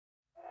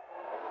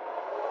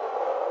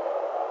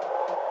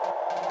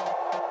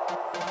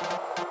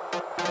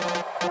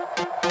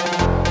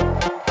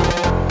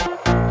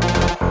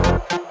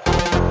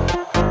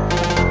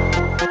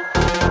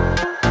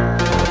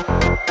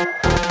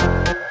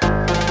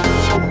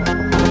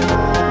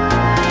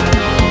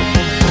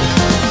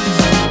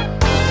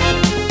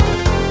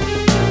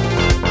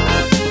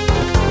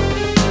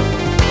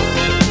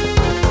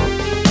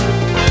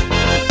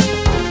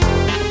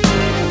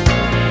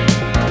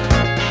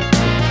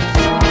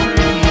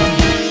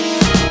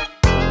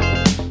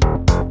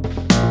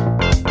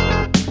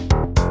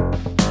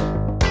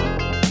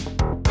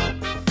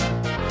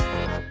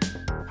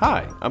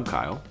Hi, I'm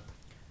Kyle.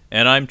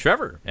 And I'm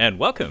Trevor, and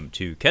welcome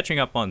to Catching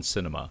Up on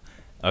Cinema.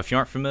 If you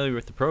aren't familiar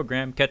with the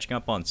program, Catching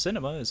Up on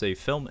Cinema is a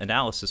film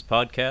analysis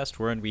podcast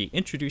wherein we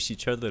introduce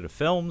each other to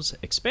films,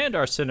 expand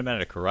our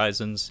cinematic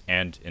horizons,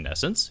 and, in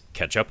essence,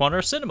 catch up on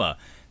our cinema.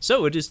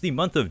 So it is the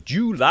month of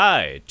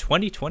July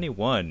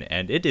 2021,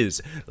 and it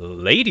is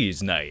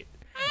Ladies' Night.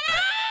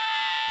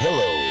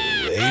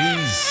 Hello,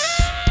 ladies.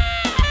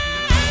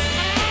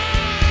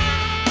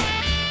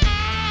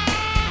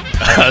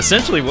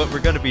 Essentially, what we're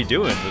going to be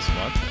doing this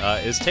month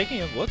is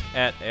taking a look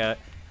at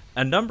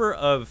a number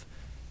of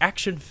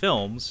action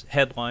films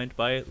headlined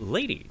by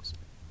ladies.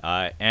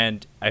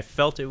 And I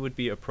felt it would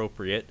be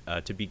appropriate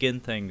to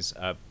begin things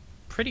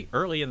pretty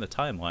early in the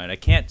timeline.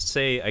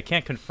 I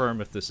can't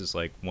confirm if this is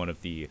like one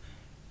of the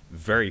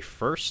very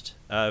first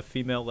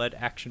female-led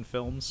action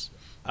films,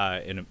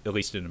 at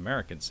least in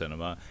American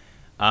cinema.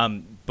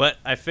 But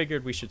I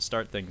figured we should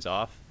start things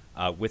off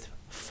with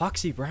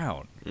Foxy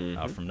Brown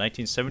from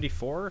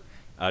 1974,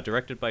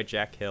 directed by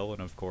Jack Hill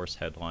and, of course,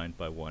 headlined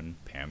by one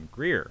Pam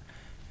Grier.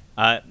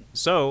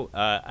 So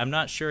I'm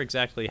not sure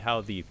exactly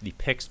how the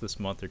picks this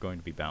month are going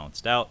to be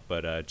balanced out,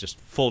 but just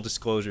full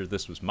disclosure,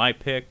 this was my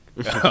pick.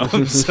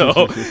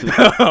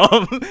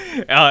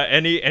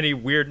 Any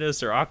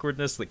weirdness or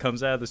awkwardness that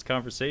comes out of this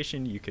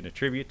conversation, you can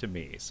attribute to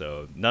me.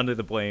 So none of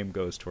the blame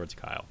goes towards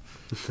Kyle.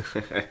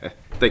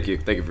 Thank you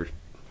for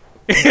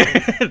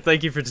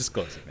Thank you for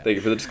disclosing that. Thank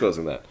you for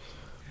disclosing that.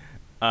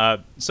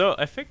 So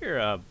I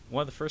figure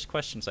one of the first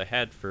questions I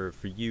had for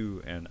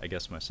you and I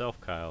guess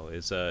myself, Kyle,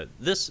 is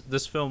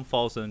this film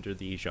falls under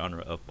the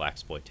genre of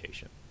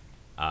blaxploitation.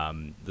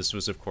 This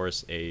was, of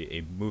course,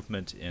 a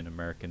movement in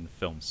American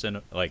film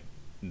like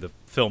the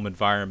film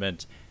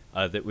environment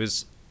that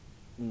was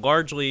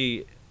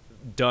largely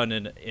done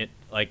in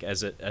like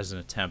as an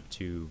attempt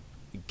to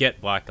get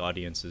black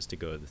audiences to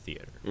go to the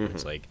theater. Mm-hmm.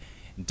 It's like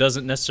it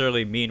doesn't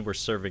necessarily mean we're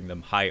serving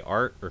them high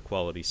art or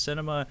quality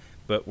cinema,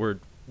 but we're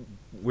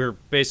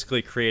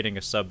basically creating a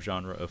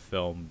subgenre of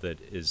film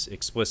that is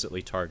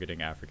explicitly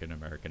targeting African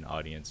American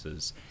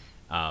audiences,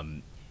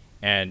 and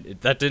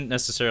that didn't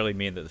necessarily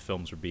mean that the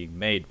films were being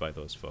made by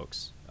those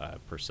folks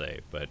per se.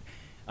 But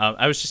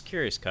I was just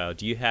curious, Kyle,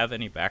 do you have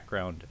any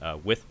background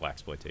with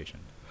blaxploitation?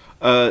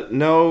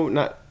 No,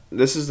 not.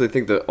 This is, I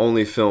think, the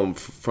only film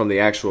from the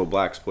actual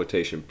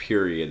blaxploitation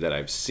period that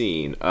I've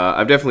seen.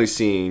 I've definitely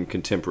seen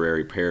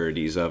contemporary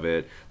parodies of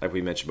it, like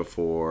we mentioned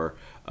before.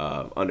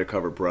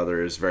 Undercover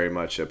Brother is very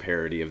much a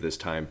parody of this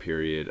time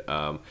period.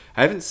 I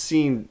haven't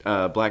seen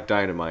Black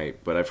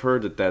Dynamite, but I've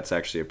heard that that's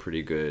actually a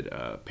pretty good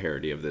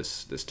parody of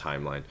this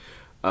timeline.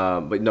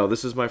 But no,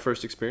 this is my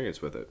first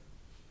experience with it.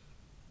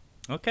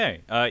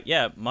 Okay.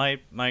 Yeah, my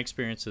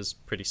experience is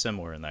pretty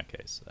similar in that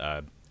case.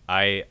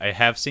 I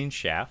have seen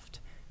Shaft.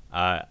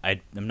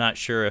 I'm not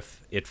sure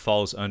if it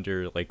falls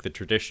under like the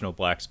traditional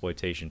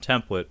blaxploitation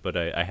template, but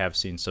I have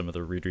seen some of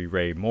the Rudy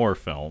Ray Moore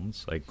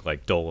films,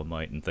 like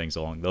Dolomite and things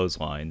along those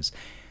lines.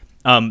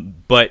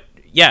 But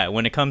yeah,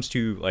 when it comes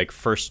to like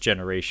first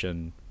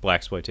generation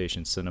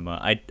blaxploitation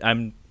cinema,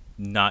 I'm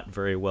not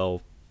very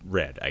well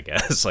read, I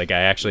guess. Like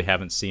I actually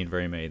haven't seen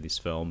very many of these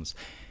films.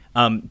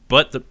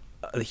 But the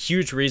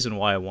huge reason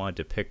why I wanted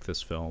to pick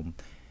this film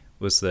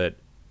was that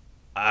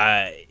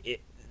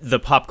the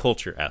pop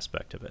culture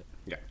aspect of it.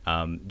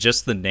 Yeah.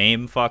 Just the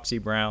name Foxy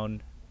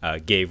Brown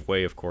gave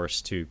way, of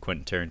course, to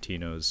Quentin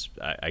Tarantino's,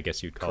 I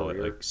guess you'd call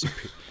career. It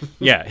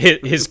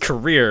like, his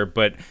career,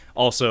 but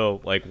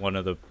also like one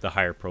of the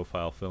higher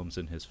profile films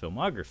in his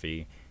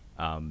filmography,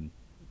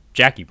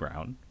 Jackie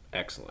Brown.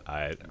 Excellent.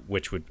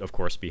 Which would, of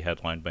course, be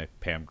headlined by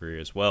Pam Grier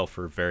as well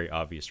for very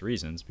obvious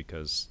reasons,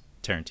 because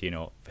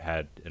Tarantino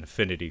had an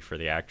affinity for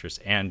the actress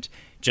and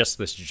just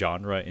this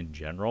genre in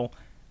general,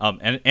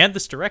 and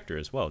this director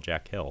as well,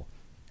 Jack Hill.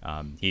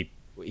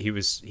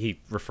 He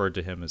referred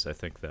to him as, I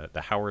think,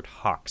 the Howard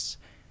Hawks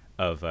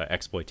of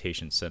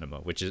exploitation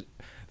cinema,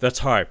 that's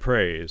high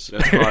praise.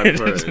 That's high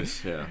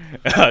praise, yeah.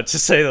 To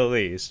say the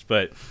least.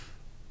 But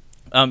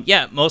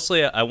yeah,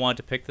 mostly I wanted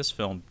to pick this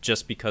film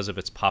just because of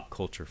its pop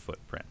culture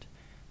footprint.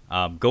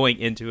 Going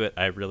into it,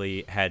 I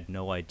really had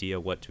no idea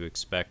what to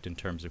expect in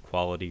terms of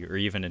quality or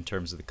even in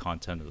terms of the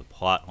content of the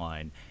plot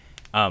line.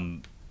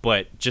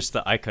 But just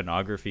the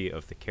iconography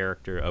of the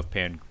character of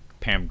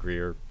Pam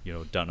Grier,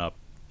 done up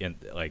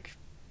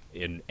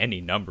in any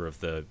number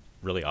of the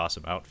really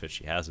awesome outfits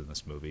she has in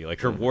this movie.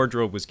 Like her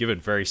wardrobe was given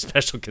very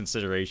special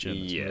consideration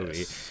in this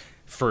movie,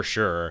 for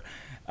sure.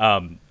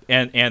 And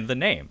the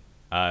name.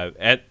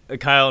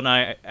 Kyle and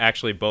I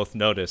actually both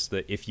noticed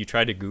that if you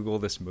try to Google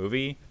this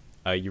movie,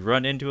 you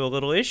run into a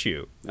little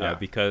issue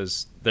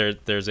because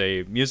there's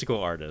a musical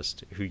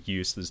artist who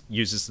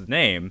uses the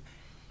name.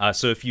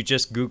 So if you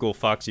just Google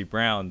Foxy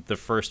Brown, the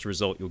first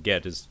result you'll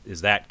get is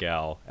that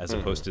gal as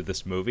opposed to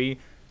this movie.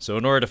 So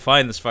in order to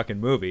find this fucking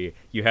movie,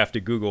 you have to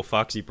Google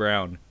Foxy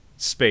Brown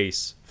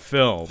space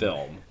film.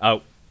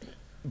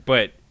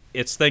 But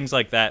it's things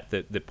like that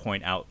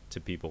point out to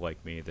people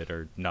like me that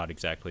are not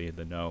exactly in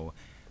the know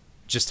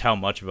just how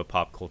much of a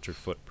pop culture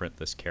footprint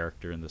this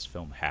character in this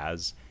film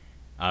has.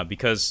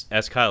 because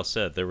as Kyle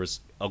said, there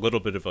was a little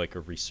bit of like a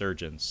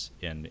resurgence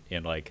in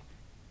like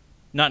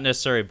not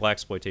necessarily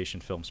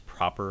blaxploitation films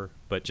proper,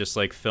 but just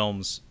like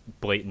films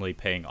blatantly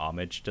paying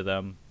homage to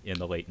them in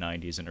the late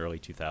 '90s and early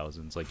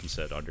 2000s, like you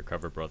said,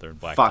 Undercover Brother and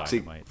Black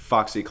Dynamite,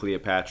 Foxy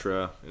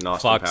Cleopatra, and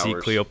Austin Foxy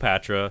Powers.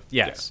 Cleopatra,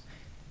 yes. Yeah.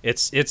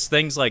 It's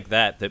things like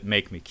that that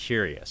make me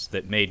curious,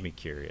 that made me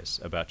curious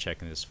about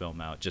checking this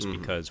film out, just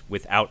because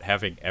without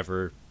having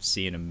ever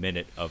seen a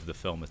minute of the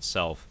film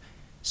itself,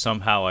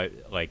 somehow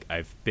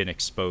I've been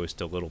exposed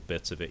to little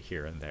bits of it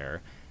here and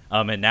there.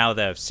 And now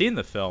that I've seen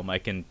the film, I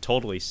can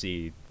totally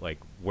see like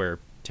where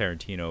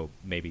Tarantino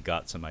maybe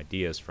got some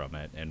ideas from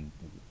it, and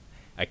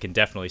I can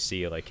definitely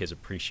see like his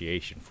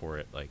appreciation for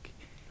it, like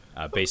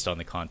based on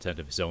the content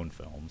of his own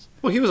films.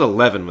 Well, he was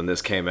 11 when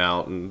this came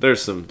out, and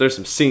there's some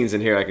scenes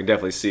in here I can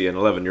definitely see an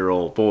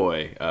 11-year-old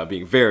boy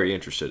being very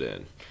interested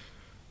in.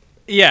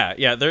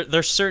 Yeah.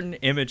 There's certain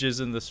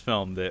images in this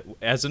film that,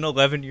 as an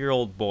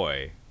 11-year-old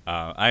boy,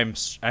 I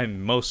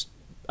am most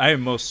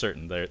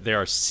certain they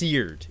are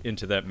seared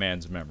into that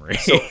man's memory.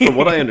 So, from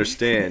what I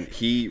understand,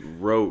 he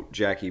wrote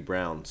Jackie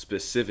Brown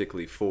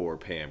specifically for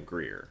Pam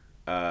Grier,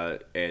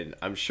 and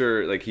I'm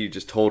sure like he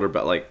just told her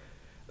about like.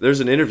 There's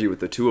an interview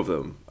with the two of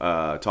them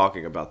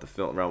talking about the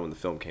film around when the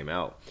film came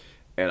out,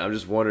 and I'm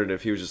just wondering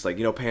if he was just like,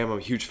 Pam, I'm a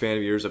huge fan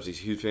of yours. I was a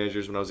huge fan of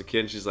yours when I was a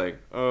kid. And she's like,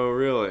 oh,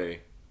 really?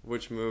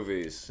 Which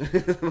movies?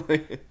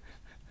 Like,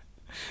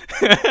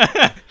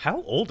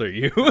 how old are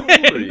you? How old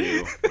are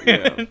you?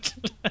 Yeah.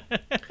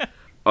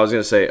 I was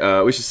gonna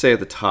say we should say at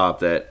the top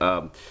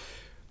that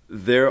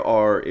there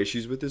are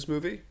issues with this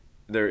movie.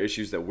 There are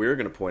issues that we're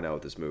going to point out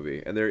with this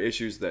movie, and there are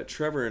issues that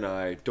Trevor and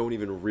I don't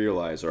even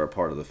realize are a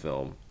part of the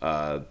film.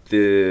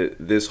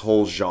 This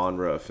whole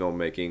genre of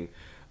filmmaking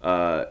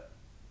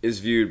is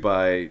viewed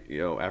by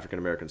African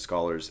American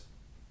scholars.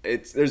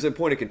 There's a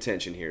point of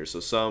contention here. So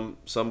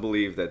some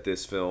believe that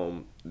this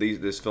film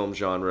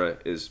genre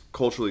is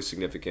culturally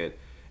significant,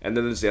 and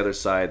then there's the other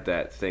side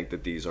that think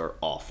that these are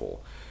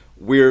awful.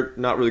 We're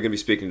not really going to be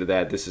speaking to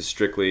that. This is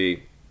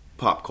strictly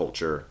pop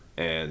culture.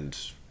 And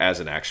as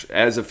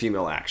a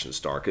female action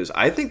star, because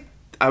I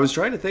was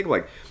trying to think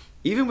like,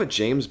 even with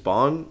James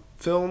Bond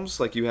films,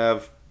 like you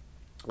have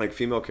like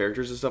female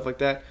characters and stuff like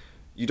that,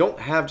 you don't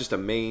have just a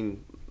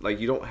main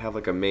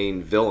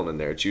villain in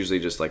there. It's usually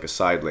just like a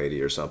side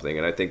lady or something.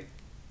 And I think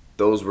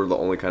those were the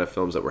only kind of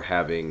films that were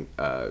having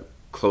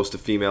close to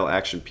female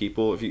action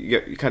people. If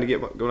you kind of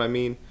get what I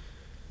mean.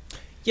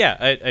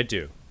 Yeah, I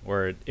do.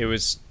 Where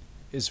it's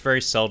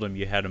very seldom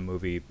you had a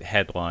movie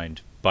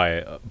headlined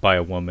by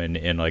a woman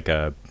in like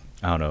a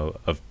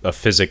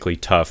physically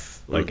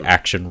tough like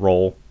action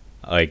role.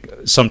 Like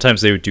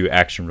sometimes they would do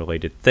action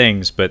related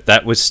things, but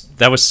that was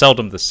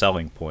seldom the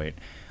selling point.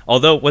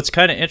 Although what's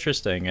kind of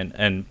interesting,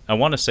 and I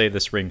want to say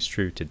this rings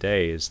true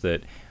today, is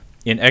that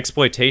in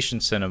exploitation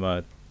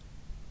cinema,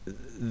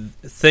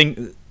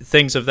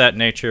 things of that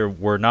nature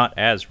were not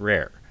as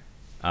rare.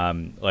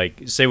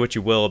 Like say what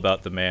you will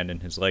about the man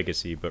and his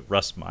legacy, but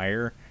Russ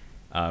Meyer,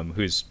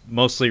 who's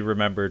mostly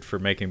remembered for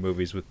making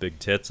movies with big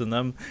tits in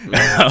them.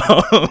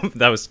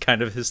 That was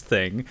kind of his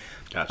thing.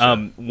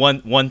 Gotcha.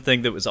 One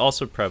thing that was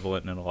also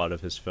prevalent in a lot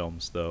of his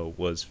films, though,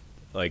 was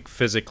like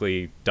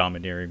physically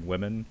domineering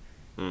women.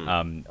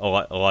 A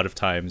lot of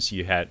times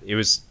it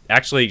was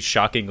actually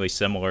shockingly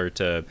similar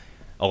to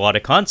a lot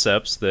of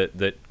concepts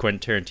that Quentin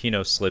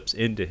Tarantino slips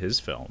into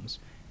his films,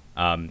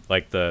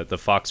 like the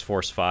Fox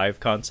Force 5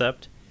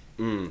 concept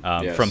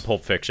Yes. from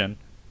Pulp Fiction.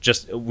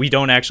 Just we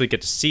don't actually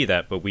get to see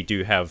that, but we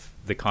do have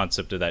the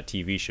concept of that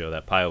TV show,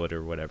 that pilot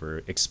or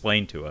whatever,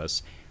 explained to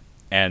us,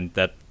 and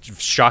that's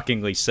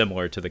shockingly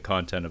similar to the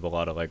content of a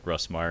lot of like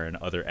Russ Meyer and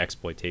other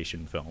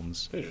exploitation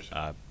films,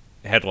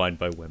 headlined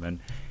by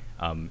women,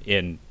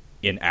 in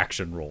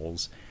action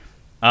roles.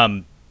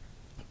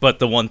 But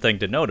the one thing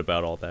to note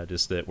about all that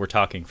is that we're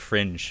talking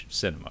fringe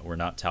cinema. We're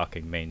not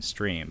talking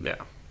mainstream.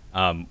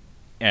 Yeah.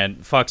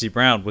 And Foxy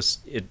Brown was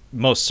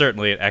most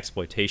certainly an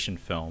exploitation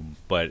film,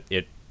 but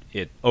it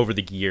over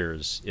the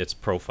years its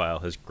profile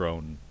has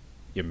grown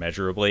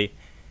immeasurably.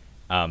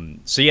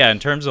 So yeah, in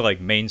terms of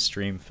like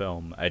mainstream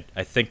film,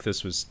 I think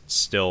this was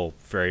still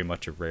very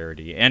much a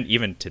rarity, and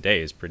even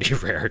today is pretty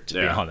rare, to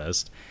be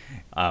honest.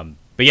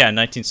 But yeah, in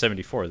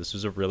 1974, this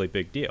was a really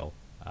big deal,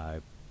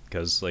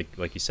 because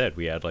like you said,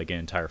 we had like an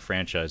entire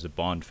franchise of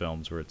Bond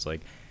films where it's like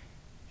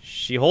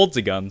she holds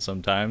a gun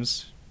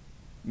sometimes,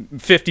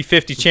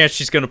 50-50 chance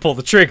she's going to pull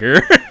the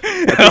trigger.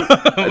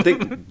 I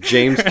think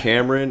James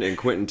Cameron and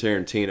Quentin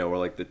Tarantino were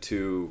like the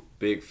two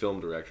big film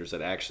directors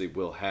that actually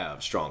will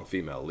have strong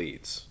female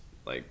leads,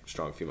 like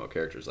strong female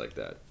characters like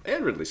that.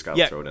 And Ridley Scott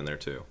will throw it in there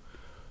too.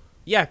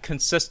 Yeah,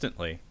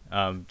 consistently.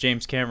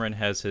 James Cameron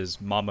has his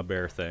mama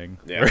bear thing.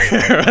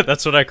 Yeah.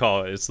 That's what I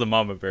call it. It's the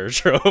mama bear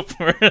trope,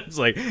 where it's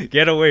like,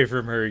 get away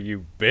from her,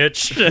 you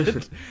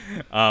bitch.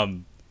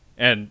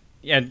 And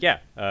yeah,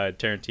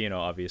 Tarantino,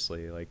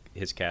 obviously, like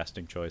his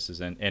casting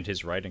choices and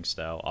his writing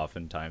style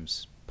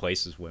oftentimes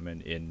places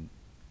women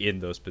in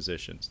those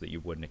positions that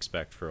you wouldn't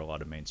expect for a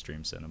lot of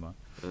mainstream cinema.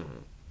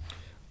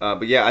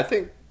 But yeah, I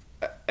think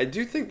I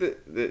do think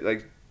that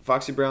like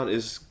Foxy Brown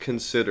is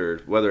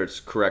considered, whether it's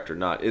correct or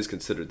not, is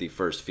considered the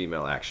first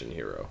female action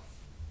hero.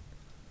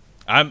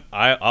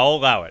 I'll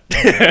allow it.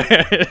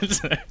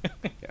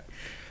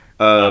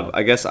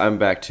 I guess I'm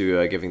back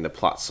to giving the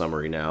plot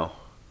summary now.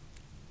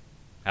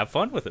 Have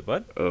fun with it,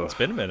 bud. Ugh. It's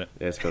been a minute.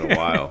 It's been a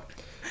while.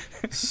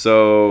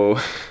 So,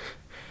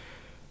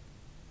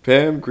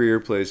 Pam Grier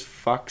plays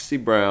Foxy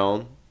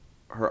Brown.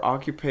 Her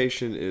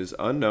occupation is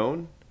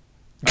unknown.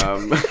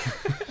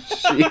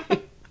 She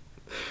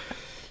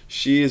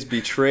she is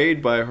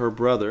betrayed by her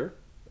brother,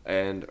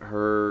 and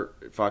her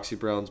Foxy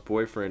Brown's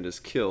boyfriend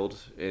is killed,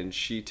 and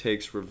she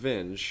takes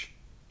revenge.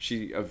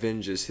 She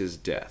avenges his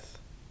death,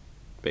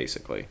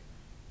 basically.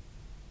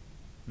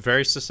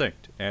 Very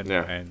succinct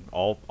and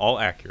all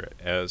accurate,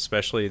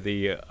 especially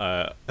the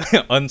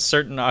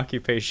uncertain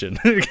occupation.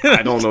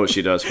 I don't know what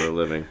she does for a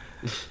living.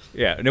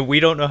 Yeah, no, we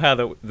don't know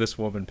how this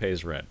woman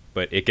pays rent,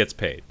 but it gets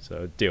paid,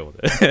 so deal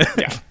with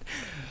it.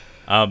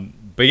 Yeah.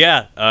 But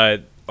yeah,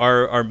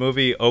 our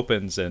movie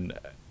opens, and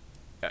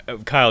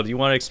Kyle, do you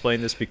want to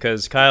explain this?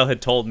 Because Kyle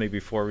had told me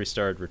before we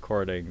started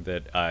recording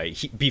that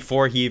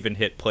before he even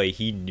hit play,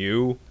 he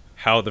knew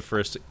how the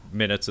first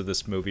minutes of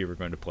this movie were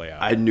going to play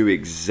out. I knew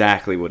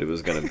exactly what it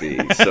was going to be.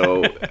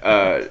 So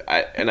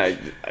I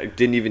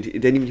didn't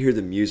even hear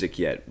the music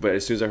yet. But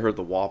as soon as I heard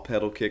the wah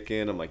pedal kick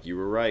in, I'm like, you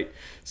were right.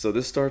 So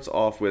this starts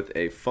off with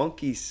a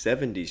funky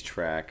 70s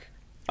track.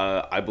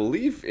 I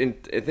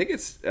think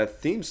it's a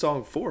theme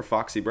song for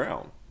Foxy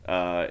Brown.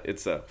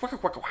 It's a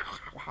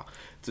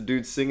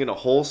dude singing a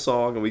whole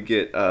song, and we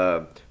get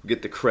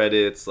the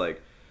credits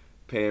like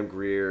Pam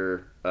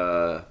Grier,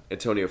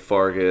 Antonia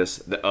Fargas,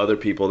 the other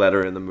people that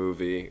are in the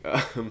movie,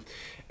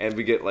 and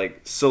we get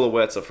like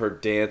silhouettes of her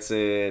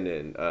dancing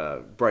and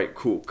bright,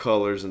 cool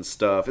colors and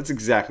stuff. It's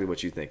exactly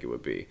what you think it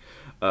would be.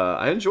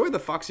 I enjoyed the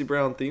Foxy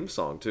Brown theme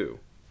song too.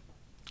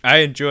 I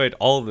enjoyed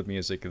all of the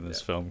music in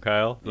this film,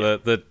 Kyle. Yeah.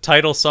 The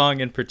title song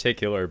in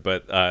particular,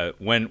 but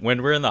when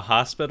we're in the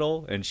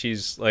hospital and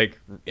she's like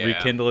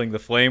rekindling the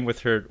flame with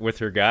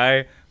her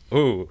guy.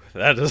 Ooh,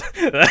 that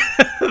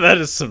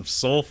is some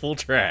soulful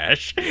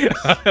trash,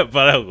 but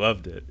I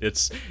loved it.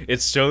 It's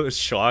so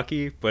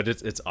shocky, but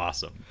it's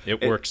awesome.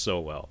 It works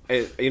so well.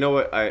 You know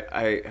what?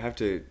 I have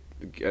to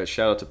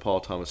shout out to Paul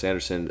Thomas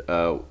Anderson.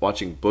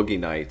 Watching Boogie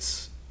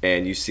Nights,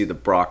 and you see the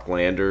Brock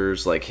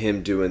Landers, like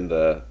him doing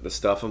the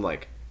stuff. I'm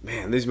like,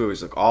 man, these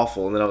movies look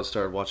awful. And then I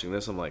started watching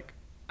this. I'm like,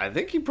 I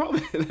think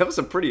that was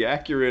a pretty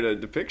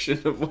accurate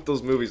depiction of what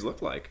those movies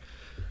look like.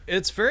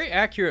 It's very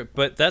accurate,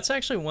 but that's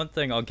actually one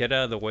thing I'll get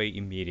out of the way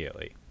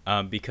immediately.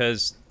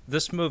 Because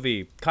this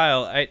movie,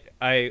 Kyle,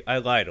 I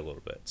lied a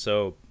little bit.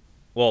 So,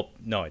 well,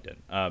 no, I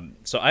didn't.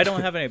 So I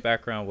don't have any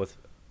background with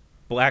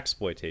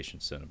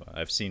blaxploitation cinema.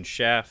 I've seen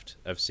Shaft.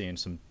 I've seen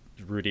some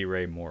Rudy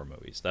Ray Moore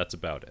movies. That's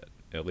about it,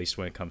 at least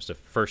when it comes to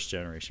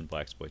first-generation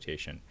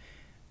blaxploitation.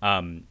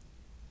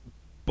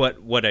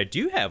 But what I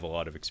do have a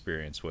lot of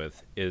experience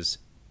with is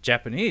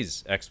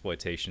Japanese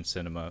exploitation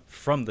cinema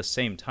from the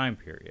same time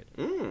period.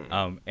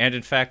 And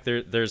in fact,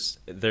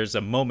 there's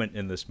a moment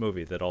in this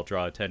movie that I'll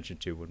draw attention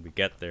to when we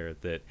get there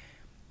that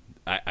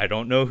I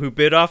don't know who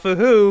bit off of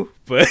who,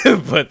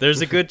 but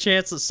there's a good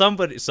chance that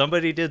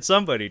somebody did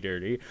somebody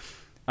dirty.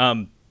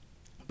 But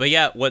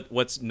yeah,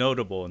 what's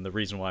notable, and the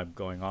reason why I'm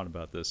going on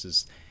about this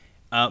is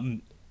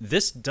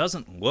this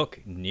doesn't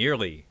look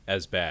nearly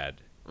as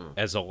bad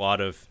as a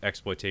lot of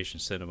exploitation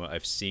cinema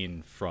I've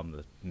seen from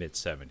the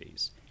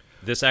mid-'70s.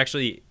 This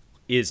actually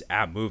is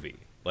a movie.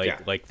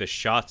 Like the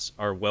shots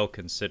are well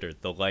considered.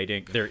 The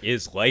lighting, there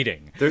is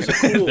lighting.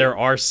 There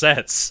are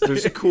sets.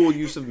 There's a cool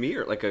use of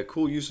mirror, like a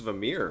cool use of a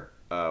mirror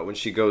when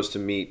she goes to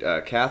meet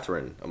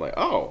Catherine. I'm like,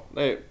 oh,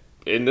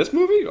 in this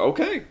movie,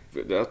 okay,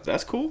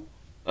 that's cool.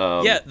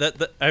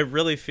 I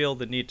really feel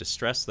the need to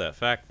stress that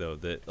fact, though,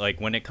 that like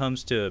when it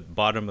comes to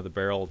bottom of the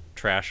barrel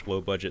trash,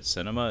 low budget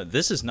cinema,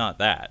 this is not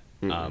that.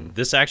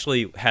 This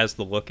actually has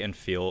the look and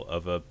feel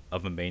of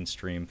a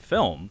mainstream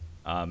film.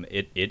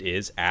 It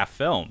is a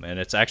film, and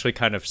it's actually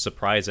kind of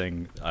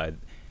surprising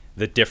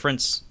the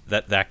difference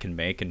that can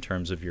make in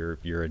terms of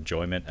your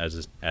enjoyment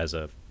as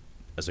a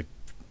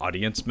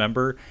audience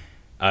member.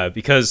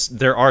 Because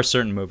there are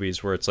certain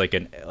movies where it's like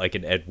an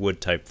Ed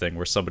Wood type thing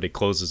where somebody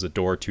closes a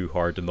door too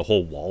hard and the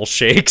whole wall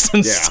shakes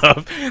and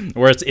stuff,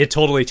 where it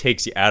totally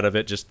takes you out of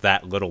it just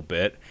that little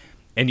bit.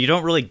 And you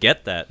don't really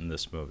get that in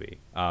this movie.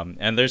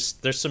 And there's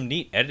some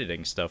neat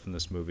editing stuff in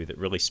this movie that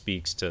really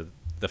speaks to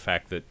the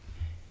fact that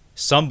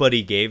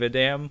somebody gave a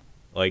damn,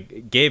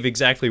 like gave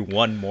exactly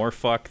one more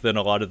fuck than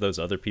a lot of those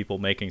other people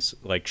making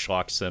like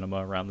schlock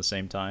cinema around the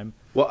same time.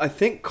 Well, I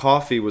think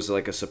Coffee was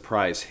like a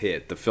surprise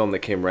hit, the film that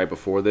came right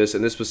before this,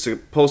 and this was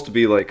supposed to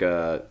be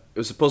it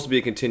was supposed to be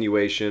a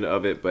continuation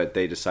of it, but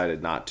they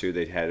decided not to.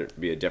 They had it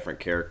be a different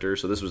character,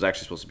 so this was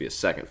actually supposed to be a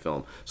second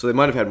film. So they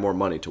might have had more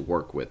money to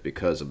work with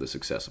because of the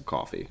success of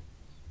Coffee.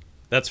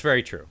 That's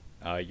very true.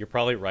 You're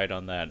probably right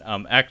on that.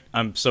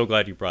 I'm so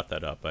glad you brought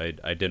that up. I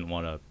didn't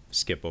want to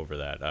skip over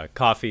that.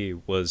 Coffee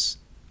was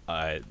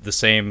the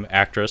same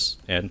actress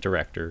and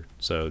director,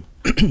 so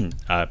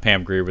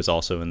Pam Grier was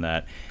also in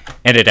that,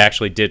 and it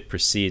actually did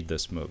precede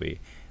this movie.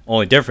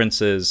 Only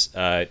difference is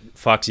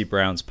Foxy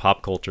Brown's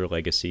pop culture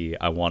legacy,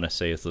 I want to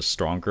say, is the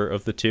stronger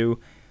of the two,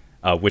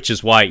 which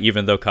is why,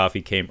 even though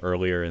Coffee came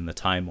earlier in the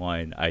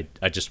timeline,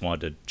 I just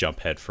wanted to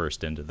jump head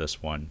first into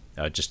this one,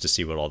 just to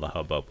see what all the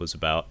hubbub was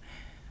about.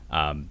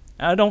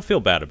 I don't feel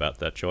bad about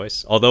that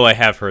choice, although I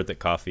have heard that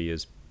Coffee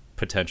is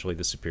potentially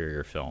the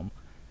superior film.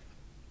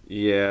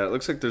 Yeah, it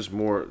looks like there's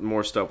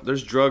more stuff.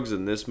 There's drugs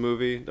in this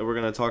movie that we're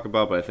going to talk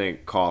about, but I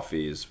think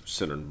Coffee is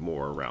centered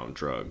more around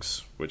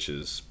drugs, which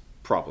is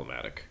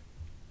problematic.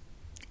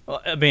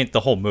 Well, I mean,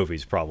 the whole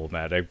movie's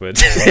problematic,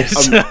 but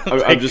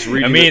I'm just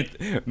reading.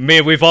 I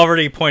mean, we've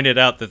already pointed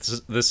out that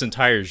this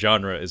entire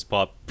genre is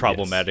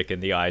problematic in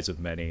the eyes of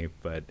many.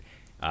 But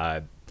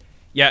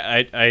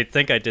yeah, I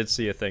think I did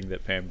see a thing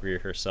that Pam Grier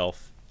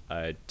herself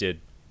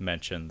did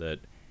mention that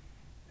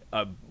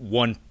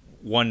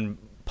one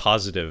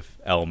positive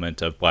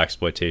element of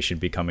blaxploitation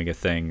becoming a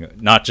thing,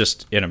 not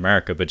just in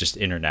America but just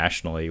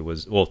internationally,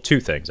 was, well, two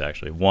things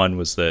actually. One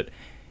was that,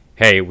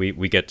 hey,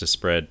 we get to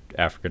spread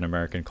African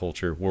American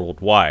culture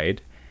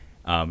worldwide,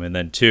 and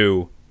then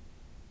two,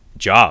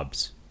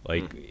 jobs.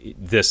 Like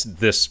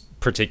this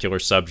particular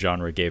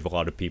subgenre gave a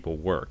lot of people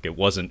work. It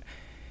wasn't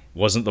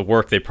the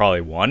work they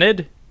probably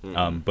wanted,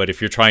 but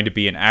if you're trying to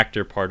be an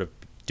actor, part of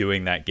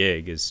doing that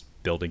gig is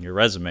building your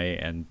resume,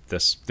 and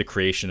the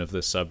creation of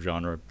this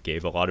subgenre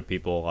gave a lot of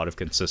people a lot of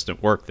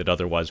consistent work that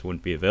otherwise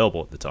wouldn't be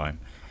available at the time.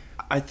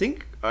 I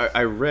think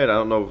I read, I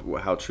don't know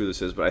how true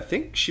this is, but I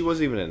think she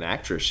wasn't even an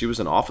actress. She was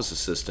an office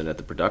assistant at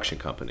the production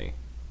company.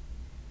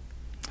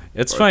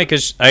 It's funny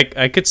because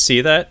I could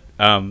see that.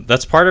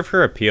 That's part of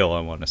her appeal,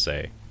 I want to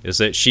say, is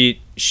that she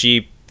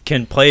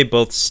can play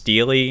both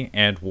steely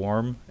and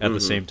warm at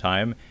the same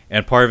time,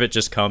 and part of it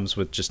just comes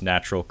with just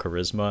natural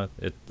charisma.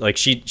 Like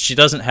she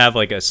doesn't have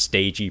like a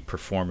stagey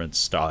performance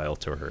style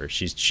to her.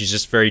 She's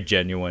just very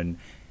genuine,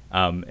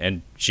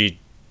 and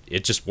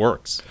it just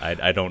works.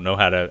 I don't know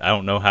how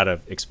to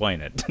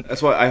explain it.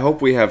 That's why I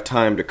hope we have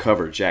time to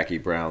cover Jackie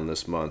Brown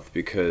this month,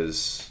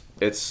 because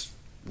it's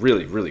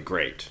really, really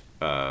great.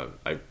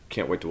 I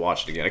can't wait to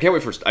watch it again. I can't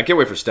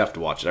wait for Steph to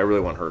watch it. I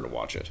really want her to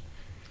watch it.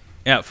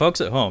 Yeah, folks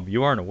at home,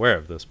 you aren't aware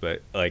of this,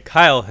 but like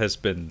Kyle has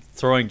been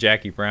throwing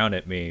Jackie Brown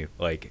at me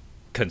like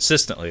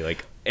consistently,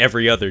 like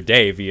every other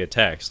day via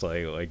text,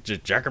 like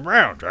Jackie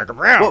Brown.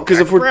 Well, because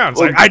if Brown's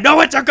like, I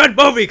know it's a good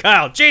movie,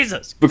 Kyle.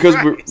 Jesus. Because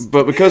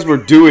we're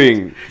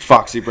doing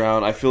Foxy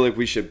Brown, I feel like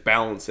we should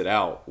balance it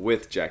out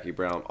with Jackie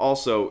Brown.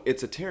 Also,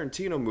 it's a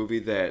Tarantino movie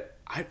that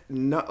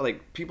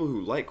people who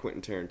like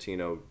Quentin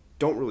Tarantino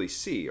don't really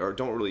see or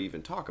don't really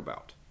even talk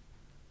about.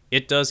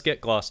 It does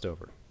get glossed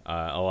over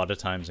a lot of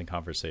times in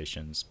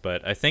conversations,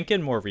 but I think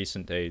in more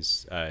recent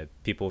days,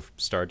 people have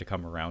started to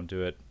come around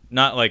to it.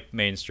 Not like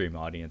mainstream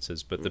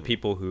audiences, but the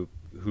people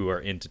who are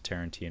into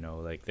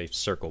Tarantino, like they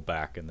circle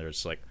back and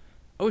there's like,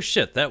 oh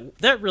shit,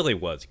 that really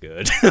was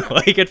good.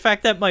 Like, in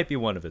fact, that might be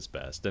one of his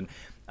best. And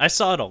I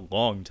saw it a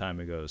long time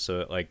ago,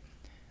 so like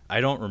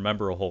I don't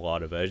remember a whole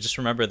lot of it. I just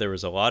remember there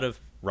was a lot of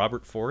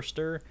Robert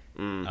Forster,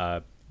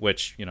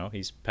 which, you know,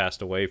 he's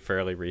passed away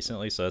fairly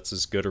recently, so that's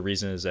as good a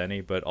reason as any.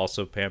 But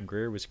also Pam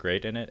Grier was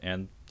great in it,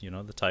 and, you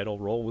know, the title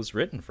role was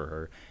written for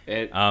her.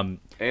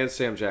 And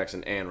Sam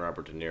Jackson and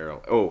Robert De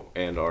Niro. Oh,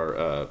 and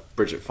our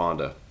Bridget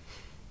Fonda.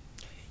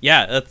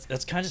 Yeah,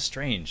 that's kind of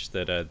strange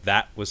that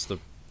that was the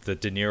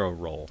De Niro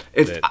role.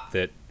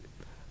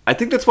 I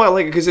think that's why I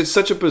like it, because it's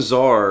such a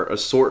bizarre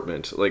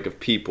assortment, like,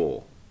 of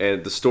people,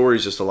 and the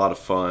story's just a lot of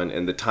fun,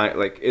 and the time,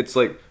 like, it's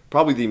like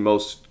probably the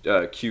most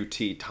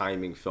QT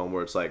timing film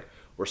where it's like,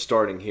 we're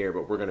starting here,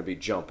 but we're going to be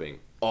jumping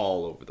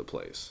all over the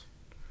place.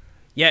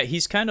 Yeah,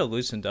 he's kind of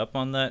loosened up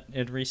on that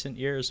in recent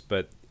years,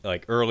 but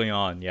like early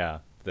on, yeah,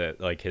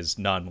 that like his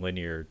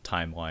non-linear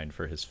timeline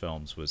for his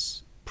films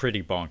was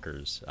pretty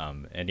bonkers.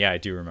 And yeah, I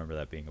do remember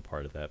that being a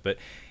part of that. But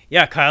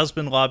yeah, Kyle's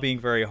been lobbying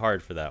very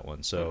hard for that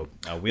one. So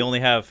we only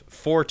have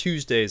 4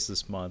 Tuesdays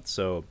this month,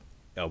 so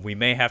we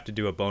may have to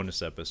do a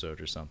bonus episode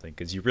or something,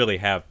 because you really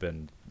have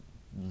been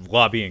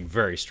lobbying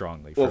very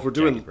strongly for if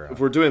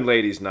we're doing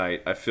Ladies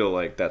Night, I feel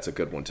like that's a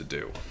good one to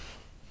do.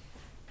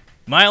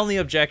 My only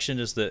objection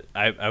is that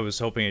I was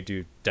hoping to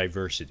do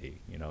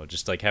diversity, you know,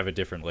 just like have a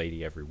different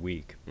lady every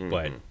week.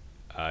 But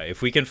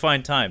if we can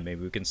find time,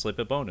 maybe we can slip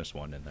a bonus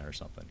one in there or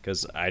something,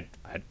 because I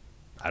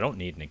don't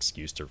need an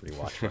excuse to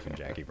rewatch fucking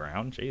Jackie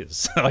Brown.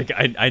 Jeez. Like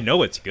I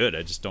know it's good,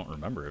 I just don't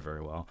remember it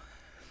very well.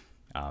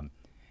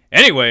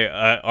 Anyway,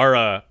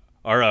 our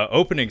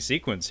opening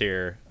sequence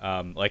here,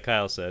 like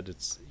Kyle said,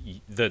 it's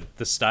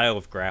the style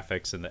of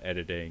graphics and the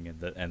editing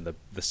and the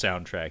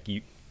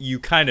soundtrack. You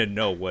kind of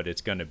know what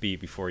it's going to be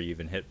before you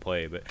even hit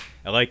play. But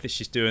I like that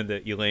she's doing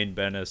the Elaine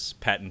Benes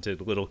patented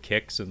little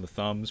kicks in the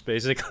thumbs,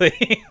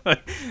 basically,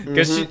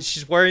 because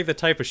she's wearing the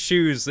type of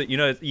shoes that, you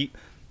know,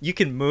 you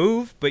can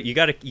move, but you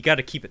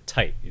gotta keep it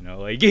tight. You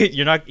know, like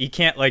you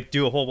can't like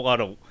do a whole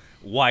lot of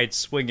wide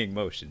swinging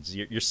motions.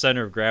 Your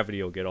center of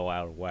gravity will get all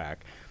out of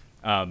whack.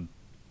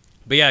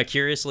 But yeah,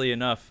 curiously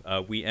enough,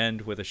 we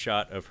end with a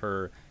shot of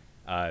her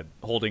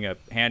holding a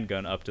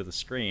handgun up to the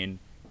screen,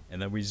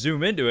 and then we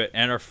zoom into it,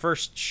 and our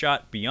first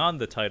shot beyond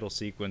the title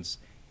sequence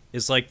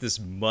is like this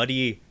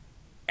muddy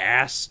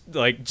ass,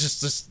 like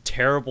just this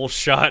terrible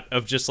shot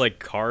of just like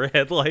car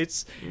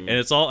headlights, and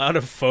it's all out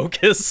of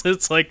focus.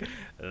 It's like,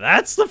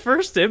 that's the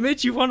first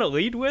image you want to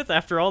lead with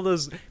after all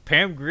those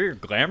Pam Grier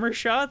glamour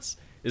shots?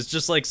 It's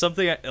just like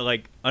something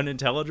like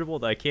unintelligible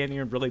that I can't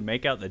even really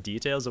make out the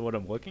details of what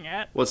I'm looking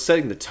at. Well, it's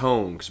setting the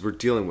tone because we're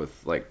dealing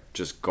with like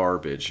just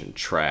garbage and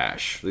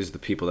trash. These are the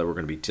people that we're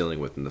going to be dealing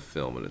with in the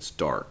film, and it's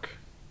dark.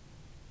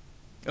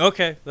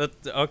 Okay,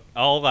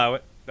 I'll allow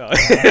it.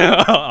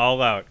 I'll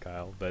allow it,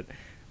 Kyle. But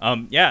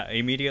yeah,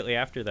 immediately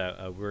after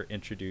that, we're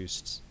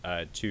introduced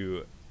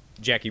to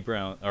Jackie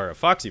Brown, or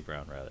Foxy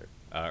Brown rather,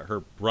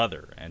 her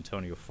brother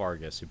Antonio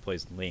Fargas, who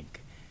plays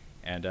Link,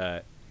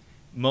 and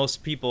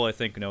most people I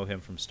think know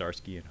him from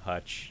Starsky and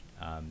Hutch.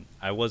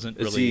 I wasn't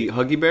really. Is he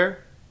Huggy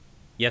Bear?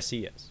 Yes,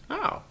 he is.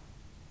 Oh.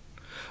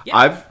 Yeah.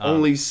 I've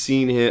only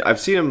seen him. I've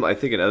seen him, I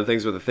think, in other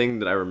things, but the thing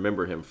that I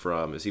remember him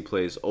from is he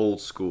plays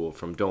Old School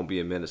from Don't Be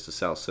a Menace to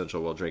South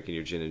Central while drinking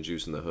your gin and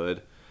juice in the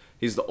hood.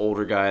 He's the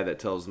older guy that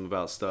tells them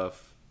about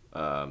stuff.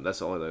 That's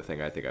the only other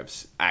thing I think I've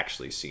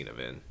actually seen him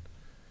in.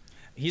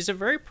 He's a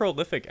very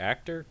prolific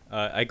actor.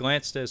 I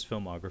glanced at his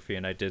filmography,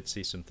 and I did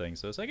see some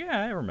things. I was like, yeah,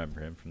 I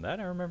remember him from that.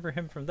 I remember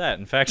him from that.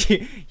 In fact,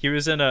 he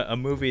was in a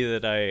movie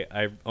that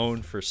I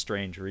own for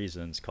strange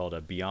reasons called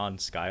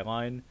Beyond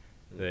Skyline.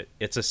 That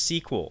it's a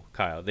sequel,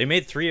 Kyle. They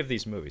made 3 of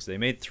these movies. They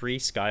made 3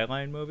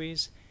 Skyline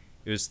movies.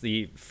 It was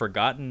the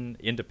forgotten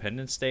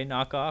Independence Day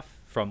knockoff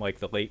from like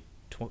the late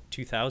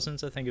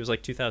 2000s. I think it was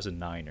like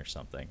 2009 or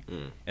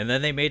something. And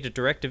then they made a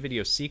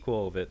direct-to-video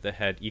sequel of it that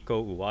had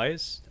Iko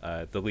Uwais,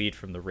 the lead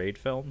from the Raid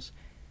films,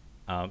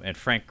 and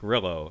Frank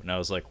Grillo. And I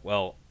was like,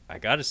 well, I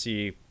got to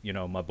see,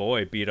 my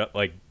boy beat up,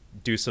 like,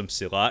 do some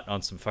silat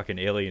on some fucking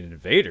alien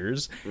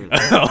invaders.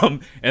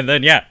 And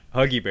then, yeah,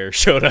 Huggy Bear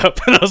showed up.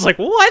 And I was like,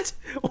 what?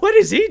 What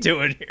is he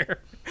doing here?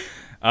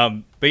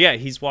 But yeah,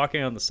 he's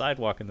walking on the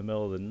sidewalk in the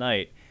middle of the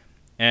night.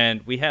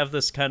 And we have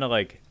this kind of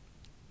like,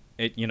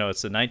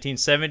 it's the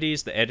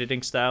 1970s. The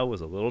editing style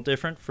was a little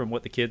different from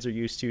what the kids are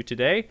used to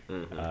today.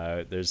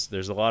 There's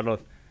a lot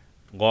of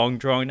long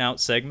drawn out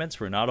segments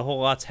where not a whole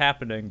lot's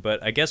happening,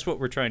 but I guess what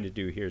we're trying to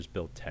do here is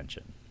build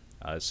tension.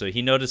 So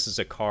he notices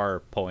a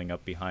car pulling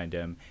up behind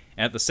him,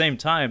 and at the same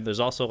time, there's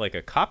also like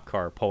a cop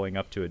car pulling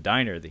up to a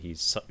diner that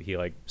he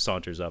like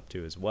saunters up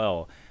to as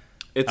well.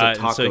 It's a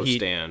taco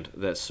stand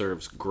that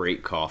serves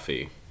great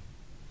coffee.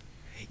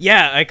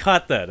 Yeah, I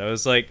caught that. I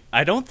was like,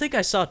 I don't think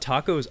I saw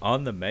tacos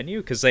on the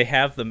menu because they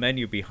have the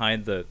menu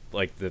behind the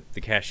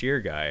cashier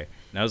guy,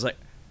 and I was like,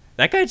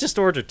 that guy just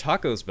ordered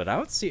tacos, but I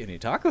don't see any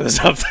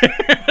tacos up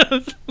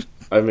there.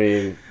 I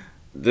mean,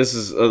 this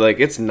is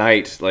it's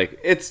night, like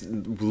it's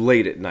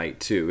late at night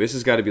too. This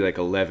has got to be like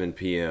 11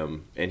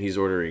 p.m. and he's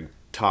ordering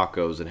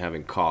tacos and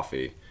having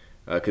coffee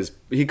because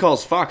he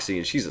calls Foxy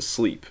and she's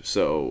asleep.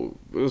 So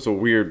it was a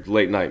weird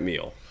late night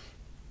meal.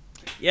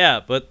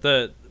 Yeah, but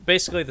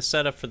basically the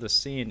setup for the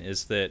scene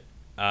is that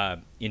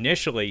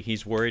initially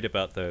he's worried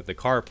about the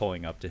car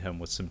pulling up to him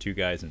with some 2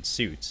 guys in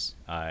suits,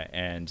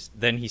 and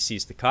then he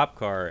sees the cop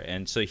car,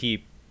 and so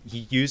he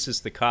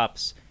uses the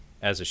cops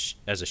as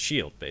a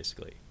shield,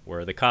 basically,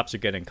 where the cops are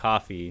getting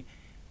coffee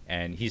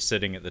and he's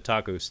sitting at the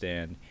taco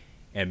stand,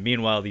 and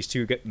meanwhile these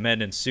 2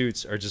 men in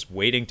suits are just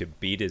waiting to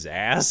beat his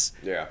ass.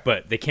 Yeah,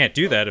 but they can't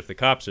do that if the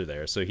cops are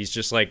there, so he's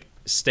just like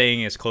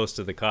staying as close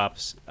to the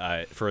cops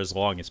for as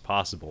long as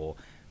possible.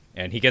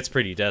 And he gets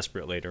pretty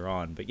desperate later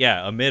on. But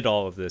yeah, amid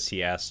all of this,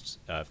 he asks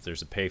if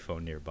there's a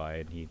payphone nearby,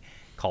 and he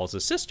calls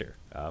his sister,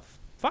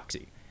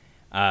 Foxy.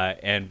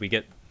 And we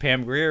get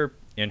Pam Grier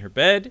in her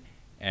bed,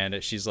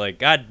 and she's like,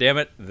 God damn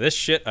it, this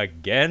shit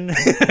again?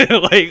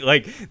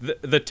 like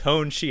the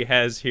tone she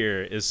has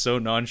here is so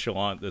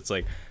nonchalant that's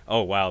like,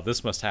 oh, wow,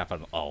 this must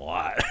happen a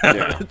lot.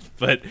 Yeah.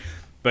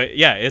 But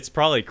yeah, it's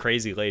probably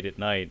crazy late at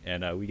night,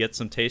 and we get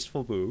some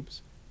tasteful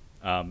boobs.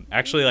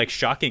 Actually, like,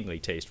 shockingly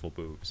tasteful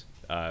boobs.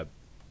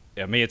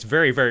 I mean, it's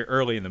very, very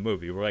early in the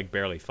movie. We're like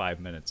barely 5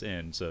 minutes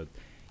in, so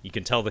you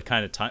can tell the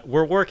kind of time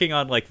we're working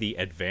on, like the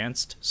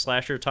advanced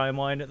slasher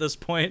timeline at this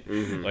point,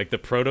 like the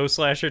proto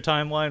slasher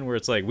timeline, where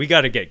it's like we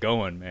got to get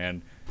going,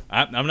 man.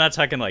 I'm not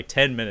talking like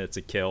 10 minutes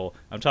a kill.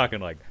 I'm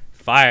talking like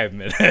 5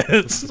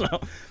 minutes.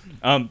 So,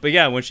 but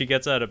yeah, when she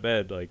gets out of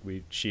bed, like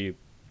she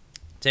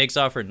takes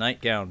off her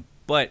nightgown,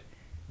 but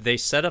they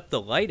set up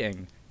the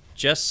lighting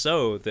just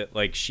so that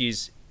like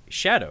she's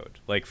shadowed,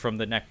 like from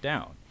the neck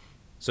down.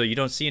 So you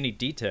don't see any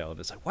detail. And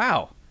it's like,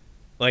 wow,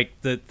 like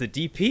the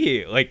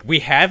DP, like we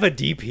have a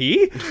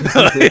DP?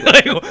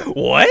 Like,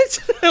 what?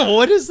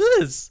 What is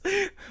this?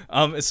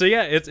 So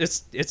yeah,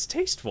 it's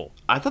tasteful.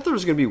 I thought there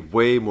was going to be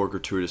way more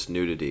gratuitous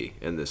nudity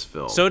in this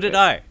film. So did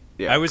I.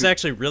 Yeah, I was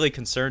actually really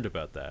concerned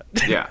about that.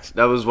 Yeah,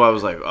 that was why I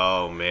was like,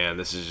 oh man,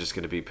 this is just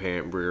going to be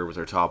Pam Grier with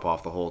her top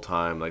off the whole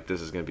time. Like,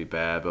 this is going to be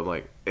bad. But I'm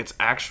like, it's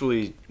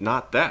actually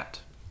not that.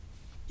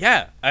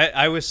 Yeah,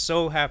 I was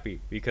so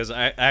happy because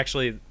I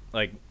actually,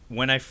 like,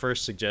 when I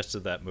first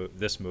suggested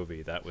this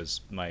movie, that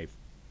was my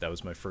that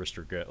was my first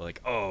regret.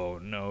 Like, oh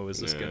no, is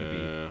this Yeah.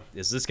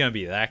 gonna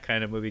be that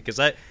kind of movie? Because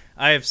I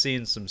have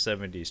seen some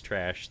 '70s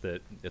trash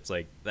that it's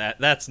like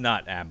that's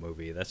not a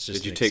movie. That's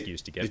just an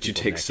excuse to get. Did you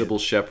people take naked. Sybil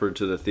Shepherd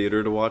to the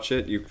theater to watch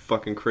it? You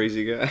fucking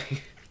crazy guy.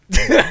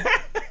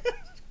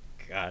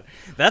 God,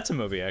 that's a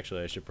movie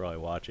actually I should probably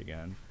watch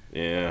again.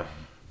 Yeah,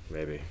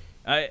 maybe.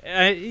 I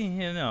I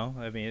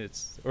mean,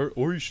 it's or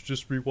you should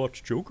just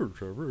rewatch Joker,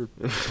 Trevor.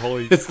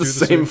 Probably It's the do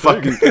same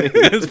fucking thing.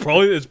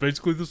 it's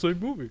basically the same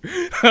movie.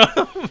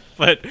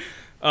 But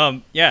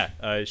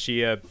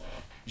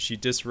she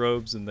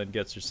disrobes and then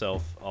gets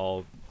herself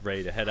all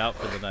ready to head out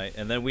for the night,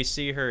 and then we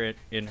see her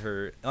in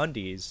her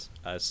undies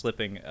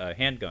slipping a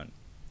handgun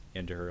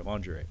into her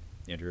lingerie,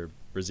 into her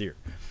brassiere.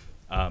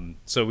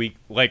 So we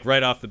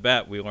right off the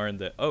bat we learned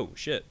that, oh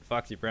shit,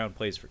 Foxy Brown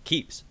plays for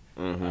keeps.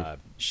 Mm-hmm.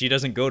 She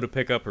doesn't go to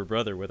pick up her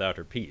brother without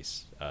her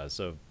piece.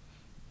 So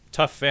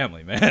tough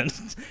family, man.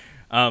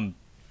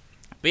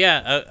 But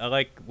yeah, I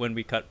like when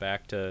we cut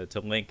back to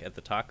Link at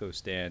the taco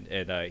stand,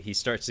 and he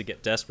starts to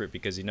get desperate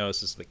because he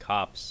notices the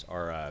cops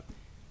are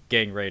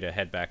getting ready to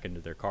head back into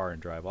their car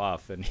and drive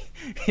off, and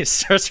he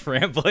starts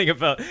rambling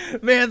about,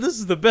 man, this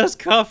is the best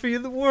coffee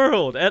in the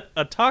world at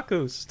a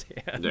taco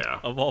stand,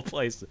 of all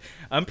places.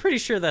 I'm pretty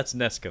sure that's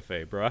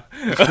Nescafe, bruh.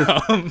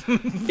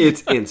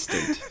 It's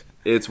instant.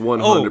 It's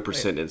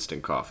 100%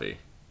 instant coffee.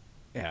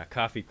 Yeah,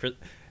 coffee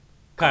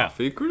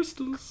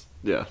crystals.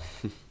 Yeah.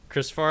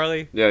 Chris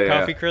Farley, Yeah.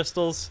 coffee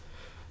crystals,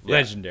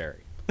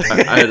 legendary.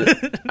 I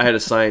had a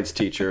science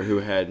teacher who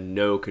had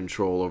no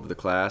control over the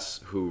class,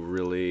 who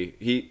really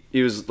he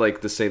was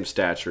like the same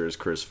stature as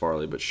Chris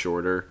Farley but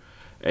shorter,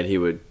 and he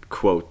would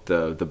quote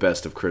the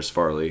best of Chris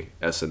Farley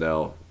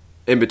SNL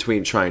in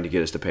between trying to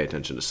get us to pay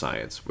attention to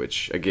science,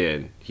 which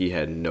again, he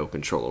had no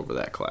control over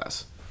that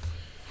class.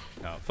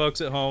 Now, folks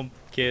at home,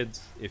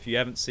 kids, if you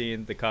haven't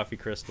seen the Coffee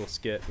Crystal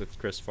skit with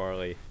Chris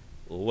Farley,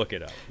 look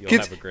it up. You'll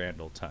Kids, have a grand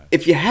old time.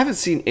 If you haven't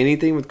seen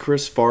anything with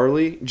Chris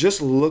Farley,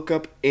 just look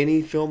up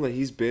any film that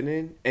he's been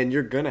in, and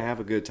you're gonna have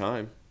a good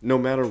time, no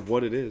matter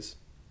what it is.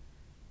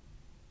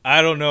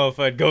 I don't know if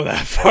I'd go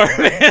that far,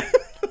 man.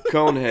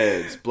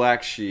 Coneheads,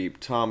 Black Sheep,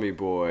 Tommy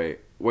Boy,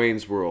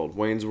 Wayne's World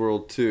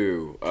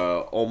 2,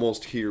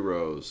 Almost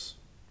Heroes.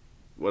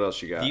 What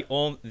else you got?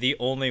 The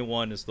only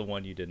one is the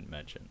one you didn't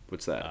mention.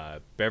 What's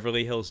that?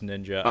 Beverly Hills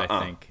Ninja,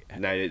 I think.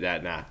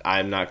 Nah.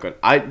 I'm not going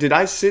to. Did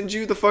I send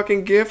you the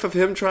fucking gif of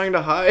him trying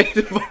to hide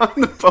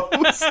behind the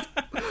post?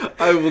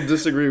 I will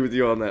disagree with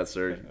you on that,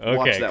 sir.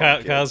 Okay,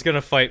 Kyle's going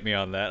to fight me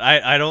on that.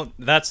 I don't.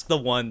 That's the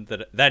one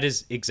that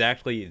is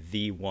exactly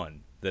the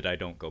one that I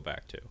don't go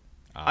back to.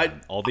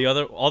 All the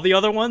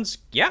other ones,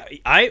 yeah,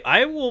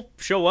 I will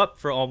show up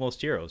for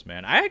Almost Heroes,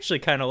 man. I actually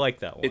kind of like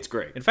that one. It's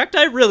great. In fact,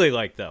 I really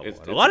like that one.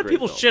 It's a lot of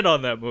people film. shit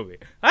on that movie.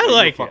 I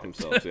like fuck it.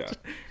 themselves, yeah.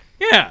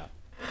 Yeah,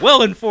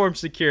 well-informed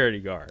security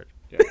guard.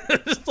 Yeah.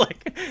 It's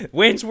like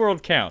Wayne's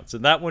World counts,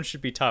 and that one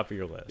should be top of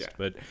your list.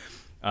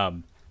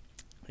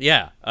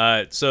 Yeah.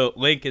 But so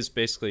Link is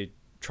basically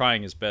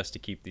trying his best to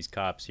keep these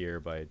cops here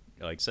by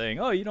like saying,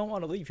 "Oh, you don't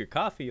want to leave your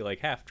coffee like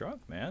half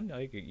drunk, man.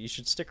 Like you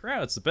should stick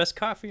around. It's the best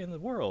coffee in the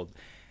world."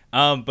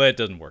 But it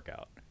doesn't work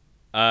out.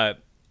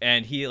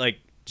 And he like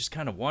just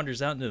kind of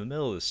wanders out into the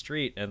middle of the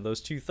street, and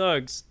those two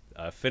thugs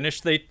finish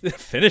their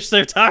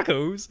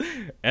tacos,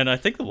 and I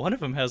think one of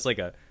them has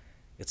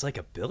it's like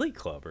a billy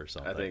club or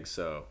something. I think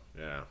so.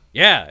 Yeah.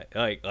 Yeah,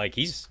 like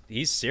he's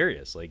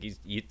serious. Like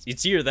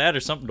it's either that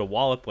or something to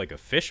wallop like a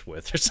fish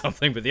with or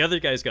something. But the other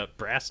guy's got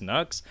brass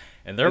knucks,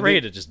 and they're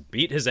ready to just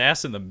beat his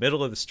ass in the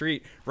middle of the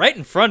street, right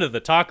in front of the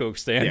taco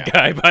stand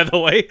guy. By the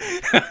way.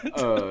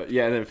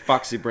 And then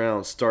Foxy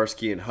Brown,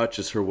 Starsky and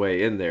Hutches her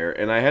way in there,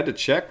 and I had to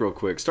check real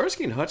quick.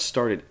 Starsky and Hutch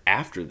started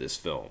after this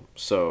film,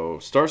 so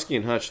Starsky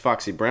and Hutch,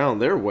 Foxy Brown,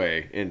 their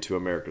way into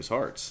America's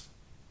Hearts.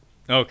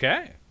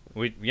 Okay.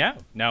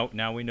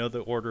 Now we know the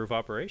order of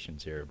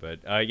operations here, but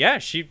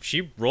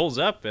she rolls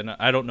up, and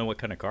I don't know what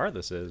kind of car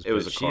this is. It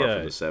was a car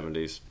from the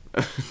 70s.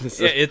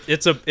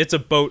 It's a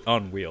boat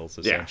on wheels,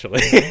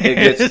 essentially.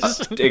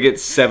 It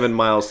gets 7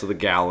 miles to the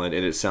gallon,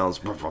 and it sounds.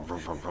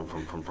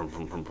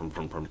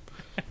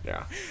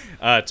 Yeah.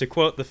 To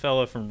quote the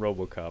fella from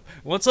RoboCop,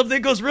 "When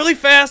something goes really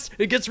fast,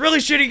 it gets really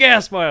shitty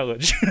gas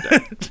mileage."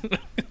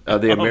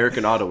 The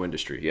American auto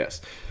industry, yes.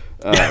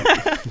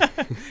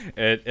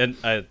 And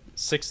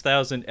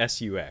 6,000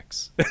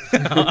 SUX.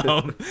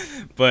 Huggy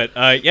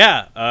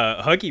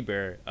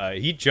Bear,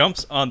 he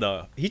jumps on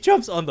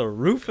the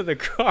roof of the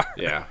car.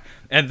 Yeah.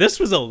 And this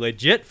was a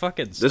legit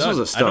fucking stunt. This was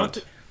a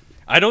stunt.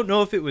 I don't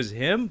know if it was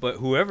him, but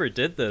whoever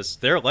did this,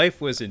 their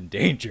life was in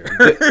danger.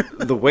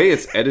 The way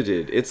it's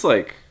edited, it's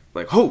like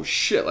oh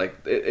shit, like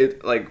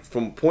it like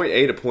from point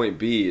A to point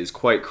B is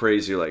quite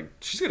crazy. Like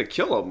she's gonna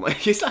kill him. Like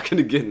he's not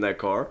gonna get in that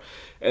car,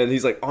 and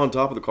he's like on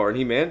top of the car, and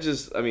he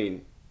manages. I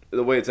mean,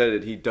 the way it's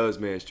edited, he does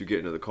manage to get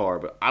into the car,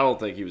 but I don't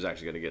think he was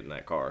actually gonna get in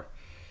that car.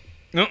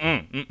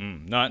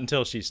 Not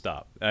until she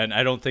stopped, and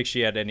I don't think she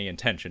had any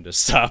intention to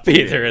stop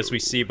either, as we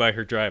see by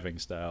her driving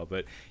style.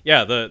 But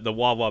yeah, the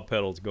wah wah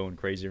pedal's going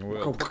crazy.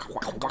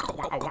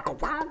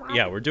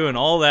 Yeah, we're doing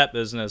all that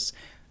business.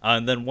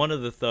 And then one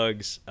of the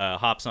thugs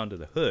hops onto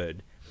the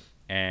hood,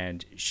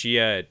 and she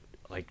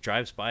like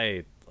drives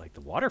by like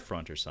the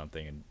waterfront or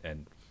something,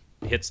 and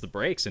hits the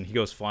brakes, and he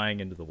goes flying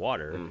into the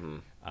water.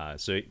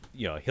 So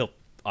he'll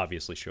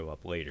obviously show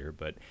up later,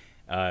 but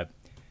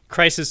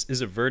crisis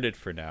is averted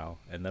for now.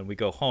 And then we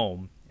go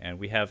home, and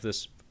we have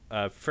this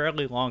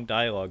fairly long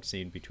dialogue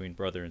scene between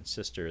brother and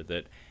sister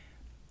that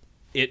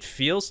it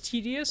feels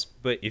tedious,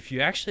 but if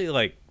you actually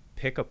like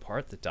pick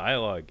apart the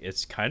dialogue,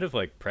 it's kind of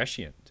like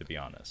prescient, to be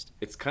honest.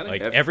 It's kind of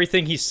like heavy.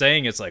 Everything he's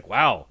saying is like,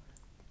 wow,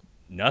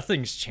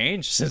 nothing's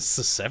changed since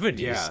the 70s.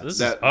 Yeah,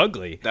 this is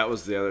ugly. That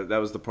was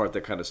the part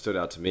that kind of stood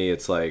out to me.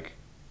 It's like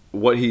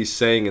what he's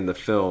saying in the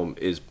film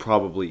is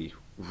probably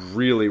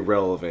really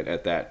relevant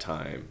at that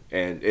time,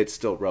 and it's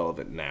still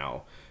relevant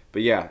now.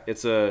 But yeah,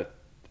 it's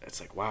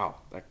like, wow,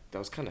 that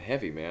was kind of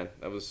heavy, man.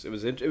 It was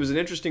an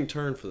interesting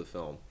turn for the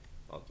film.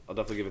 I'll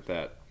definitely give it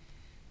that.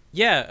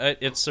 Yeah,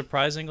 it's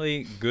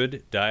surprisingly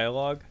good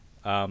dialogue,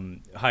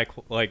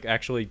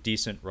 actually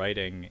decent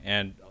writing,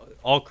 and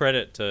all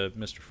credit to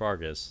Mr.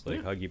 Fargus,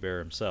 Huggy Bear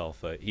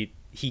himself.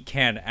 He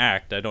can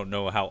act. I don't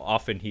know how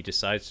often he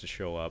decides to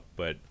show up,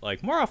 but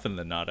like more often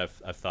than not, I've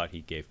thought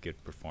he gave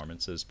good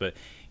performances. But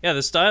yeah,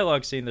 this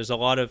dialogue scene, there's a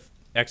lot of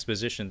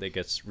exposition that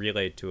gets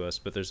relayed to us,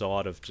 but there's a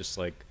lot of just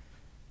like,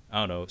 I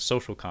don't know,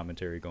 social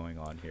commentary going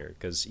on here,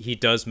 because he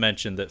does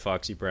mention that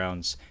Foxy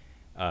Brown's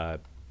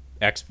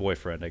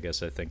ex-boyfriend, I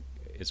guess I think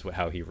is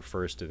how he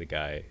refers to the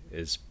guy,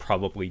 is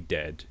probably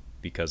dead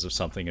because of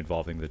something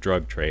involving the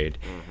drug trade.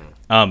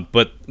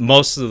 But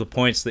most of the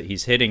points that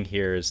he's hitting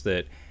here is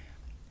that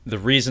the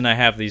reason I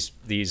have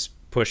these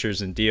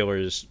pushers and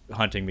dealers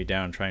hunting me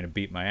down trying to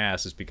beat my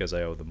ass is because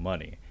I owe them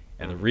money.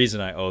 And the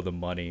reason I owe them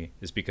money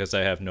is because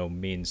I have no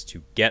means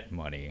to get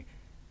money.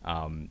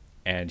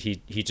 And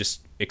he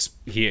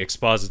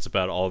exposits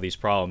about all these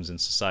problems in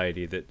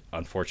society that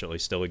unfortunately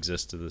still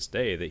exist to this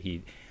day, that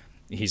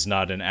he's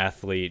not an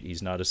athlete,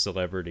 he's not a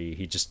celebrity,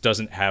 he just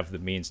doesn't have the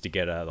means to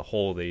get out of the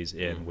hole that he's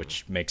in,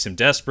 which makes him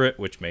desperate,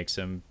 which makes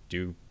him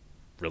do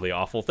really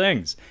awful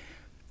things.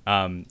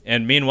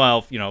 And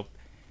meanwhile,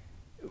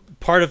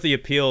 part of the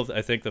appeal of,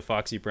 I think, the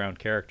Foxy Brown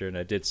character, and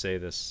I did say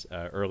this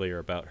earlier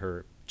about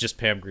her, just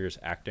Pam Grier's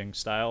acting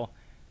style,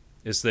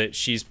 is that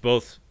she's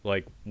both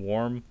like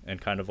warm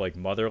and kind of like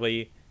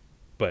motherly,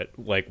 but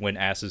like when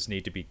asses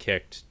need to be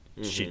kicked,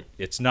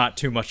 it's not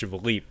too much of a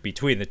leap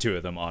between the two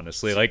of them,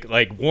 honestly.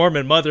 Like warm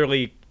and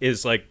motherly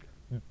is like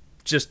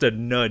just a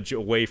nudge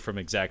away from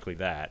exactly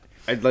that.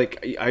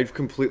 I've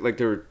complete like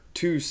there were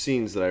two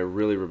scenes that I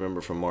really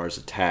remember from Mars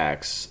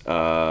Attacks.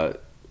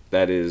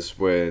 That is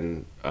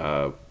when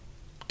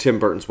Tim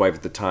Burton's wife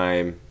at the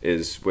time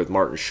is with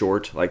Martin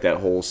Short, like that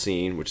whole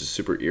scene, which is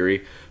super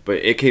eerie. But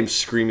it came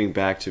screaming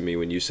back to me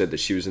when you said that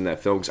she was in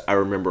that film, because I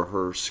remember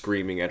her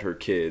screaming at her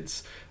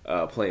kids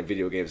playing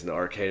video games in the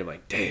arcade. I'm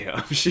like,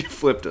 damn, she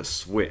flipped a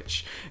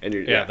switch. And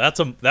that's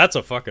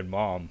a fucking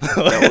mom.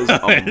 That was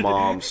a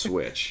mom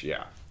switch.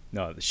 Yeah.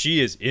 No, she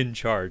is in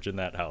charge in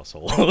that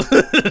household.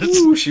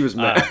 Ooh, she was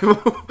mad.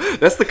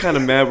 That's the kind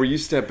of mad where you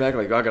step back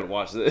like, I gotta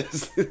watch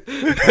this. Two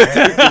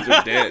kids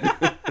are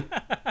dead.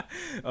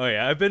 Oh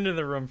yeah, I've been in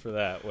the room for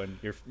that, when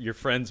your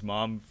friend's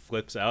mom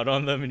flips out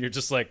on them and you're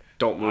just like,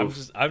 don't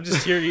move. I'm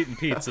just here eating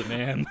pizza,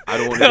 man. I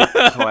don't want to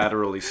get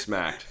collaterally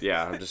smacked.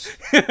 Yeah, I'm just.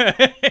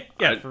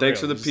 Yeah, thanks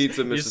for the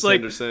pizza, Mrs. Just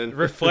like Henderson.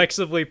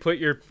 reflexively put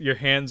your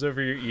hands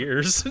over your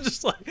ears,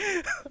 just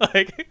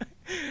like.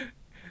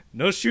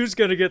 No shoe's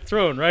gonna get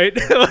thrown, right?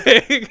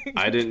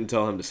 I didn't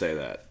tell him to say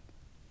that.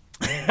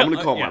 I'm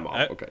gonna call my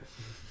mom. Okay.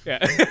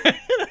 Yeah.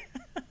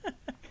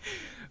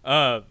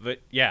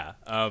 But yeah,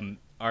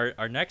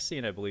 our next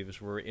scene, I believe,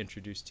 is where we're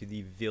introduced to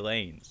the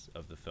villains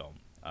of the film.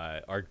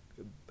 Are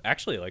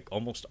actually like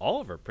almost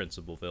all of our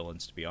principal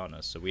villains, to be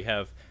honest. So we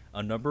have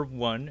a number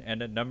 1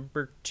 and a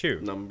number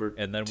 2.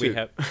 And then we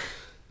have.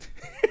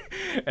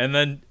 And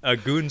then a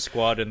goon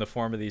squad in the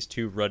form of these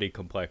two ruddy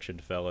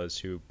complexioned fellas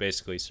who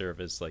basically serve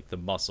as like the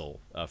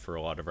muscle for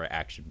a lot of our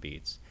action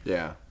beats.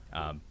 Yeah.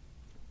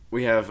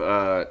 We have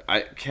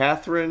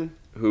Catherine,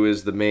 who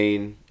is the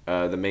main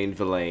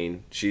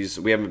villain.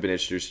 We haven't been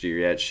introduced to her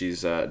yet.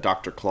 She's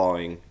Dr.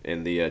 Clawing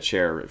in the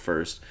chair at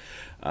first.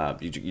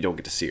 You don't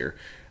get to see her.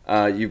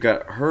 You've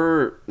got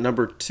her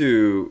number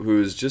 2,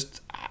 who's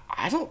just.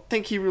 I don't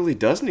think he really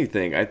does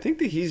anything. I think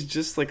that he's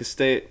just like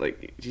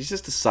he's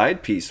just a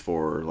side piece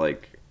for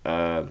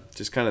her,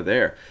 just kind of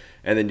there.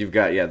 And then you've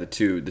got the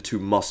two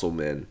muscle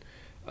men.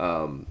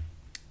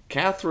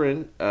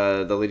 Catherine,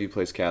 the lady who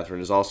plays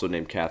Catherine, is also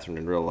named Catherine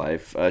in real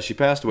life. She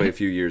passed away a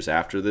few years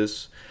after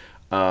this.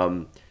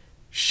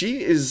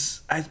 She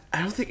is. I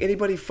don't think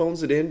anybody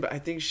phones it in, but I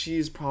think she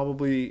is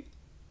probably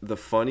the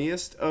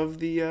funniest of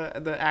the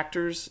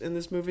actors in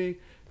this movie,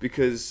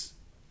 because.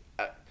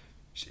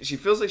 She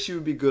feels like she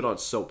would be good on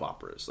soap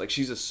operas. Like,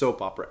 she's a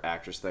soap opera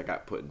actress that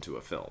got put into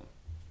a film.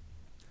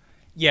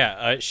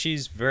 Yeah,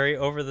 she's very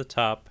over the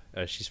top.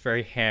 She's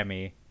very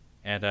hammy.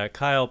 And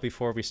Kyle,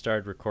 before we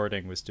started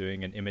recording, was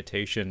doing an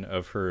imitation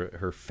of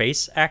her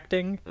face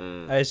acting,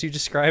 as you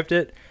described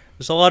it.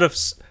 There's a lot of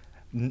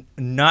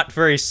not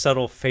very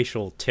subtle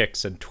facial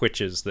tics and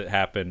twitches that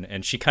happen,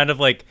 and she kind of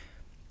like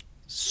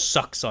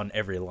sucks on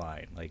every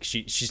line. Like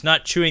she's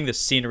not chewing the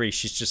scenery,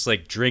 she's just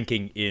like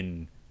drinking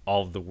in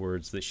all of the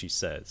words that she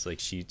says. Like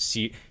she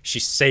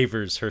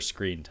savors her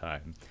screen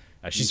time.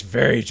 She's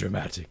very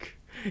dramatic.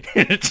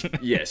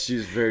 Yes,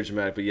 she's very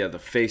dramatic, but yeah, the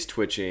face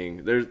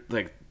twitching, there's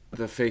like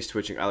the face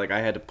twitching. I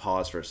had to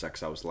pause for a sec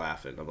 'cause I was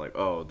laughing. I'm like,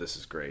 oh, this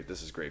is great.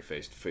 This is great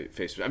face.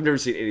 I've never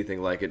seen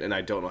anything like it, and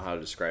I don't know how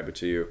to describe it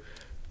to you.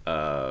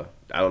 I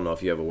don't know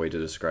if you have a way to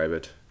describe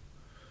it.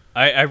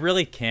 I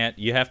really can't.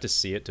 You have to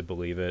see it to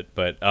believe it.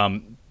 But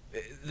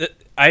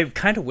I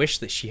kind of wish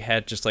that she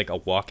had just like a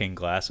walking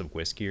glass of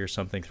whiskey or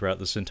something throughout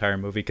this entire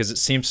movie, because it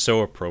seems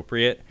so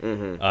appropriate.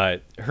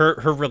 Mm-hmm.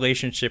 Her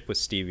relationship with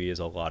Stevie is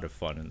a lot of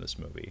fun in this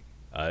movie.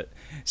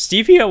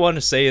 Stevie, I want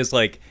to say, is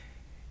like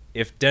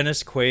if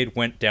Dennis Quaid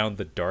went down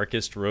the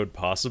darkest road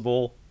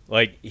possible.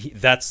 Like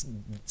that's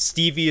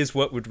Stevie is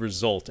what would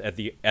result at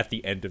the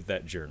end of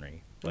that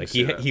journey. Like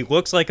he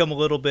looks like him a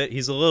little bit.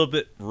 He's a little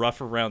bit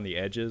rough around the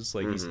edges.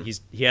 Like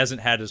he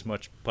hasn't had as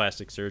much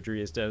plastic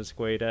surgery as Dennis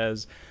Quaid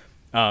has.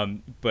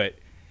 But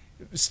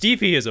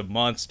Stevie is a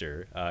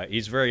monster.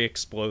 He's very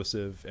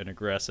explosive and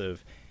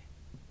aggressive.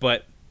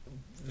 But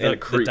the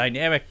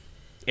dynamic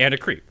and a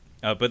creep.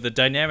 But the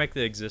dynamic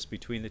that exists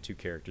between the two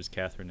characters,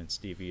 Catherine and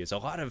Stevie, is a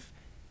lot of.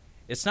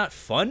 It's not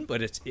fun,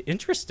 but it's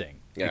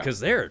interesting because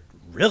they're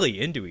really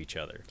into each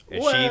other.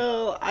 And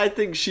I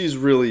think she's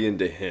really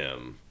into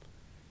him.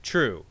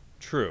 True.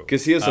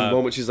 Because he has a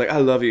moment, she's like, I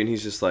love you, and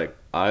he's just like,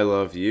 I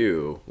love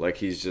you. Like,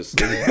 he's just,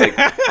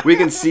 like, we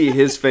can see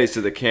his face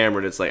to the camera,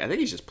 and it's like, I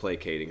think he's just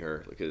placating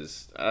her,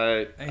 because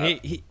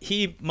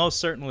he most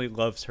certainly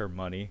loves her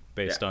money,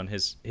 based on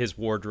his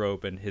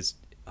wardrobe and his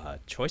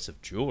choice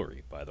of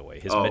jewelry, by the way.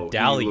 His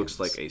medallions. He looks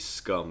like a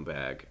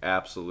scumbag.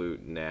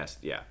 Absolute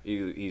nasty. Yeah,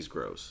 he's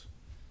gross.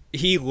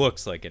 He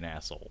looks like an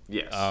asshole.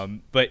 Yes.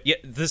 But yeah,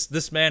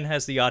 this man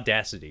has the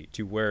audacity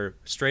to wear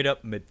straight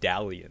up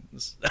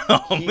medallions.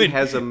 He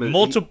has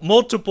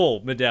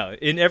multiple medallions.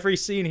 In every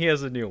scene, he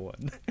has a new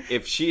one.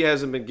 If she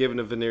hasn't been given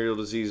a venereal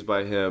disease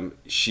by him,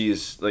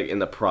 she's like in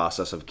the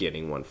process of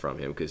getting one from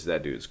him, because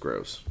that dude's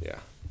gross. Yeah.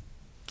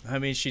 I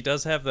mean, she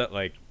does have that,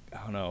 like,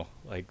 I don't know,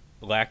 like,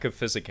 lack of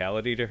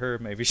physicality to her.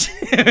 Maybe she,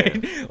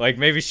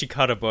 maybe she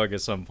caught a bug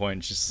at some point.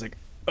 And she's just like,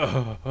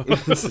 oh,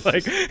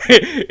 like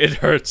it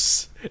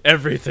hurts.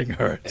 Everything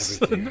hurts.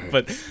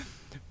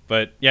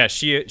 But yeah,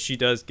 she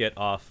does get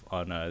off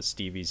on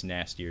Stevie's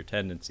nastier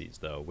tendencies,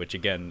 though, which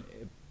again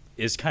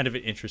is kind of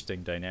an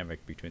interesting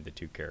dynamic between the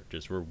two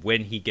characters. Where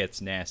when he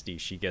gets nasty,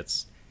 she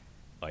gets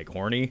like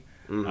horny.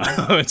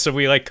 Mm-hmm. And so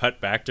we like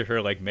cut back to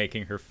her like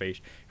making her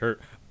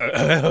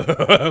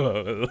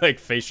like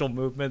facial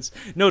movements.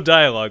 No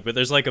dialogue, but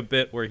there's like a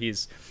bit where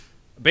he's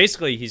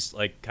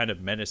like kind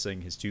of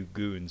menacing his two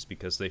goons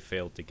because they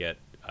failed to get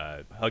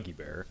Huggy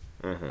Bear.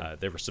 Mm-hmm.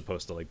 They were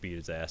supposed to like beat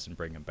his ass and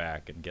bring him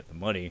back and get the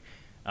money.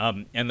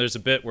 And there's a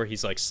bit where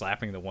he's like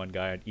slapping the one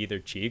guy on either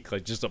cheek,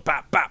 like just a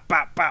pop, pop,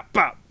 pop, pop,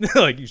 pop,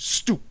 like you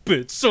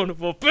stupid son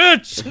of a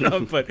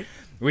bitch. But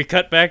we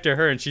cut back to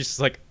her and she's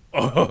just like,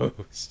 oh,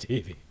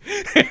 Stevie.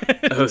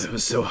 Oh, that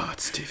was so hot,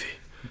 Stevie.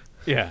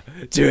 Yeah,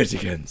 do it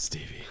again,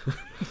 Stevie.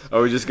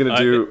 Are we just gonna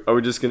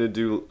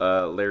do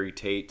Larry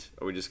Tate?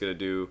 Are we just gonna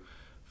do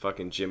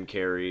fucking Jim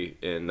Carrey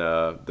and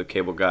the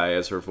Cable Guy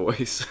as her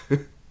voice?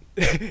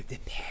 The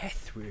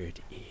password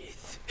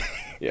is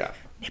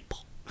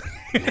nipple.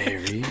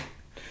 Larry.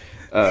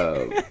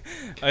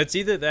 It's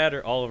either that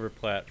or Oliver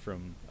Platt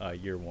from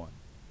Year One.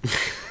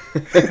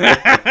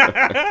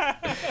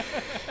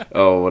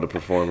 Oh, what a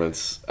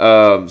performance!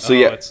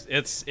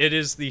 It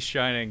is the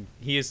shining.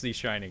 He is the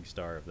shining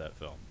star of that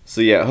film. So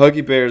yeah,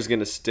 Huggy Bear is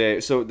gonna stay.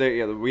 So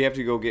we have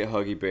to go get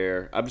Huggy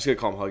Bear. I'm just gonna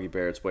call him Huggy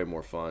Bear. It's way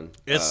more fun.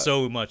 It's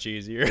so much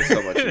easier.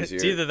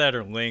 It's either that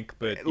or Link,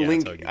 but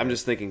Link. I'm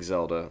just thinking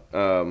Zelda.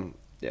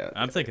 Yeah.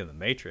 I'm thinking the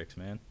Matrix,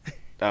 man.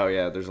 Oh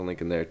yeah, there's a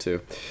Link in there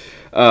too.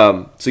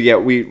 So yeah,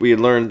 we had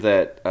learned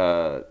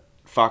that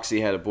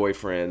Foxy had a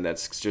boyfriend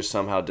that's just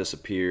somehow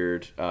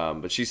disappeared.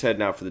 But she's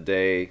heading out for the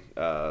day.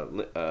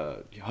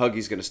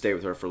 Huggy's gonna stay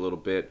with her for a little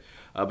bit.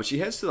 But she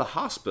heads to the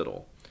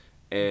hospital.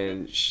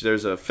 And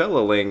there's a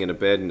fella laying in a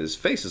bed, and his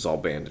face is all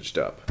bandaged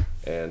up.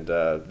 And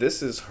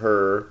this is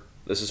her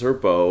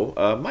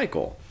beau,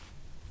 Michael.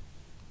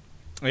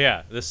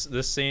 Yeah,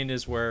 this scene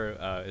is where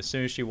as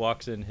soon as she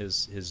walks in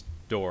his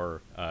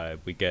door,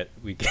 we get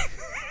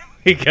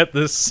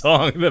this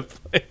song that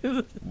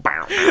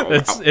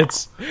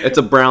plays. It's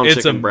a brown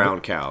chicken,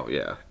 brown cow.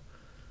 Yeah.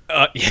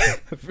 Yeah.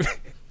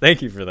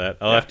 Thank you for that.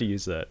 I'll have to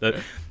use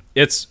that.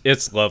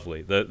 It's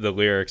lovely. The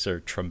lyrics are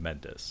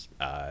tremendous.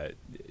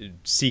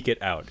 Seek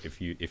it out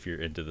if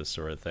you're into this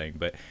sort of thing.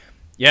 But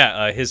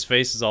yeah, his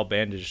face is all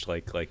bandaged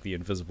like the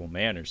Invisible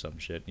Man or some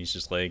shit. And he's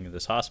just laying in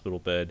this hospital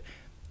bed,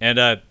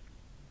 and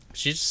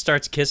she just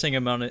starts kissing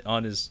him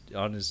on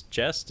his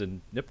chest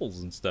and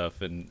nipples and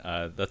stuff. And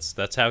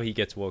that's how he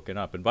gets woken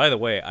up. And by the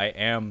way, I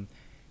am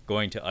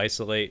going to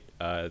isolate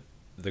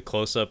the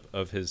close-up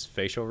of his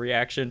facial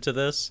reaction to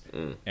this,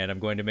 and I'm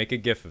going to make a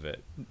gif of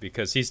it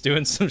because he's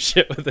doing some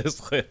shit with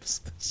his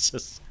lips. It's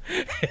just,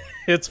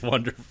 it's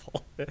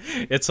wonderful.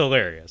 It's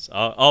hilarious.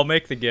 I'll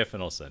make the gif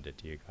and I'll send it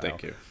to you, Kyle.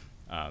 Thank you.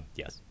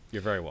 Yes,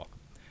 you're very welcome.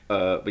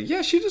 But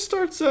yeah, she just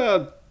starts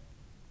they're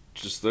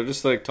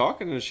just like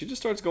talking, and she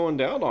just starts going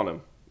down on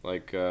him.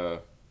 Like, I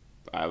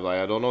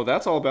don't know what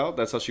that's all about.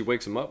 That's how she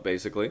wakes him up,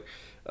 basically.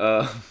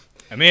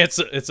 I mean, it's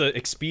an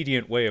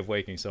expedient way of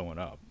waking someone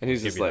up. And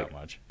he's just like, that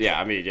much. Yeah,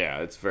 I mean, yeah,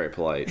 it's very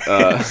polite.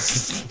 Yeah,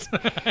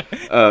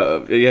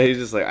 he's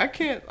just like, I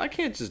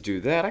can't just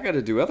do that. I got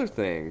to do other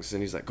things.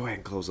 And he's like, go ahead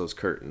and close those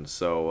curtains.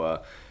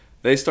 So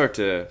they start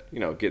to,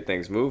 get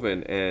things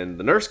moving, and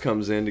the nurse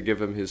comes in to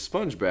give him his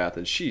sponge bath,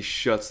 and she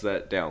shuts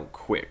that down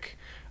quick.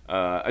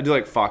 I do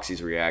like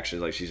Foxy's reaction,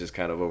 like she's just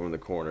kind of over in the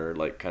corner,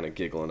 like kind of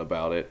giggling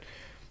about it.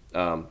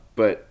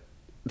 But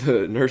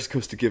the nurse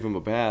goes to give him a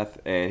bath,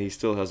 and he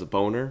still has a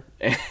boner,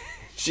 and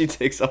she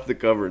takes off the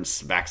cover and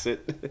smacks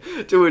it,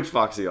 to which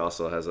Foxy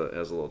also has a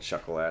little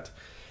chuckle at.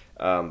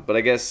 But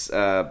I guess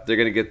they're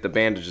going to get the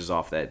bandages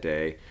off that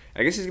day.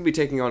 I guess he's going to be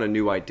taking on a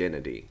new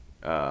identity,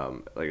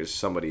 like as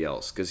somebody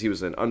else, because he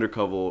was an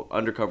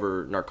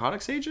undercover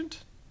narcotics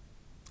agent?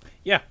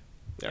 Yeah.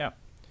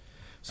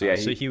 So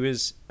so he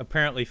was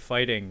apparently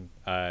fighting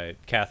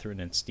Catherine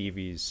and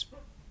Stevie's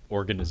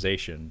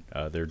organization,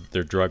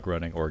 their drug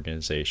running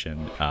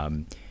organization,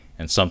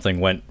 and something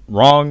went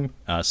wrong.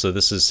 So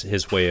this is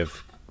his way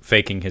of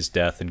faking his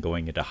death and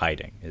going into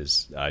hiding,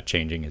 is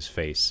changing his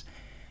face.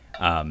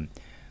 But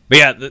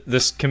yeah,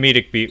 this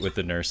comedic beat with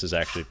the nurse is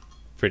actually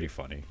pretty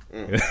funny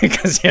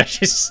because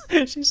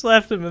she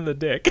slapped him in the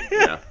dick.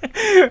 Yeah.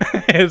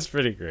 It's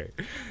pretty great.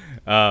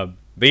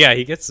 But yeah,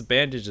 he gets the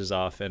bandages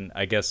off, and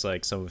I guess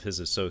like some of his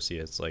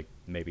associates, like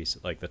maybe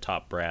like the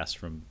top brass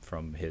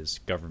from his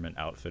government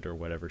outfit or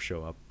whatever,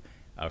 show up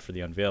for the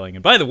unveiling.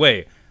 And by the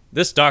way,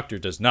 this doctor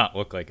does not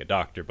look like a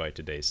doctor by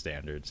today's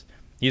standards.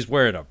 He's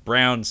wearing a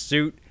brown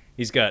suit.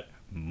 He's got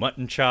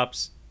mutton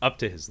chops up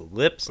to his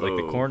lips, like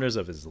the corners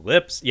of his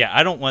lips. Yeah,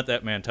 I don't want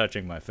that man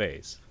touching my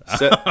face.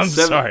 I'm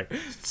sorry.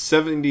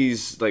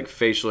 70s like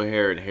facial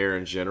hair and hair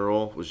in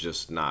general was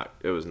just not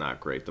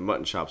great. The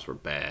mutton chops were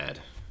bad.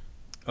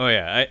 Oh,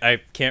 yeah.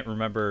 I can't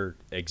remember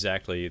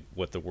exactly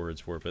what the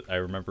words were, but I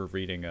remember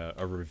reading a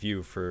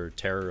review for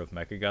Terror of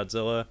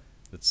Mechagodzilla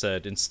that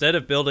said instead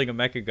of building a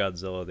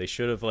Mechagodzilla, they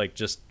should have like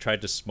just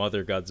tried to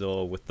smother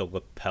Godzilla with the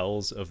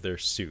lapels of their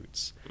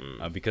suits,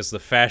 because the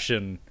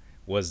fashion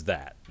was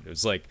that. It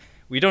was like,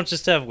 we don't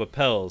just have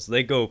lapels,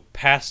 they go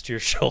past your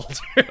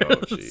shoulders.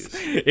 Oh,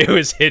 jeez. It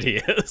was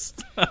hideous.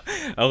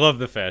 I love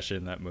the fashion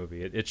in that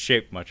movie. It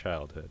shaped my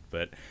childhood,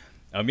 but...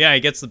 yeah, he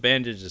gets the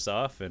bandages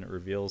off, and it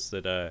reveals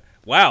that,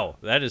 wow,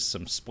 that is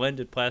some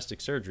splendid plastic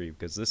surgery,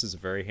 because this is a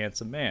very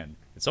handsome man.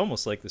 It's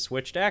almost like they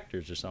switched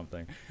actors or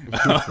something.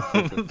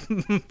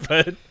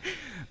 But,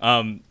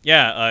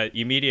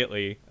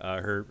 immediately,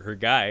 her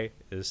guy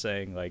is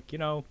saying, like,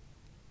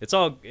 it's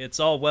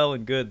all well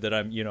and good that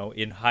I'm,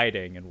 in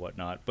hiding and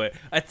whatnot, but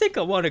I think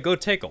I want to go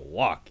take a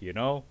walk,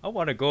 I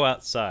want to go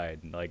outside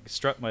and, like,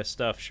 strut my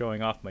stuff,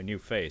 showing off my new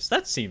face.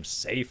 That seems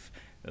safe.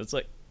 It's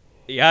like...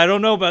 Yeah, I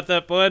don't know about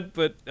that, bud,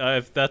 but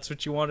if that's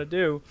what you want to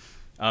do.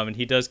 And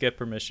he does get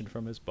permission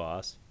from his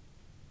boss.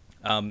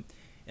 And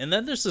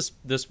then there's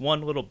this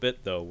one little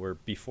bit, though, where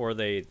before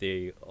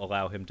they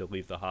allow him to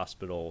leave the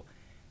hospital,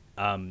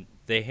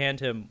 they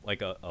hand him,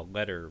 like, a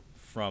letter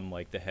from,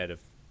 like, the head of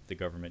the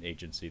government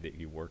agency that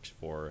he works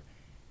for.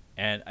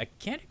 And I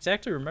can't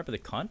exactly remember the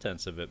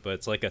contents of it, but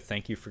it's like a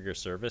thank you for your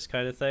service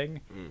kind of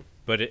thing.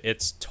 But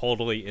it's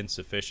totally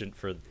insufficient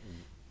for...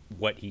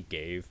 what he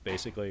gave,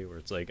 basically, where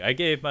it's like, I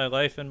gave my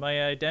life and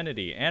my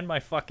identity and my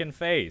fucking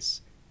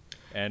face,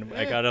 and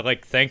I gotta,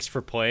 like, thanks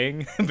for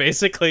playing,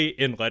 basically,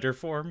 in letter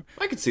form.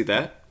 I could see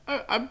that.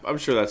 I'm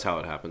sure that's how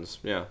it happens.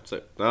 Yeah, it's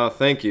like, oh,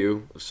 thank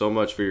you so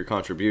much for your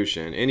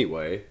contribution.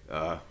 Anyway,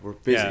 we're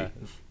busy.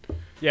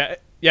 Yeah,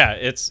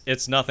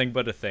 it's nothing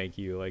but a thank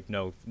you, like,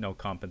 no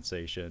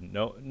compensation,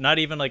 no, not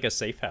even, like, a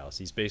safe house.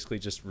 He's basically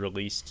just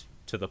released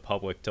to the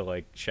public to,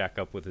 like, shack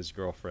up with his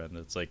girlfriend.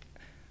 It's like,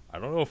 I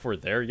don't know if we're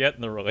there yet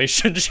in the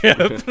relationship.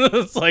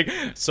 It's like,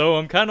 so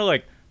I'm kind of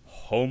like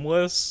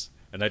homeless,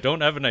 and I don't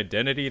have an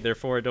identity,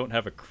 therefore I don't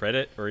have a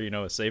credit or,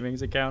 a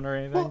savings account or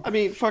anything. Well, I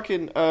mean,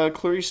 fucking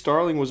Clarice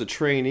Starling was a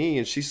trainee,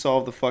 and she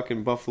solved the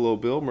fucking Buffalo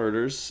Bill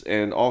murders,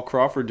 and all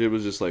Crawford did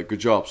was just like, good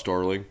job,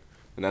 Starling.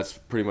 And that's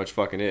pretty much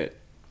fucking it.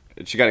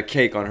 And she got a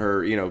cake on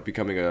her,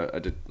 becoming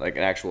like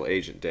an actual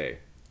agent day.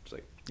 It's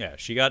like, yeah,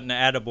 she got an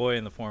attaboy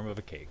in the form of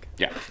a cake.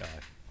 Yeah.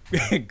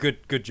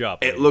 Good job.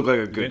 It looked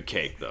like a good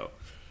cake, though.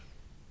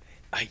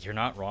 You're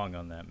not wrong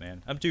on that,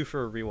 man. I'm due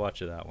for a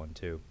rewatch of that one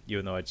too,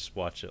 even though I just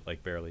watched it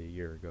like barely a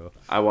year ago.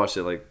 I watched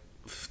it like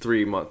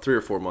 3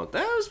 or 4 months.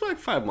 That was like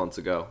 5 months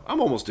ago. I'm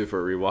almost due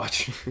for a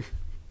rewatch.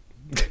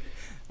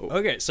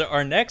 Okay, so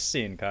our next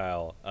scene,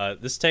 Kyle,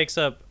 this takes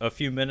up a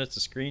few minutes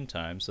of screen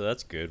time, so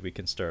that's good. We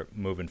can start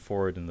moving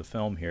forward in the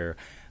film here.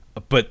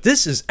 But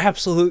this is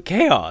absolute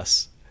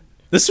chaos.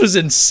 This was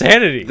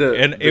insanity,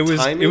 and the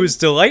timing, it was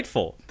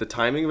delightful. The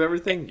timing of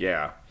everything,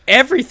 yeah,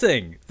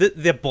 Everything,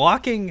 the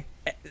blocking,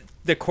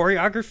 the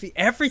choreography,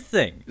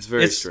 everything. It's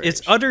very strange.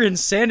 It's utter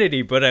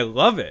insanity, but I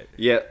love it.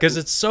 Yeah, because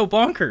it's so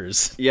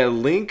bonkers. Yeah,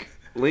 Link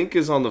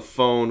is on the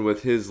phone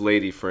with his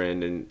lady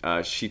friend,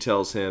 and she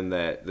tells him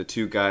that the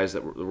two guys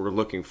that were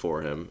looking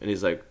for him, and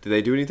he's like, "Did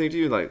they do anything to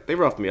you?" Like, they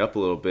roughed me up a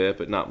little bit,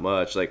 but not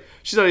much. Like,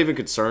 she's not even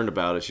concerned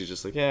about it. She's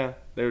just like, "Yeah,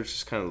 they were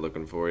just kind of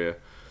looking for you."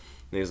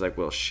 And he's like,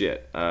 "Well,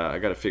 shit, I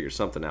got to figure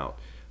something out."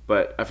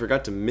 But I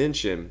forgot to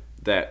mention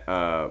that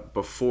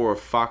before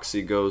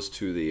Foxy goes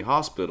to the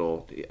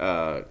hospital,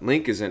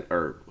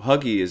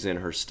 Huggy is in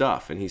her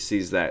stuff, and he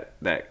sees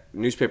that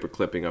newspaper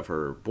clipping of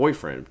her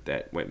boyfriend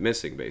that went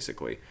missing,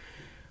 basically.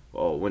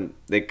 Well,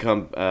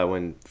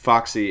 when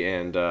Foxy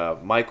and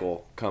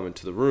Michael come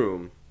into the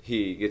room,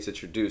 he gets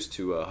introduced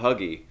to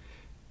Huggy,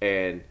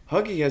 and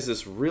Huggy has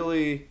this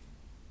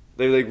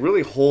they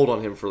really hold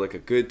on him for like a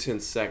good 10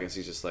 seconds.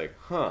 He's just like,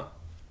 "Huh,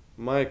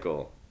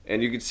 Michael,"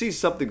 and you can see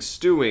something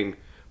stewing,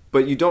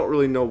 but you don't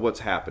really know what's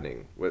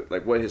happening,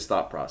 what his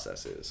thought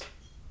process is.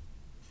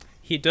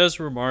 He does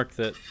remark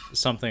that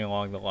something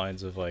along the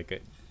lines of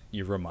like,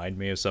 "You remind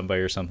me of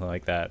somebody" or something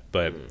like that,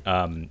 but.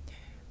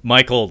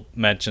 Michael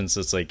mentions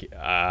it's like,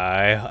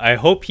 I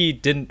hope he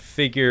didn't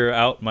figure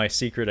out my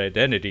secret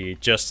identity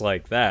just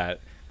like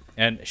that.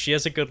 And she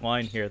has a good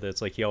line here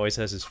that's like, he always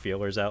has his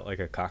feelers out like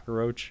a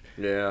cockroach.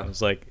 Yeah.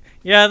 It's like,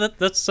 yeah,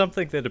 that's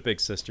something that a big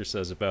sister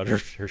says about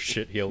her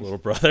shit-heel little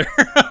brother.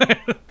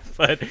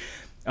 But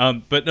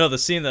no, the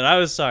scene that I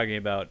was talking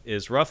about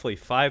is roughly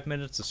 5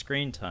 minutes of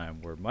screen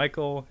time where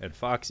Michael and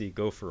Foxy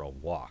go for a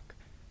walk.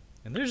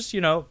 And they're just,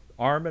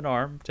 arm in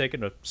arm,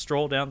 taking a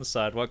stroll down the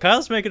sidewalk.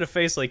 Kyle's making a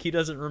face like he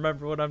doesn't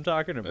remember what I'm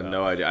talking about.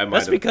 No idea.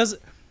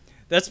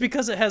 That's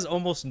because it has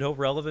almost no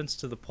relevance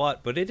to the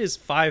plot, but it is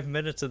 5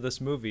 minutes of this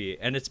movie,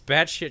 and it's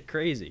batshit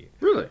crazy.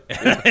 Really?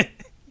 Yeah.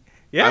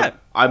 Yeah.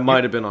 I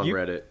might have been on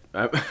Reddit.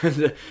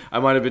 I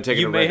might have been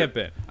taking. You may have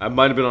been. I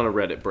might have been on a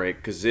Reddit break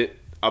because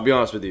I'll be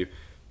honest with you.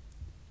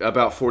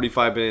 About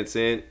 45 minutes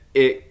in,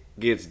 it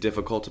gets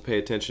difficult to pay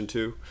attention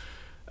to,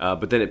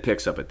 but then it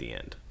picks up at the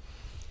end.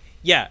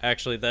 Yeah,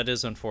 actually, that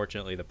is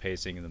unfortunately the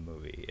pacing in the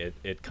movie.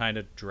 It kind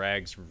of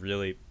drags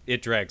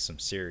some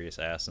serious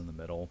ass in the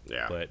middle.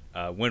 Yeah.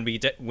 But when we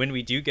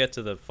do get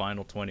to the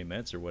final 20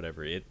 minutes or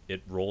whatever,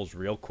 it rolls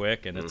real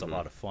quick and it's a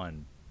lot of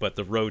fun. But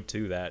the road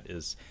to that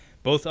is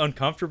both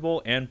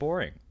uncomfortable and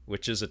boring,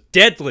 which is a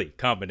deadly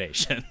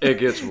combination. It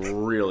gets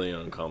really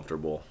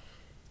uncomfortable.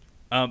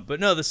 But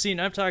no, the scene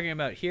I'm talking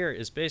about here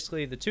is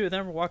basically the two of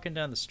them are walking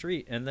down the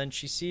street, and then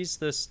she sees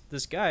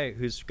this guy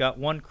who's got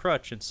one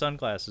crutch and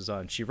sunglasses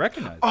on. She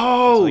recognizes him.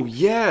 Oh, like,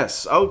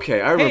 yes.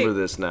 Okay, I remember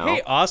this now.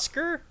 Hey,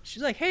 Oscar.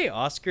 She's like, "Hey,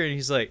 Oscar," and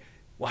he's like,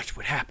 "Watch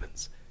what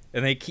happens."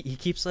 And he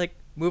keeps like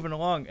moving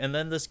along, and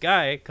then this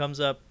guy comes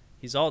up.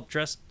 He's all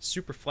dressed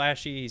super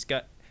flashy. He's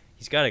got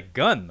a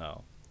gun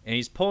though, and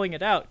he's pulling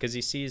it out because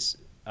he sees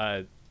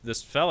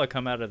this fella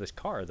come out of this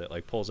car that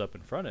like pulls up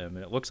in front of him,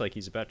 and it looks like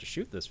he's about to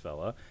shoot this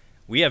fella.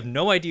 We have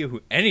no idea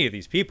who any of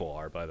these people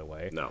are, by the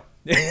way. No.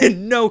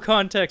 No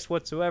context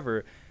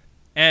whatsoever.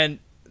 And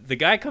the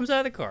guy comes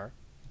out of the car,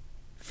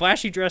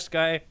 flashy dressed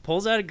guy,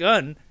 pulls out a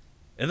gun,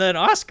 and then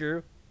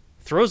Oscar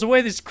throws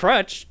away this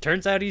crutch.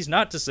 Turns out he's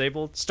not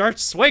disabled,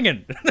 starts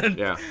swinging.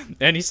 Yeah.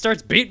 And he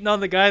starts beating on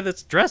the guy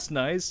that's dressed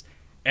nice.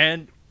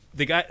 And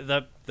the guy,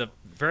 the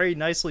very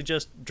nicely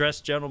just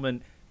dressed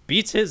gentleman,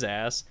 beats his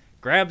ass,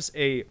 grabs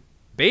a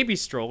baby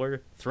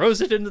stroller, throws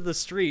it into the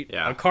street.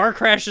 Yeah. A car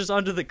crashes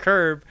onto the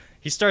curb.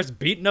 He starts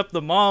beating up the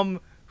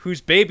mom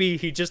whose baby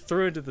he just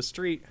threw into the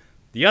street.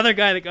 The other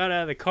guy that got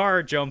out of the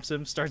car jumps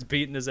him, starts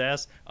beating his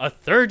ass. A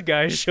third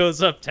guy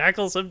shows up,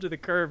 tackles him to the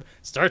curb,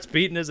 starts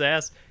beating his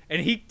ass,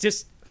 and he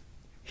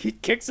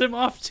kicks him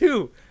off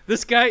too.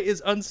 This guy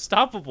is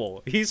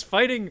unstoppable. He's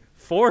fighting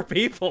 4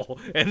 people,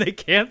 and they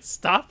can't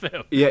stop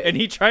him. Yeah. And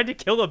he tried to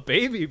kill a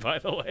baby, by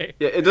the way.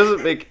 Yeah, it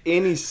doesn't make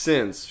any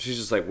sense. She's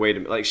just like, wait a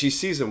minute. Like, she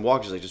sees him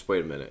walk, she's like, just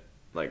wait a minute.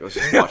 Like, let's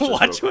just watch this.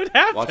 Watch what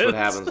happens. Watch what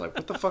happens. Like,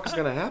 what the fuck is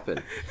gonna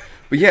happen?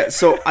 But yeah,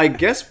 so I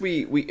guess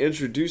we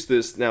introduced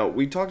this. Now,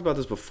 we talked about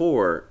this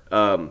before.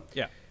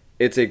 Yeah.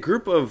 It's a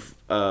group of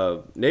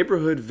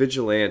neighborhood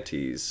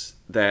vigilantes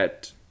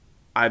that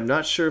I'm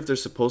not sure if they're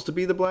supposed to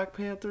be the Black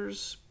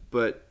Panthers,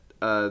 but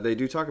they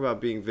do talk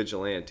about being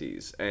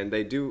vigilantes, and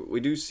we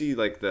do see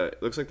like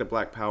it looks like the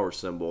Black Power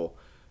symbol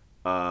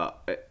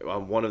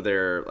on one of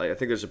their, like, I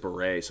think there's a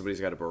beret.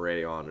 Somebody's got a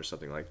beret on or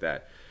something like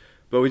that.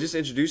 But we just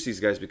introduce these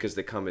guys because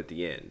they come at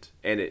the end,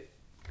 and it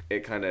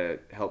kind of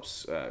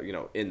helps,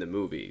 in the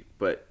movie.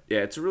 But yeah,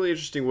 it's a really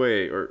interesting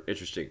way,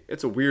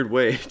 it's a weird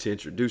way to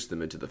introduce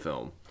them into the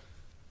film.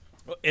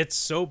 It's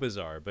so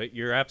bizarre, but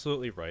you're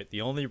absolutely right.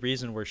 The only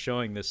reason we're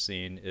showing this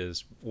scene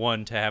is,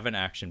 1, to have an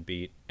action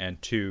beat,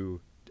 and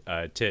 2,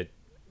 to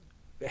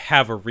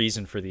have a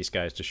reason for these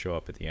guys to show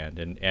up at the end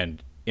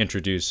and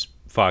introduce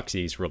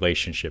Foxy's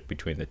relationship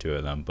between the two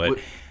of them. But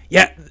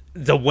yeah,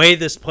 the way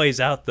this plays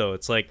out, though,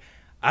 it's like,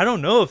 I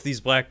don't know if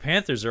these Black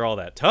Panthers are all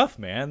that tough,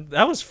 man.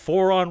 That was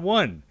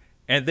 4-on-1,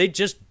 and they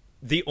just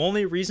the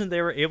only reason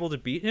they were able to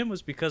beat him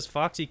was because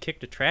Foxy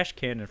kicked a trash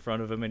can in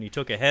front of him and he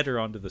took a header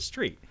onto the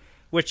street,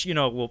 which,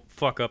 will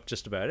fuck up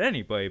just about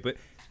anybody. But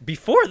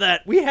before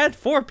that, we had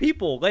 4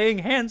 people laying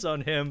hands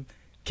on him,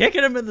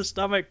 kicking him in the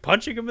stomach,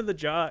 punching him in the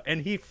jaw,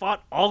 and he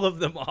fought all of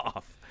them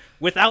off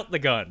without the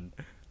gun.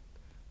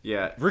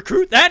 Yeah.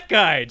 Recruit that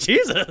guy,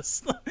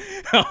 Jesus.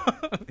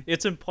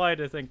 It's implied,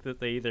 I think, that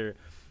they either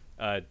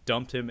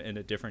dumped him in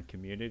a different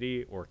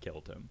community or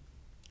killed him.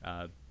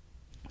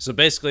 So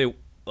basically,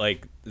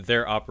 like,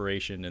 their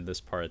operation in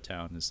this part of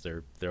town is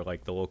they're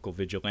like the local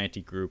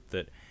vigilante group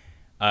that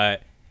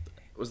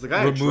was the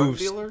guy a drug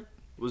dealer?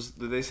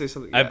 Did they say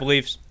something? Yeah.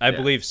 I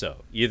believe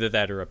so. Either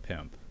that or a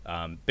pimp.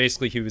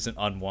 Basically, he was an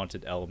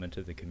unwanted element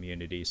of the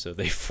community, so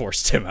they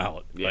forced him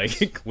out,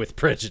 yes. like with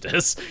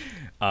prejudice.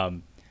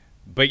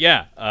 But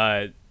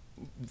yeah,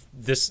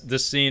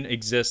 this scene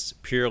exists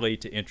purely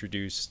to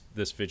introduce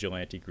this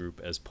vigilante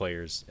group as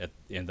players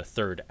in the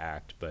 3rd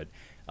act. But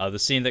the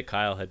scene that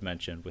Kyle had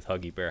mentioned with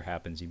Huggy Bear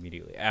happens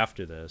immediately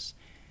after this,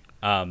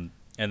 and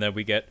then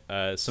we get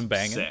some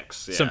banging,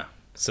 sex, yeah.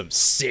 some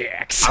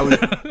sex. I was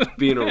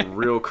being a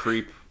real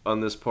creep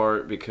on this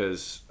part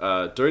because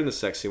during the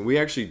sex scene, we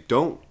actually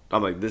don't.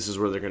 I'm like, this is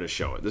where they're going to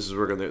show it. This is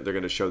where they're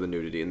going to show the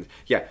nudity. And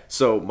yeah,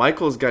 so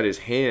Michael's got his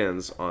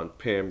hands on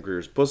Pam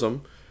Grier's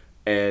bosom,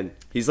 and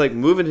he's like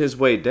moving his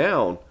way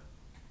down,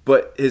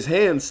 but his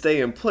hands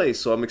stay in place.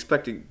 So I'm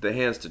expecting the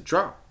hands to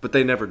drop, but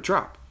they never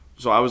drop.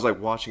 So I was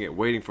like watching it,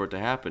 waiting for it to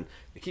happen.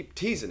 They keep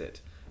teasing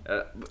it.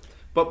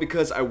 But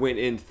because I went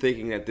in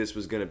thinking that this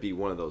was going to be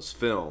one of those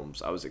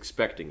films, I was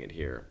expecting it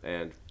here,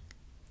 and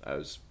I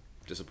was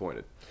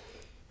disappointed.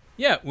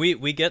 Yeah,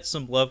 we get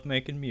some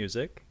love-making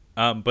music,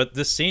 but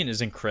this scene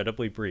is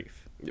incredibly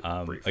brief.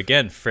 Brief.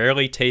 Again,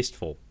 fairly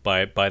tasteful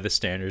by the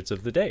standards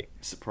of the day.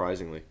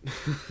 Surprisingly.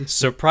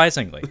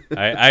 Surprisingly.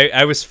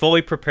 I was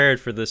fully prepared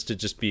for this to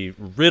just be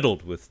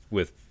riddled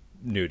with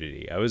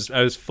nudity. I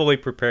was fully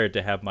prepared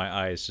to have my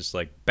eyes just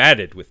like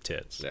batted with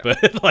tits. Yeah.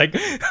 But like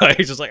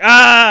just like,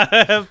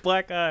 I have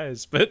black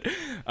eyes. But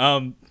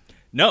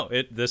no,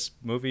 this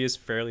movie is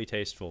fairly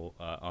tasteful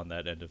on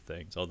that end of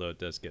things, although it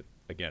does get,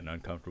 again,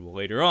 uncomfortable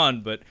later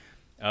on. But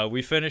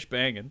we finish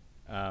banging,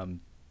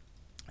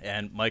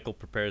 and Michael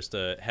prepares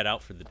to head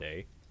out for the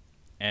day,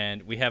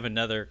 and we have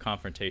another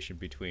confrontation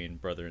between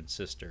brother and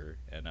sister.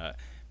 And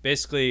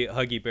basically,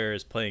 Huggy Bear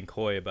is playing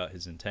coy about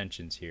his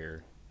intentions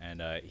here,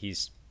 and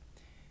he's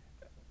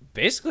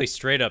basically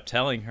straight up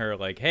telling her,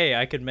 like, hey,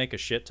 I could make a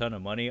shit ton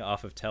of money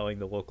off of telling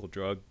the local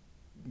drug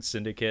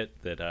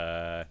syndicate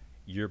that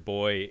your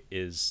boy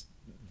is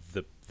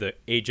the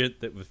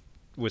agent that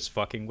was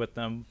fucking with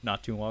them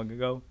not too long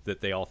ago, that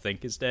they all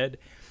think is dead.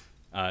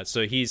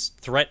 So he's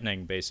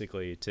threatening,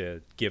 basically,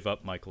 to give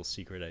up Michael's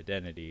secret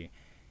identity.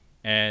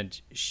 And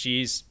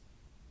she's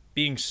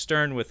being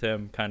stern with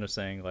him, kind of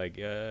saying, like,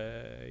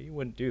 you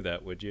wouldn't do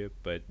that, would you?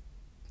 But,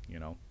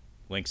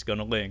 Link's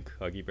gonna Link.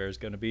 Huggy Bear's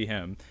gonna be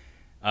him.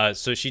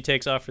 So she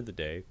takes off for the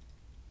day.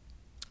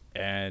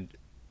 And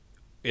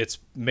it's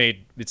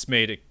made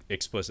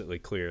explicitly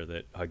clear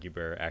that Huggy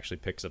Bear actually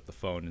picks up the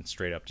phone and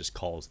straight up just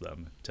calls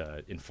them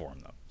to inform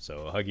them.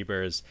 So Huggy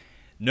Bear is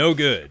no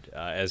good,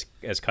 as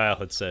Kyle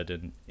had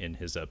said in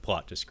his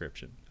plot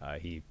description.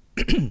 He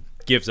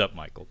gives up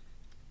Michael.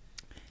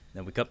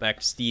 Then we cut back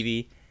to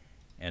Stevie,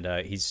 and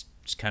he's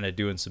just kind of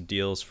doing some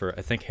deals for,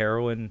 I think,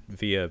 heroin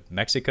via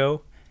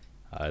Mexico.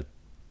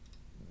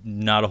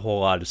 Not a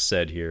whole lot is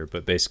said here,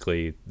 but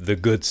basically the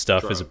good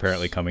stuff is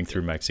apparently coming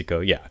through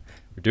Mexico. Yeah,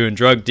 we're doing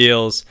drug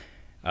deals.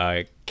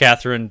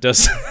 Catherine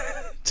does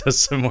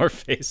some more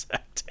face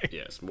acting.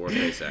 Yes, more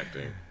face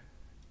acting.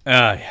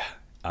 Yeah.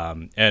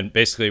 And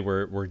basically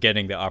we're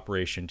getting the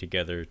operation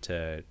together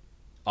to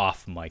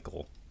off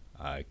Michael,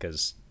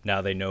 because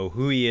now they know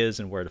who he is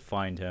and where to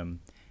find him.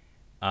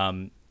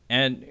 And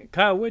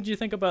Kyle, what did you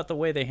think about the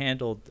way they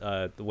handled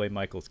the way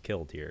Michael's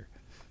killed here?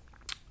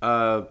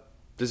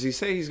 Does he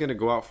say he's going to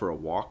go out for a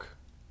walk?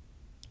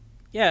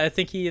 Yeah, I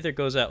think he either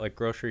goes out like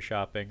grocery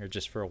shopping or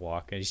just for a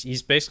walk. And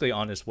he's basically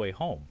on his way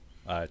home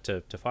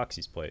to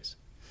Foxy's place.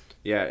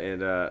 Yeah,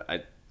 and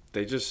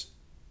they just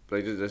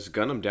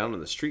gun him down in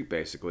the street,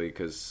 basically,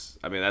 because,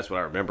 I mean, that's what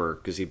I remember,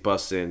 because he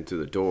busts in through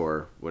the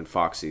door when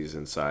Foxy's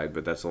inside,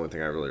 but that's the only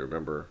thing I really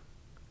remember.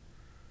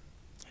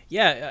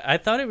 Yeah, I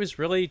thought it was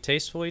really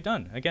tastefully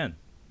done. Again,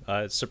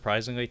 it's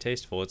surprisingly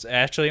tasteful. It's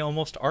actually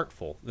almost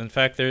artful. In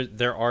fact,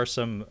 there are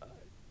some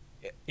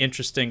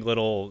interesting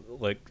little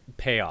like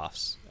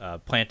payoffs,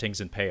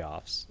 plantings and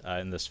payoffs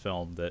in this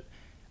film that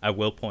I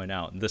will point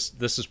out. And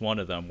this is one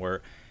of them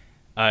where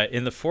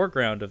in the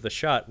foreground of the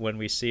shot, when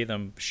we see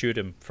them shoot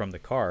him from the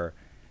car,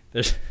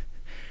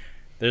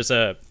 there's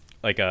a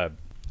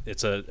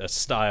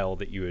style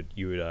that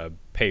you would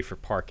pay for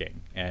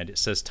parking, and it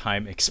says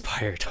time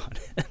expired on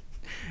it,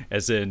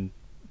 as in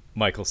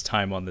Michael's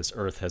time on this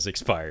earth has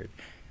expired.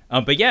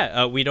 But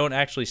yeah, we don't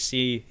actually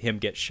see him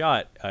get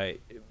shot.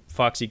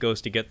 Foxy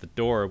goes to get the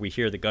door. We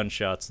hear the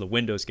gunshots. The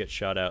windows get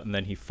shot out, and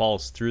then he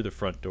falls through the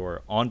front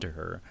door onto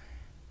her.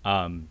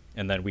 And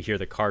then we hear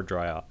the car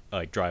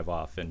drive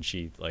off, and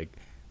she like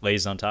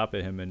lays on top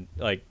of him and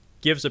like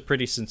gives a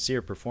pretty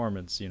sincere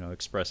performance,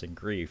 expressing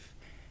grief.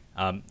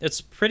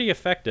 It's pretty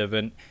effective.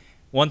 And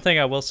one thing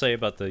I will say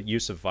about the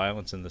use of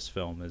violence in this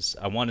film is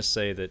I want to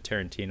say that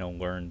Tarantino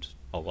learned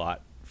a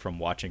lot from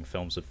watching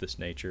films of this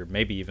nature,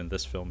 maybe even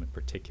this film in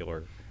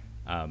particular,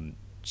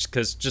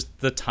 because just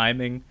the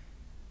timing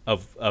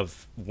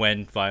of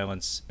when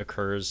violence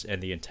occurs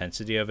and the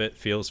intensity of it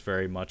feels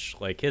very much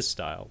like his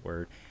style,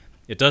 where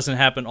it doesn't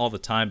happen all the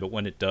time, but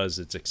when it does,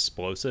 it's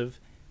explosive.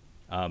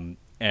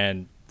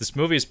 And this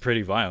movie is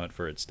pretty violent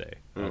for its day.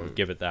 I'll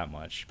give it that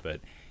much.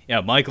 But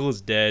yeah, Michael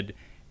is dead,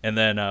 and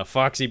then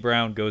Foxy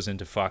Brown goes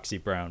into Foxy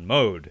Brown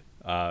mode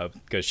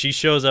because she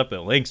shows up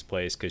at Link's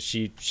place because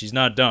she's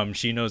not dumb.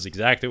 She knows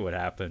exactly what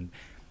happened,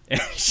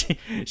 and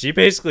she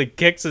basically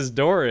kicks his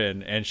door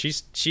in, and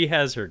she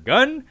has her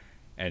gun.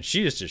 And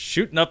she is just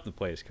shooting up the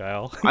place,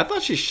 Kyle. I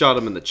thought she shot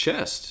him in the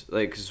chest.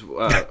 Like, 'cause,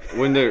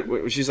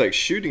 when she's like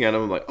shooting at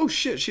him, I'm like, oh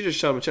shit, she just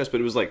shot him in the chest.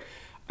 But it was like,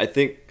 I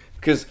think,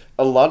 because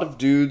a lot of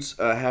dudes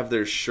have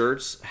their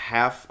shirts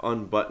half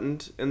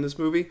unbuttoned in this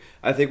movie.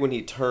 I think when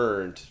he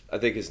turned, I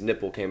think his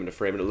nipple came into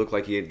frame, and it looked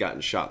like he had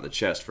gotten shot in the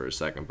chest for a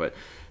second. But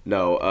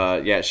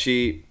no, yeah,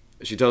 she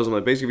tells him,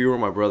 like, basically, if you were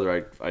my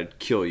brother, I'd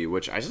kill you.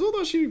 Which I still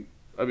thought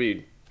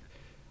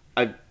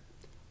I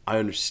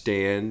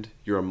understand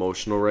you're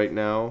emotional right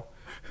now.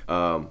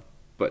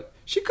 But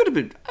she could have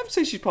been. I would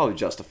say she's probably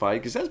justified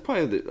because that's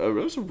probably that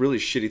was a really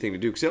shitty thing to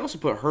do because it also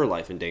put her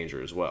life in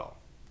danger as well.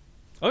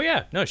 Oh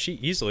yeah, no, she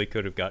easily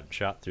could have gotten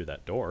shot through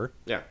that door.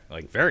 Yeah,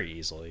 like very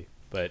easily.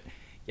 But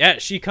yeah,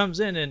 she comes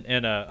in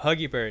and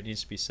Huggy Bear, it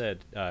needs to be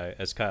said,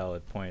 as Kyle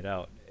had pointed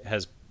out,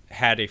 has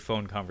had a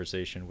phone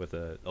conversation with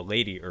a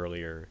lady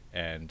earlier,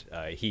 and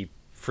he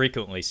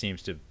frequently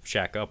seems to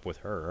shack up with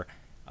her.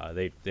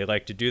 They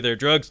like to do their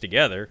drugs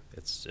together.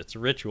 It's a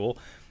ritual.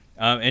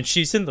 And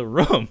she's in the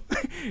room,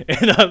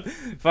 and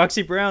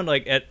Foxy Brown,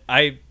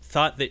 I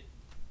thought that,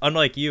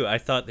 unlike you, I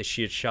thought that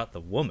she had shot the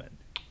woman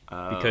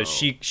because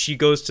she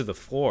goes to the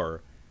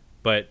floor,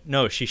 but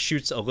no, she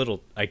shoots a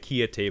little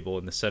IKEA table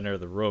in the center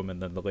of the room,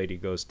 and then the lady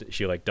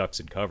she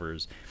ducks and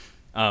covers,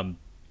 and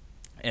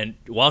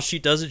while she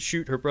doesn't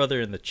shoot her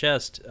brother in the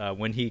chest,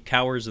 when he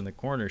cowers in the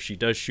corner, she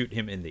does shoot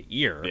him in the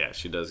ear. Yeah,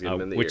 she does get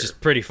him in the ear, which is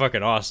pretty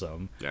fucking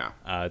awesome. Yeah,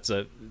 it's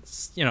a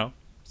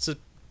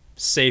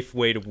safe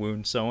way to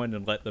wound someone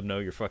and let them know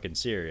you're fucking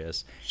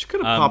serious. She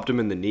could have popped him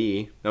in the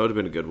knee. That would have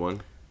been a good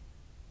one.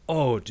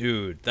 Oh,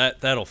 dude,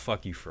 that'll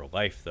fuck you for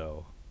life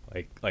though.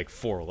 Like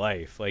for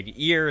life. Like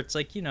ear, it's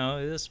like,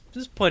 there's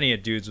plenty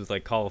of dudes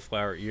with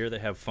cauliflower ear that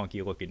have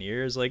funky looking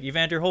ears. Like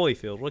Evander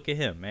Holyfield, look at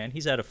him, man.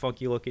 He's had a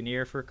funky looking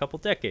ear for a couple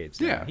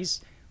decades now. Yeah,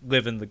 he's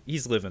living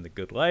the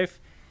good life.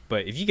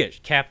 But if you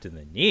get capped in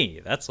the knee,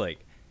 that's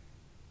like,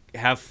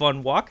 have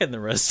fun walking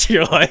the rest of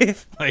your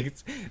life.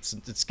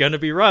 It's gonna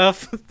be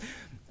rough.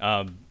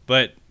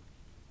 But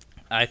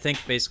I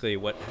think basically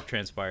what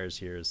transpires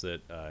here is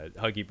that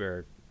Huggy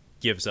Bear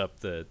gives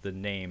up the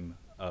name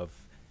of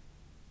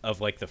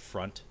the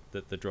front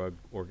that the drug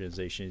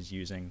organization is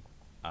using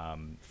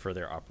for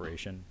their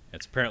operation.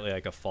 It's apparently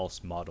a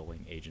false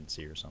modeling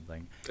agency or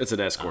something. It's an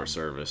escort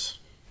service.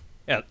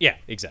 Yeah,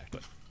 exactly.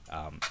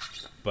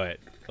 But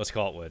let's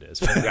call it what it is.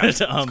 Let's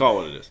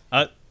call it what it is.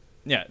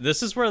 Yeah,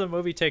 this is where the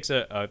movie takes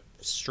a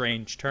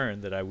strange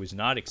turn that I was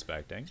not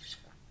expecting.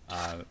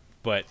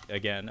 But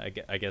again,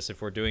 I guess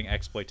if we're doing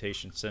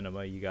exploitation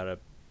cinema, you gotta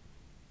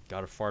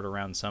fart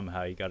around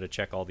somehow. You gotta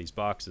check all these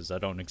boxes. I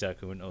don't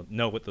exactly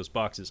know what those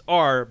boxes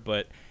are,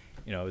 but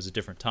it was a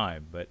different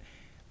time. But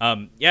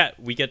yeah,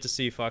 we get to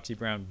see Foxy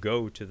Brown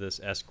go to this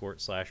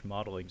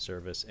escort/modeling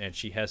service, and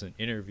she has an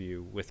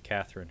interview with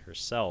Catherine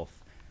herself,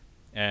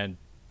 and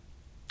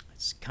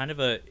it's kind of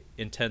a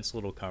intense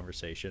little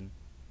conversation.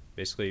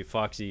 Basically,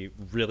 Foxy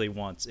really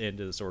wants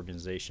into this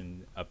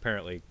organization,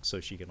 apparently, so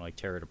she can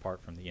tear it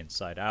apart from the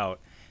inside out.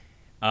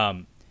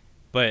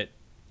 But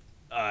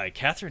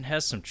Catherine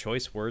has some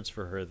choice words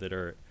for her that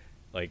are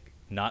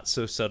not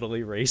so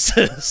subtly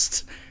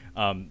racist,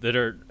 that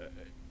are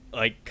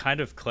kind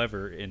of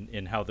clever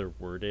in how they're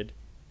worded,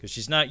 because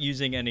she's not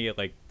using any of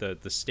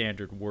the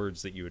standard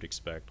words that you would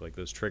expect, like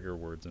those trigger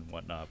words and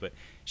whatnot. But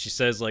she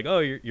says oh,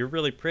 you're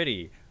really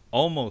pretty,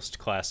 almost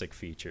classic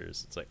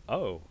features. It's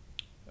oh.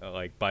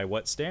 By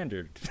what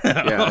standard?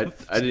 Yeah,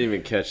 I didn't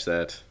even catch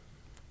that.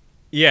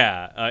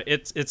 Yeah,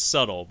 it's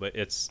subtle, but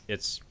it's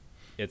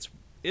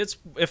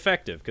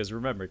effective because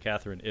remember,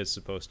 Catherine is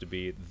supposed to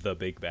be the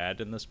big bad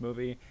in this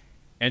movie,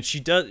 and she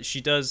does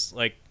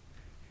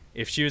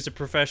if she was a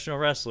professional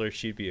wrestler,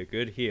 she'd be a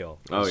good heel.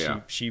 Oh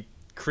yeah, she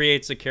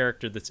creates a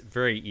character that's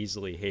very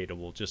easily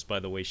hateable just by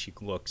the way she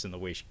looks and the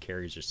way she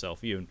carries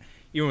herself, even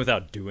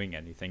without doing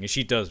anything, and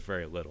she does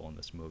very little in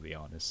this movie,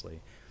 honestly.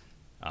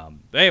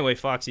 But anyway,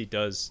 Foxy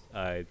does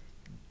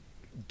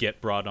get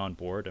brought on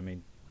board. I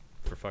mean,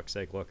 for fuck's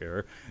sake, look at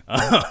her.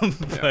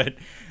 But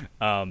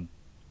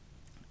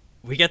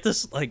we get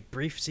this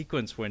brief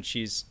sequence when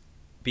she's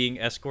being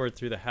escorted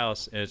through the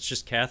house, and it's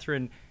just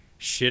Catherine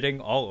shitting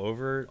all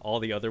over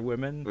all the other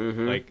women.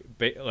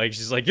 Mm-hmm.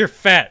 She's you're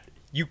fat,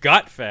 You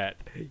got fat.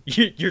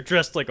 You're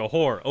dressed like a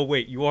whore. Oh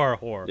wait, you are a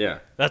whore. Yeah.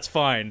 That's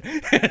fine.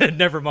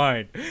 Never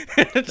mind.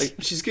 Like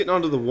she's getting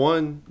onto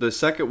the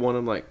second one.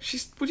 I'm like,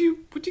 what are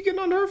you getting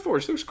on her for?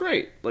 She looks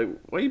great. Like,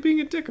 why are you being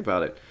a dick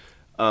about it?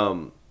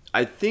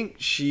 I think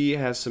she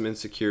has some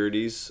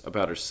insecurities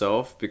about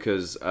herself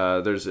because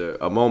there's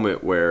a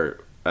moment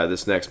where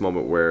this next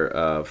moment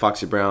where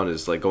Foxy Brown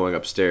is like going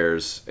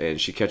upstairs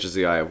and she catches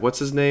the eye of what's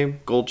his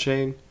name? Gold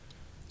Chain?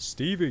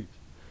 Stevie.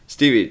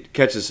 Stevie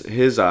catches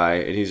his eye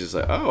and he's just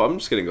like, oh, I'm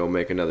just gonna go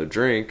make another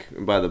drink.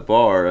 And by the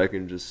bar, I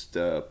can just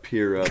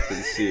peer up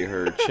and see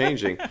her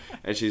changing.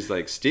 And she's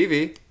like,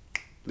 Stevie,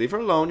 leave her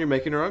alone. You're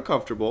making her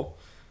uncomfortable.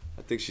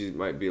 I think she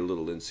might be a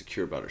little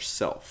insecure about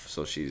herself,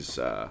 so she's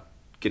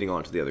getting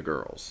on to the other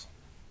girls.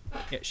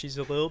 Yeah, she's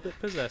a little bit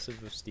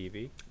possessive of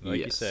Stevie. Like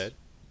you Yes. said,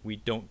 we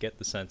don't get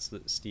the sense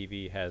that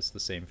Stevie has the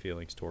same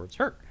feelings towards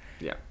her.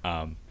 Yeah.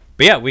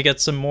 But yeah, we get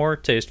some more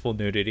tasteful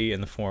nudity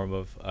in the form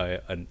of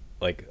a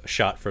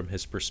shot from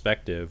his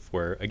perspective,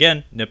 where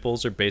again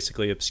nipples are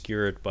basically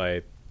obscured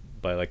by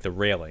like the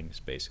railings,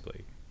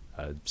 basically.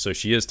 So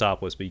she is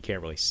topless, but you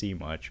can't really see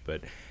much.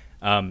 But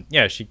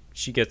yeah,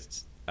 she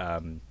gets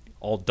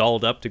all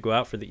dolled up to go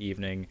out for the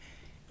evening,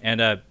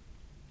 and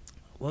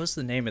what was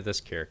the name of this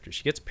character?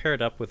 She gets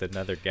paired up with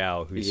another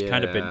gal who's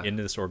kind of been Yeah. in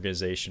this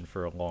organization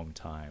for a long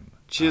time.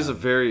 She has a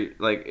very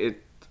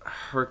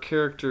her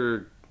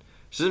character.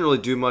 She doesn't really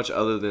do much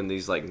other than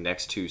these like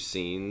next two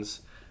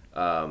scenes.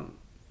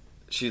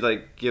 She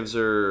gives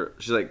her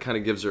like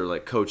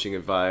coaching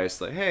advice,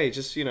 like, hey,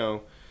 just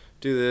do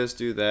this,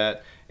 do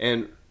that,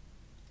 and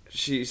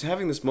she's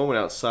having this moment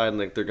outside, and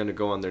like they're gonna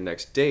go on their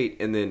next date,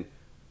 and then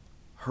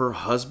her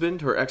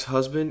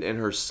ex-husband, and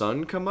her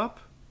son come up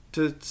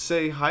to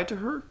say hi to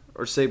her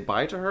or say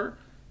bye to her.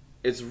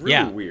 It's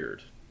really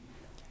weird.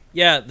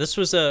 Yeah, this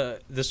was a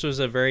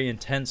very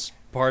intense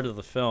part of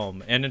the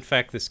film, and in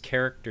fact, this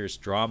character's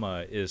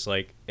drama is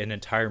like an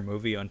entire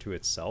movie unto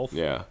itself.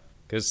 Yeah.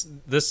 Because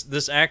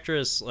this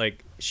actress,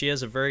 like, she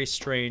has a very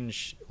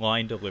strange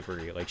line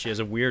delivery. Like, she has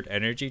a weird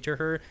energy to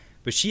her,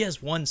 but she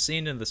has one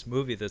scene in this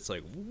movie that's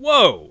like,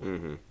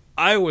 whoa,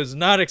 I was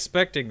not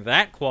expecting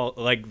that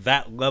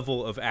that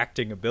level of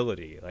acting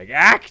ability, like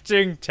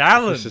acting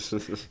talent.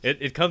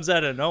 It comes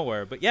out of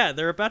nowhere. But yeah,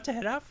 they're about to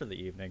head out for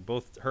the evening,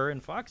 both her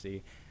and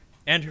Foxy,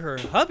 and her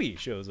hubby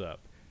shows up,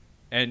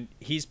 and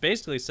he's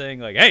basically saying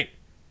like, hey,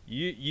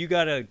 you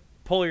gotta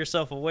pull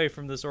yourself away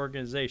from this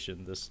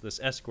organization, this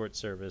escort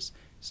service,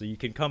 so you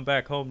can come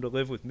back home to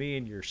live with me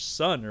and your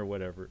son or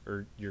whatever,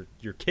 or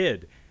your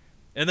kid.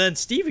 And then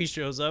Stevie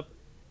shows up,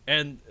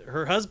 and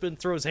her husband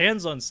throws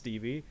hands on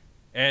Stevie,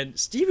 and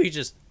Stevie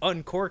just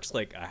uncorks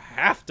like a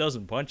half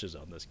dozen punches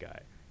on this guy.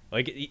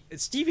 Like,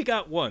 Stevie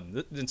got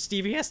one, then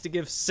Stevie has to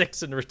give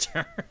 6 in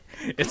return.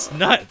 It's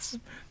nuts.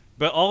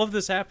 But all of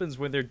this happens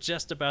when they're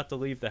just about to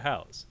leave the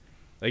house.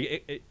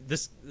 Like,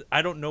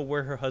 I don't know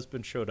where her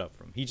husband showed up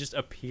from. He just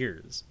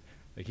appears.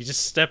 Like, he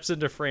just steps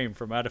into frame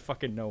from out of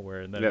fucking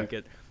nowhere, and then we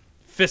get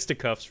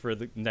fisticuffs for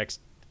the next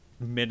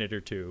minute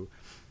or two.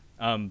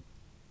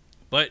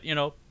 But,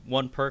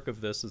 one perk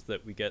of this is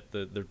that we get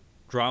the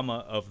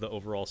drama of the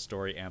overall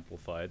story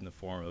amplified in the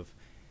form of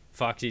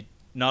Foxy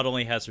not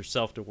only has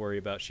herself to worry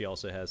about, she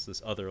also has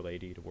this other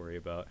lady to worry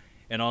about.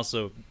 And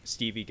also,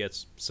 Stevie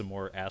gets some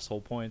more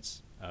asshole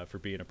points for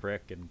being a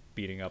prick and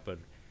beating up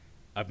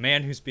a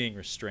man who's being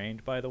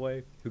restrained, by the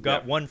way, who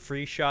got one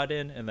free shot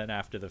in, and then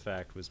after the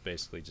fact was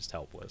basically just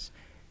helpless.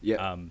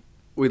 Yeah.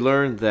 We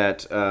learned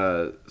that,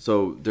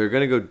 so they're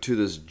going to go to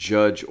this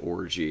judge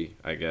orgy,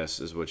 I guess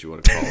is what you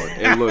want to call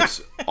it. It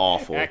looks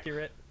awful.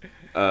 Accurate.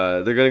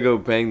 They're going to go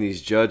bang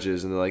these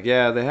judges, and they're like,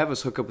 yeah, they have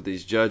us hook up with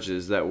these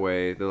judges. That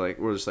way,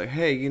 we're just like,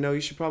 hey, you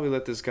should probably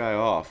let this guy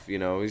off.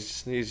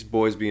 He's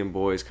boys being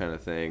boys kind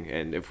of thing.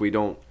 And if we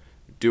don't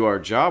do our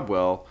job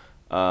well,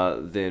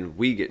 then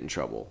we get in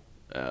trouble,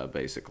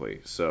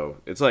 basically. So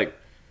it's like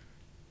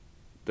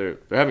they're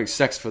having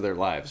sex for their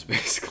lives,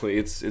 basically.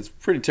 It's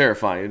pretty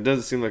terrifying. It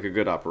doesn't seem like a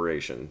good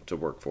operation to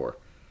work for.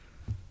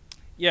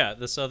 Yeah,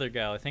 this other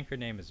gal, I think her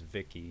name is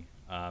Vicky.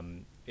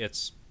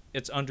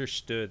 It's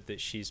understood that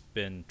she's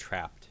been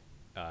trapped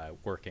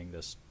working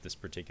this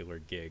particular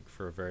gig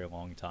for a very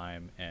long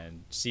time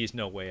and sees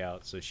no way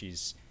out, so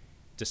she's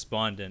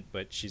despondent,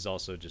 but she's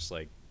also just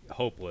like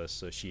hopeless,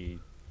 so she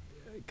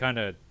kind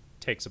of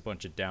takes a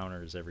bunch of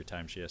downers every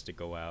time she has to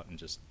go out and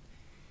just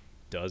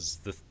does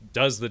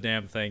the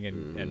damn thing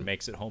and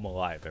makes it home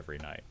alive every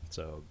night.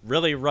 So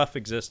really rough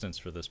existence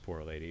for this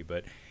poor lady.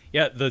 But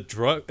yeah,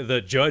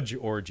 the judge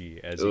orgy,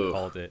 as you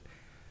called it.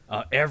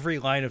 Every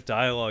line of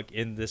dialogue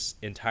in this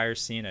entire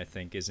scene, I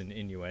think, is an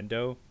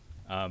innuendo,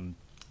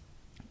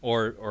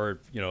 or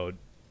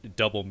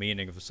double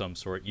meaning of some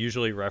sort,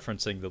 usually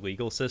referencing the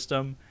legal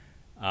system.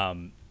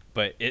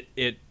 But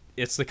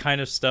it's the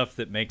kind of stuff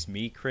that makes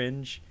me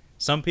cringe.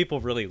 Some people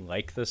really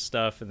like this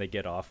stuff and they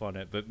get off on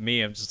it, but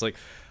me, I'm just like,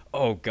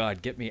 oh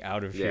God, get me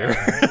out of here.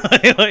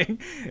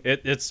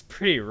 It's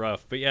pretty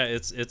rough. But yeah,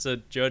 it's a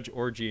judge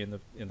orgy in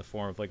the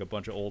form of like a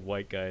bunch of old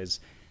white guys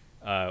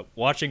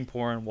watching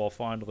porn while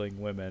fondling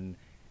women,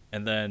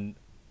 and then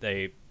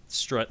they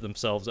strut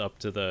themselves up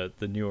to the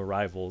new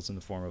arrivals in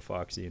the form of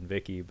Foxy and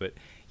Vicky. But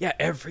yeah,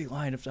 every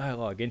line of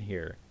dialogue in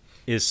here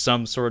is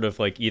some sort of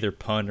like either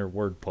pun or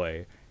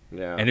wordplay.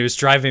 Yeah. And it was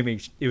driving me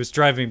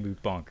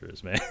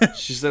bonkers, man.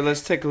 She said,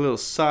 "Let's take a little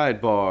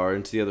sidebar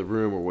into the other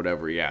room or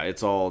whatever." Yeah,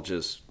 it's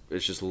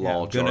just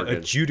law I'm jargon. gonna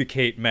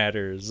adjudicate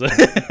matters.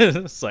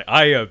 It's like,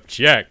 I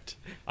object.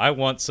 I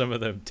want some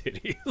of them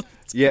titties.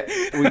 Yeah,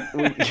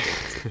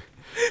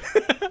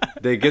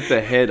 they get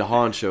the head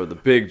honcho, the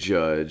big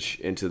judge,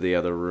 into the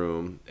other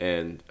room,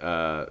 and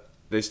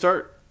they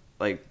start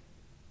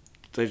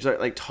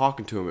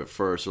talking to him at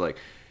first. They're like,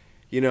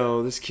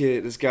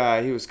 this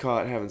guy, he was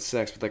caught having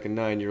sex with like a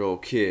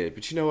 9-year-old kid,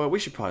 but you know what? We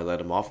should probably let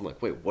him off. I'm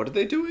like, wait, what are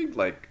they doing?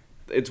 Like,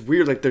 it's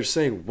weird. Like, they're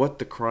saying what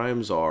the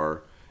crimes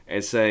are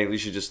and saying we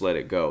should just let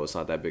it go. It's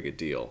not that big a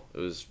deal. It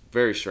was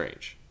very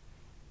strange.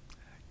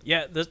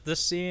 Yeah, this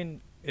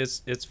scene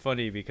it's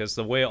funny because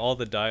the way all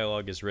the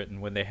dialogue is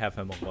written when they have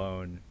him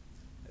alone,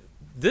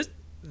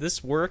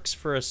 this works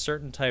for a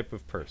certain type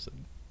of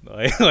person.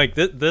 Like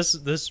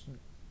this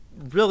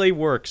really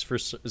works for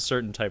a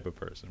certain type of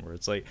person, where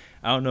it's like,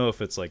 I don't know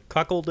if it's like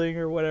cuckolding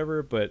or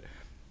whatever, but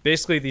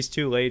basically these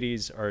two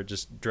ladies are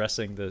just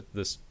dressing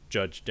this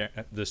judge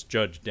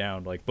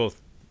down, like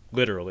both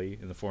literally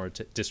in the form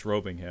of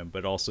disrobing him,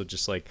 but also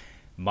just like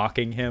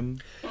mocking him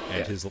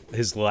and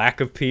his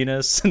lack of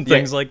penis and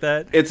things like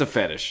that. It's a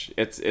fetish.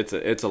 It's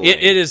a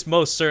it is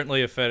most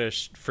certainly a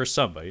fetish for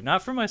somebody,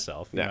 not for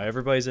myself. Yeah. You know,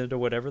 everybody's into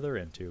whatever they're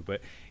into,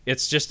 but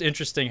it's just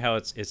interesting how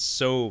it's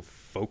so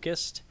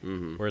focused,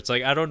 where it's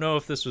like, I don't know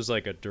if this was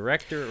like a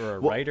director or a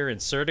writer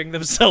inserting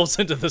themselves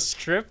into the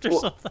script or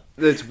something.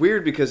 It's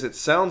weird because it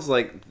sounds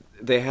like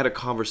they had a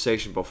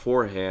conversation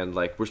beforehand,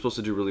 like, we're supposed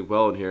to do really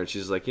well in here, and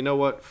she's like, you know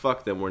what,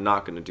 fuck them, we're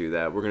not going to do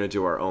that, we're going to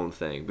do our own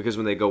thing, because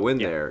when they go in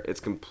there, it's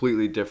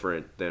completely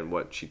different than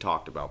what she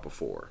talked about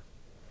before.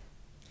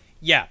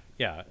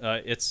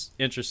 It's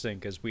interesting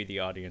because we, the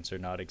audience, are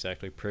not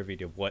exactly privy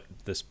to what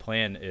this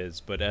plan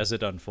is, but as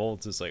it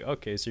unfolds, it's like,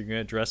 okay, so you're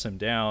going to dress him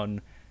down,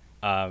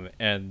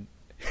 and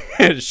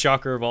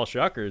shocker of all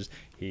shockers,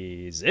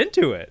 he's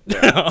into it.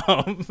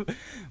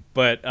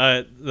 But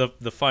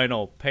the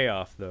final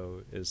payoff,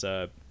 though, is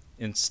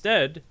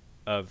instead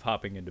of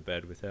hopping into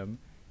bed with him,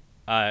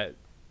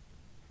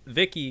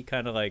 Vicky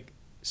kind of like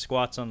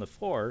squats on the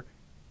floor,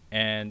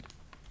 and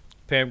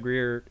Pam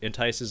Grier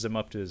entices him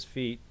up to his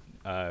feet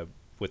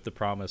with the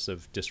promise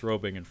of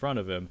disrobing in front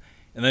of him,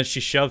 and then she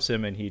shoves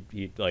him, and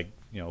he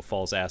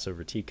falls ass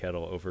over tea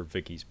kettle over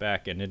Vicky's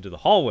back and into the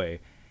hallway.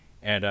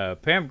 And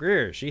Pam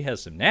Grier, she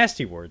has some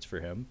nasty words for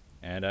him,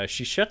 and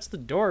she shuts the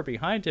door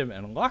behind him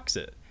and locks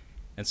it.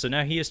 And so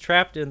now he is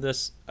trapped in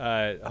this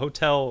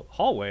hotel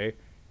hallway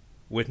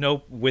with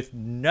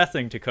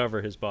nothing to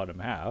cover his bottom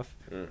half,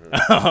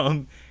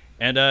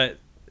 and a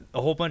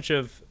whole bunch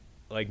of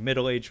like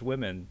middle-aged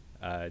women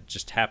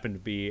just happen to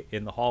be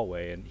in the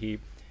hallway, and he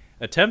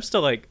attempts to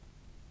like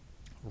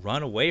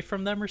run away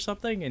from them or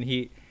something, and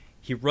he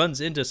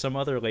runs into some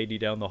other lady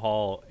down the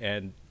hall,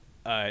 and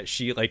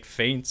she like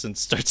faints and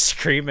starts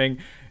screaming,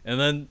 and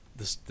then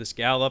this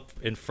gal up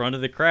in front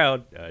of the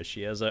crowd,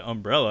 she has an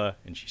umbrella,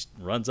 and she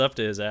runs up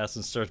to his ass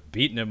and starts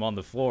beating him on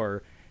the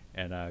floor,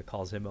 and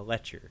calls him a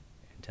lecher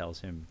and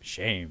tells him,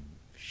 shame,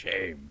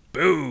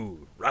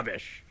 boo,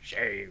 rubbish,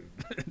 shame.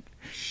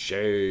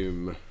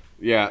 Shame.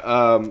 Yeah.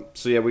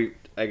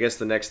 I guess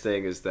the next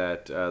thing is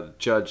that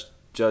judge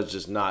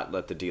does not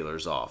let the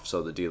dealers off,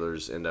 so the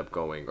dealers end up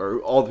going, or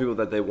all the people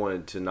that they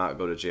wanted to not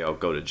go to jail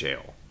go to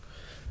jail.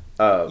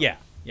 Yeah.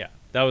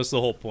 That was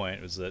the whole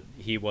point, was that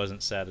he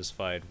wasn't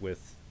satisfied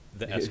with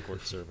the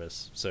escort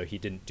service, so he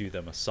didn't do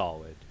them a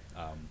solid.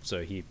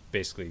 So he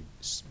basically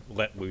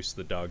let loose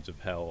the dogs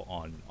of hell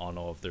on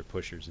all of their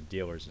pushers and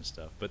dealers and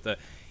stuff. But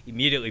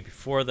immediately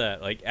before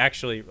that,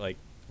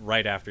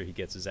 right after he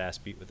gets his ass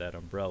beat with that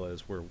umbrella,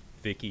 is where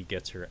Vicky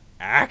gets her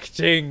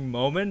acting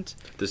moment.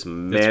 This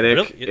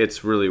manic,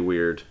 it's really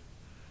weird.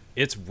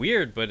 It's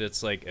weird, but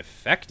it's like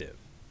effective,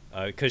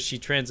 because she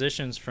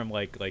transitions from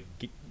like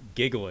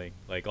giggling,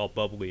 like all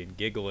bubbly and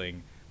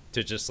giggling,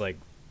 to just like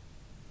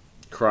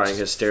crying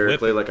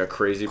hysterically like a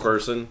crazy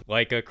person.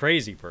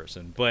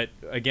 But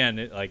again,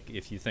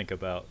 if you think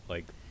about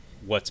like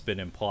what's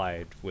been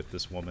implied with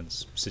this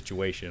woman's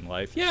situation in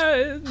life,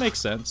 it makes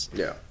sense.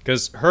 Yeah,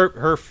 because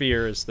her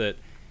fear is that,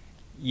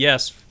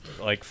 yes,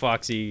 like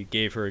Foxy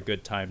gave her a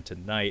good time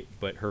tonight,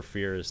 but her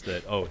fear is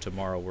that,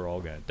 tomorrow we're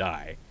all gonna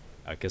die,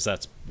 because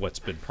that's what's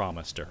been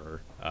promised to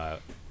her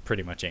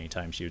pretty much any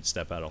time she would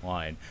step out of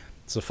line.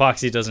 So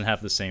Foxy doesn't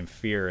have the same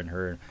fear in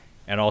her,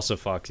 and also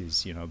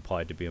Foxy's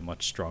implied to be a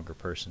much stronger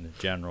person in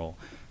general.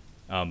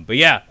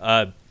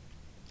 The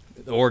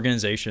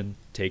organization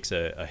takes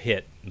a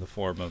hit in the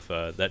form of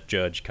that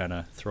judge kind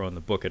of throwing the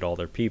book at all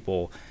their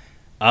people.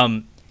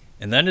 And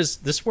then is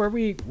this where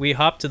we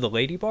hop to the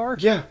lady bar?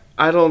 Yeah,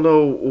 I don't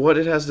know what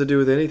it has to do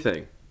with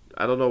anything.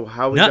 I don't know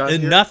how we got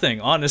here.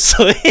 Nothing,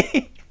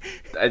 honestly.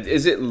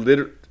 Is it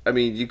literally? I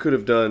mean, you could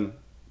have done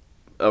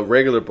a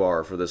regular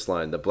bar for this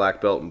line, the black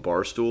belt and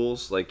bar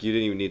stools. Like, you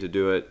didn't even need to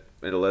do it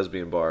at a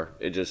lesbian bar.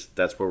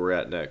 That's where we're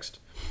at next.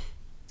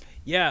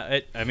 Yeah,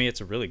 I mean, it's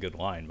a really good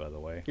line, by the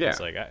way. Yeah. It's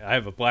like, I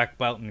have a black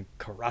belt in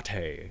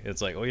karate. It's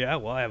like, oh yeah,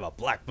 well, I have a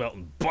black belt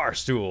in bar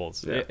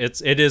stools. Yeah.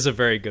 It is a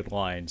very good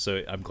line,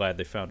 so I'm glad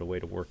they found a way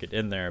to work it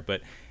in there.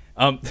 But,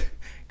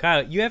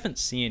 Kyle, you haven't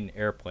seen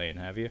Airplane,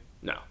 have you?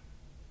 No.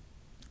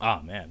 Oh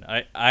man,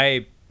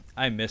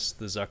 I miss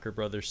the Zucker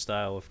Brothers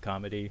style of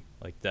comedy,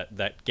 like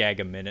that gag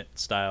a minute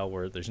style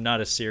where there's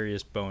not a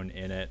serious bone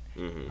in it,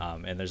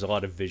 and there's a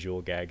lot of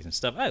visual gags and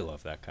stuff. I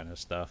love that kind of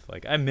stuff.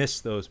 Like I miss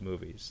those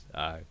movies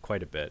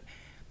quite a bit.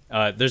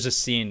 There's a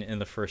scene in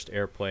the first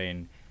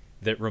Airplane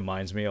that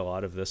reminds me a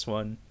lot of this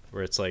one,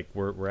 where it's like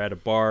we're at a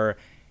bar,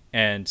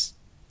 and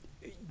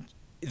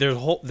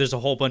there's a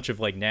whole bunch of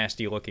like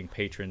nasty looking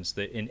patrons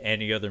that in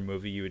any other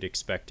movie you would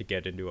expect to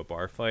get into a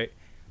bar fight.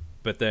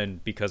 But then,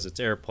 because it's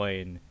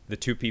Airplane, the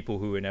two people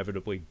who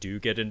inevitably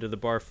do get into the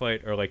bar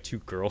fight are like two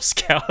Girl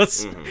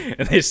Scouts,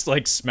 and they just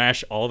like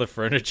smash all the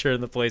furniture in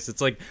the place. It's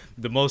like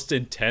the most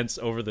intense,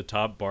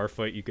 over-the-top bar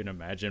fight you can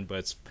imagine, but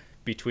it's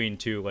between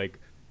two like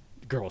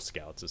Girl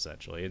Scouts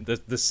essentially. And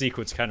the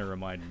sequence kind of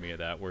reminded me of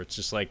that, where it's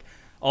just like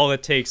all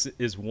it takes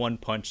is one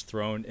punch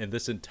thrown, and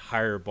this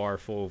entire bar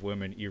full of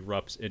women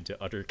erupts into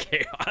utter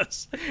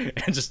chaos,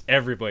 and just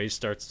everybody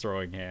starts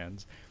throwing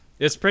hands.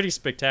 It's pretty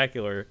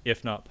spectacular,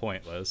 if not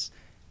pointless.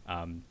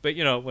 But,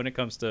 you know, when it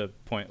comes to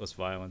pointless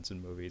violence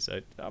in movies,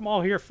 I'm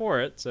all here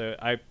for it. So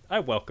I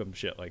welcome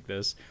shit like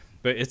this.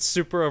 But it's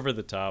super over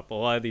the top. A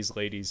lot of these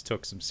ladies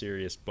took some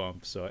serious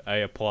bumps. So I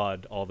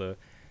applaud all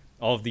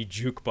of the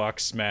jukebox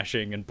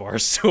smashing and bar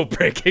stool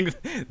breaking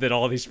that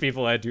all these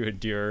people had to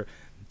endure.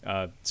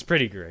 It's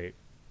pretty great.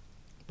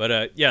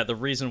 But, yeah, the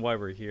reason why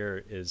we're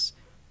here is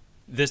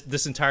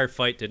this entire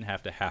fight didn't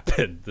have to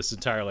happen. This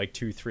entire,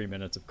 2-3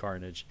 minutes of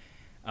carnage.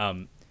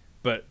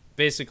 But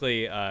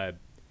basically,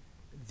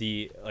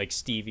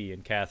 Stevie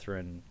and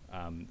Catherine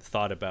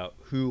thought about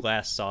who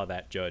last saw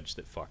that judge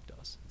that fucked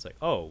us. It's like,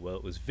 oh, well,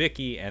 it was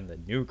Vicky and the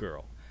new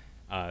girl.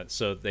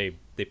 So they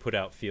put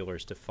out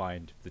feelers to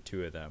find the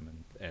two of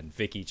them, and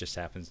Vicky just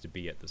happens to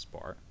be at this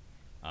bar.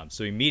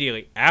 So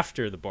immediately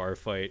after the bar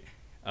fight,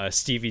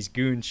 Stevie's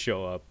goons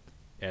show up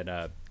and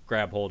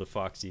grab hold of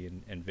Foxy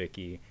and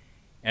Vicky.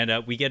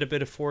 And we get a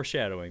bit of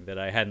foreshadowing that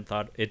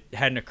it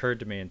hadn't occurred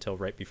to me until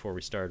right before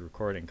we started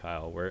recording,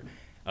 Kyle, where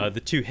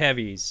the two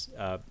heavies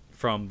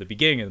from the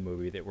beginning of the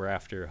movie that were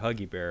after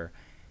Huggy Bear,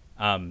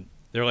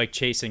 they're like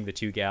chasing the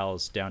two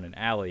gals down an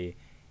alley,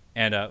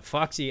 and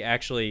Foxy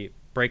actually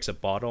breaks a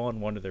bottle on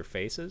one of their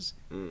faces,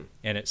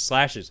 and it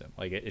slashes him,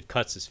 like it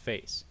cuts his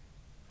face.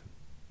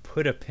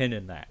 Put a pin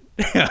in that.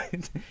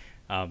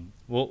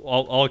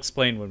 I'll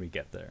explain when we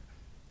get there.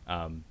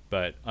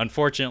 But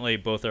unfortunately,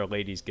 both our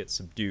ladies get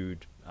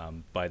subdued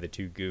by the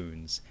two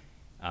goons.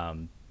 I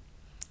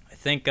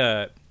think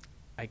I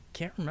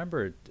can't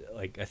remember.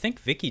 I think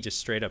Vicky just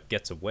straight up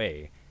gets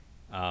away,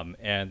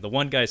 and the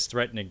one guy's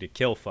threatening to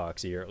kill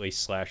Foxy or at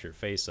least slash her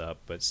face up.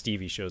 But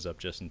Stevie shows up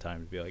just in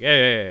time to be like,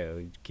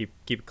 "Hey, keep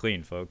it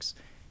clean, folks.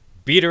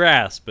 Beat her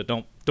ass, but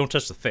don't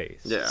touch the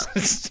face." Yeah.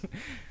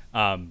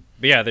 But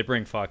yeah, they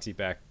bring Foxy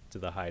back to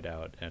the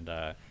hideout, and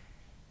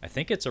I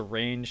think it's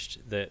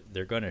arranged that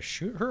they're going to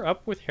shoot her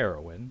up with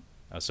heroin.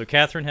 So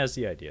Catherine has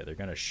the idea. They're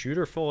going to shoot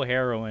her full of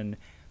heroin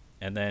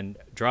and then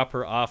drop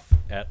her off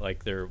at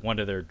one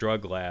of their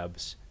drug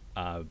labs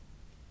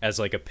as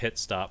like a pit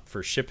stop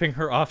for shipping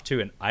her off to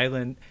an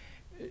island,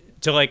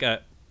 to like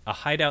a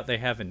hideout they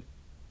have in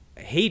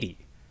Haiti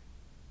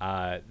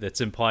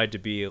that's implied to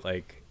be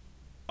like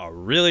a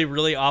really,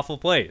 really awful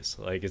place.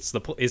 Like it's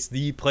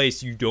the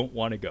place you don't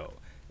want to go.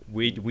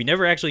 We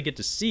never actually get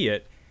to see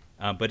it.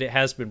 But it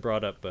has been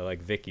brought up by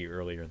like Vicky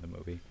earlier in the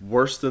movie.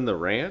 Worse than the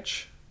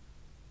ranch?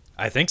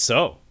 I think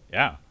so.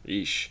 Yeah.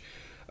 Yeesh.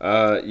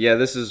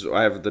 Yeah,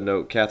 I have the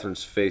note.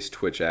 Catherine's face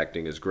twitch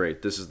acting is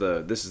great. This is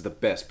the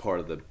best part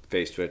of the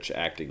face twitch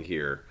acting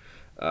here.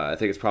 I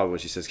think it's probably when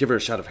she says, "Give her a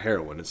shot of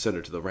heroin and send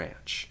her to the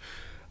ranch."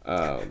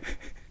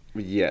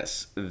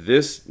 Yes,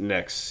 this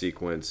next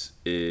sequence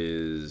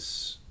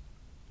is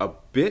a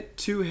bit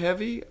too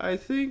heavy. I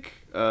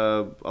think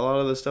a lot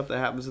of the stuff that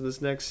happens in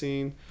this next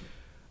scene.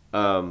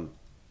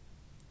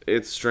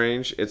 It's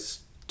strange.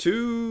 It's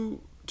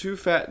two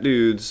fat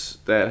dudes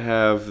that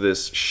have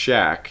this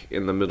shack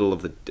in the middle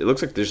of it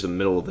looks like there's the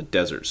middle of the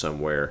desert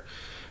somewhere.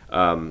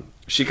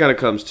 She kind of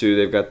comes to,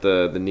 they've got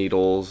the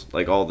needles,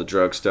 like all the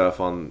drug stuff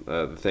on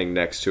the thing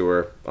next to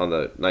her on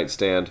the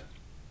nightstand.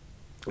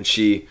 And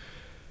she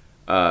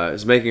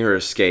is making her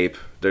escape.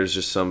 There's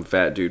just some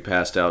fat dude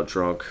passed out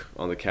drunk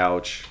on the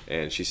couch,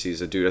 and she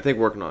sees a dude, I think,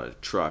 working on a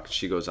truck.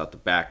 She goes out the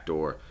back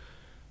door.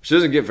 She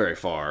doesn't get very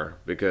far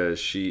because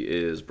she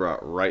is brought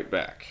right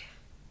back.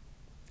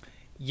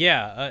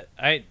 Yeah,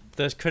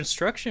 the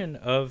construction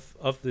of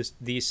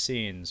these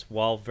scenes,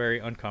 while very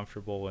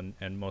uncomfortable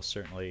and most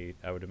certainly,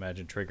 I would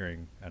imagine,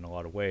 triggering in a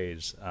lot of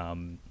ways,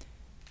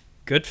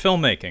 good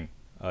filmmaking.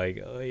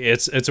 Like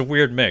it's a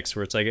weird mix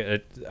where it's like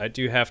I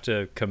do have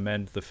to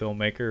commend the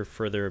filmmaker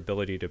for their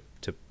ability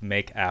to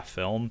make a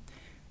film.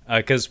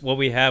 Because what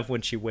we have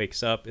when she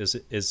wakes up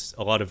is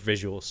a lot of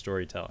visual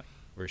storytelling,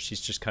 where she's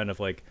just kind of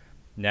like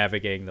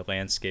navigating the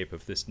landscape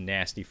of this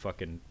nasty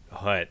fucking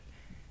hut,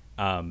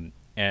 and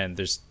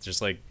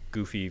there's like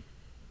goofy,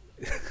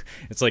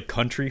 it's like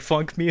country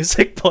funk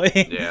music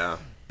playing. Yeah.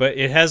 But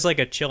it has like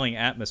a chilling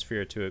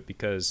atmosphere to it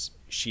because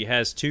she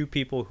has two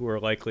people who are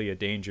likely a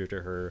danger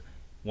to her,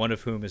 one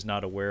of whom is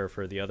not aware of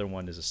her, the other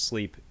one is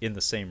asleep in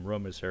the same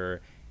room as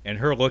her, and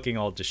her looking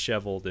all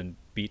disheveled and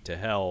beat to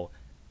hell,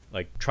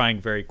 like trying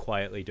very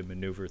quietly to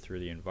maneuver through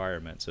the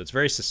environment. So it's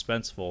very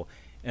suspenseful,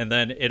 and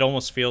then it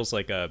almost feels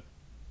like a,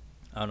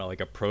 I don't know,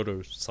 like a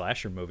proto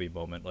slasher movie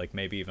moment, like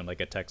maybe even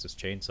like a Texas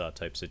Chainsaw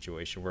type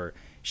situation where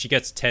she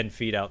gets 10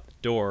 feet out the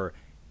door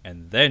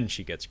and then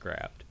she gets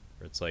grabbed.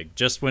 It's like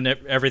just when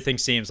everything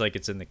seems like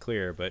it's in the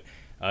clear, but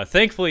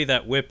thankfully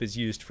that whip is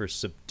used for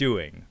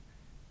subduing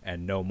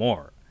and no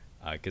more,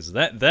 because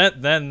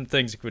then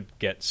things could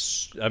get,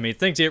 I mean,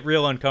 things get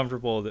real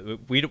uncomfortable.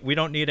 We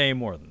don't need any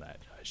more than that.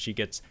 She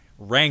gets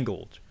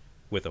wrangled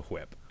with a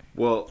whip,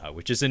 Well,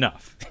 which is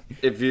enough.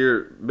 if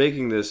you're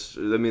making this,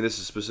 I mean, this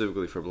is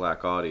specifically for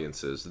black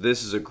audiences.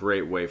 This is a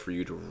great way for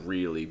you to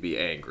really be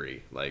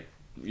angry. Like,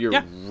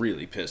 you're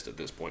really pissed at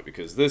this point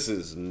because this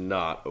is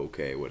not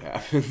okay what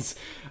happens.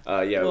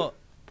 Well,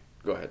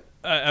 go ahead.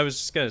 I was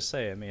just gonna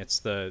say, I mean,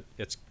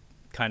 it's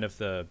kind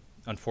of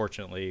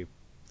unfortunately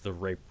the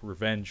rape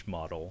revenge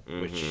model,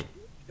 which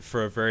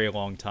for a very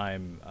long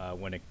time,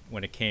 when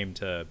it came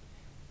to,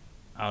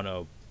 I don't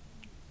know,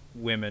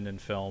 women in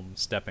film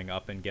stepping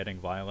up and getting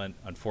violent,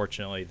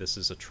 unfortunately this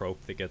is a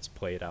trope that gets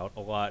played out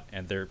a lot,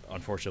 and there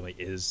unfortunately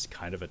is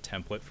kind of a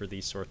template for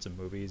these sorts of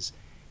movies.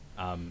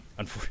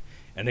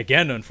 And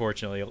again,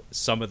 unfortunately,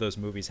 some of those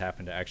movies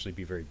happen to actually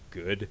be very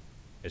good.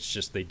 It's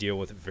just they deal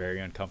with very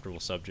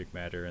uncomfortable subject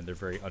matter, and they're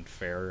very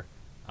unfair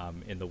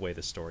in the way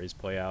the stories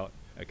play out.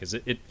 Because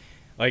it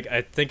like,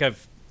 I think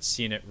I've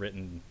seen it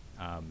written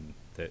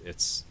that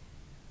it's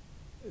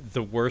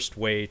the worst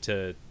way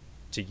to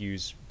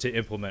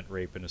implement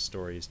rape in a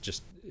story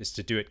is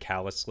to do it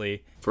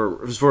callously For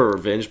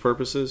revenge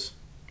purposes,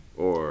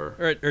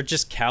 or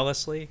just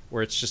callously,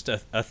 where it's just a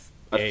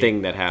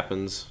thing that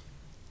happens.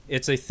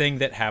 It's a thing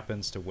that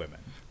happens to women.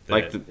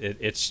 Like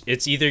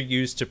it's either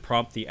used to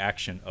prompt the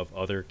action of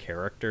other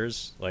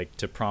characters, like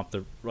to prompt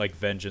the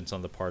vengeance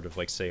on the part of,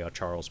 like, say, a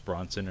Charles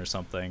Bronson or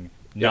something,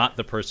 not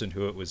the person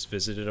who it was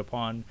visited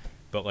upon,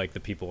 but like the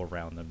people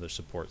around them, their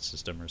support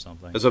system or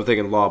something. That's what I'm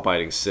thinking.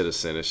 Law-abiding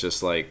citizen. It's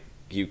just like,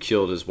 you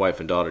killed his wife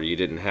and daughter. You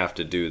didn't have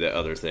to do that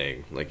other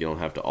thing. Like, you don't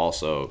have to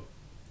also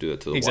do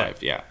that to the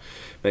wife. Yeah,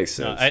 makes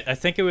sense. I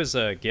think it was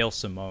Gail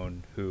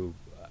Simone who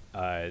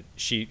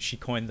she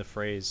coined the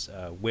phrase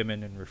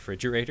 "women in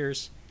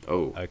refrigerators."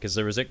 Oh, because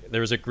there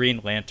was a Green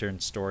Lantern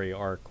story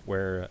arc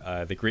where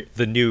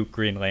the new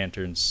Green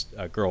Lantern's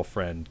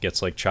girlfriend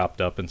gets, like,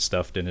 chopped up and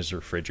stuffed in his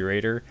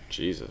refrigerator.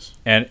 Jesus.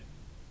 And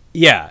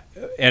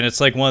and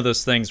it's like one of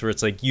those things where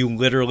it's like, you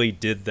literally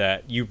did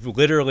that. You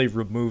literally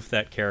removed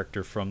that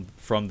character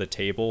from the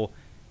table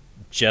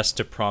just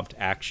to prompt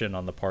action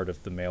on the part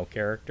of the male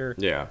character.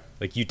 Yeah.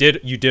 Like, you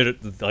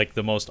did like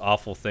the most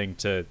awful thing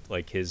to,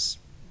 like, his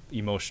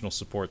emotional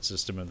support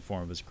system in the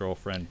form of his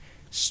girlfriend,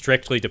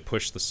 strictly to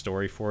push the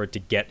story forward, to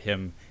get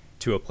him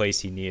to a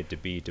place he needed to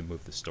be to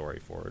move the story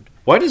forward.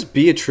 Why does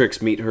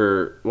Beatrix meet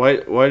her? Why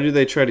do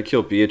they try to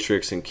kill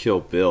Beatrix and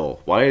kill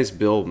Bill? Why is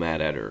Bill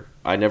mad at her?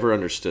 I never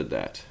understood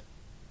that.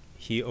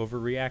 He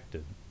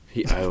overreacted.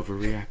 I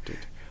overreacted.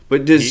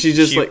 But did she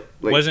just like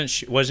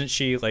wasn't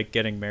she like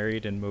getting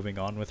married and moving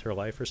on with her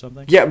life or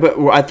something? Yeah, but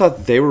I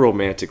thought they were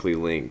romantically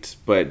linked,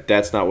 but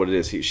that's not what it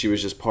is. She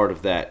was just part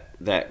of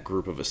that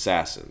group of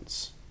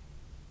assassins.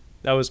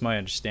 That was my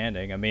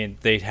understanding. I mean,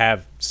 they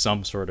have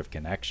some sort of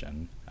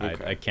connection.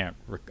 Okay.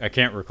 I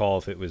can't recall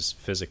if it was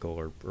physical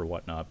or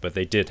whatnot, but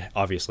they did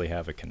obviously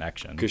have a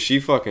connection. Because she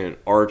fucking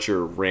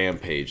Archer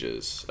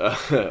rampages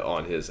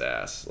on his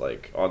ass,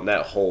 like, on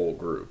that whole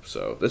group.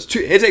 So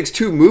it takes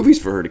 2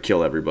 movies for her to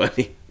kill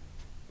everybody.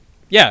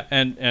 Yeah,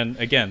 and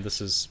again,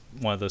 this is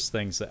one of those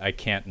things that I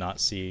can't not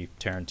see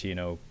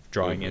Tarantino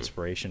drawing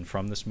inspiration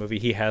from this movie.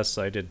 He has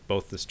cited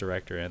both this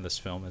director and this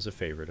film as a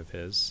favorite of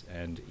his,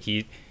 and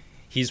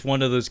he's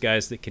one of those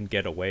guys that can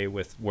get away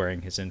with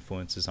wearing his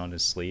influences on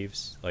his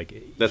sleeves. Like,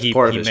 that's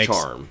part of his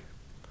charm.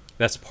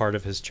 That's part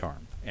of his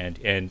charm, and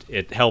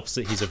it helps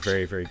that he's a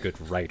very, very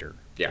good writer,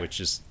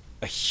 which is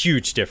a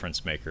huge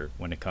difference maker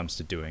when it comes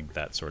to doing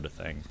that sort of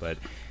thing. But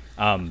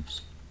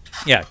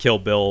Kill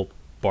Bill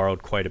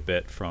borrowed quite a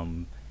bit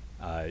from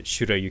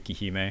Shura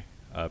Yukihime,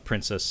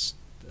 Princess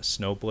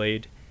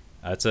Snowblade.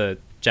 It's a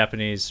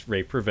Japanese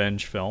rape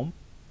revenge film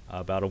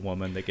about a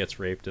woman that gets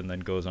raped and then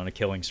goes on a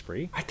killing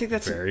spree. I think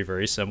that's very,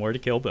 very similar to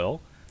Kill Bill.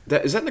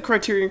 Is that in the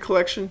Criterion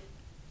Collection?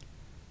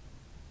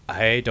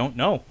 I don't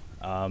know.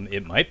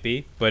 It might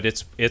be, but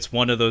it's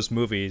one of those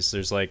movies.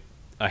 There's like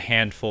a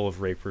handful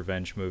of rape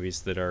revenge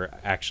movies that are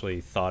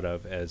actually thought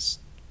of as,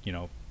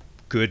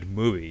 good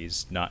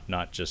movies,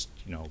 not just,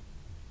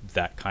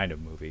 that kind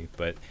of movie.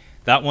 But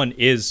that one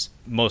is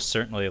most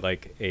certainly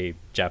like a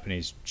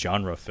Japanese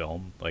genre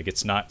film. Like,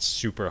 it's not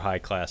super high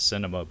class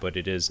cinema, but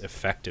it is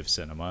effective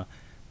cinema.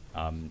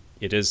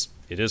 It is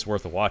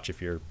worth a watch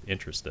if you're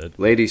interested.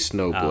 Lady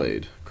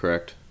Snowblade,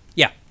 correct?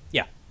 Yeah,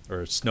 yeah,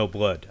 or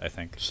Snowblood, I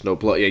think.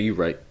 Snowblood, yeah, you're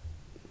right.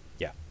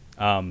 Yeah.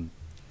 And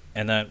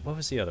then what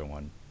was the other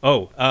one?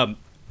 Oh,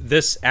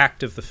 this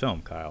act of the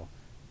film, Kyle.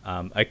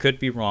 I could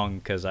be wrong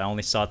because I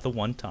only saw it the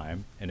one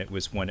time, and it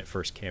was when it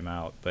first came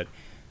out. But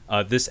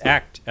this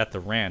act at the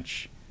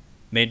ranch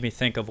made me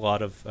think of a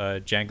lot of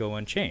Django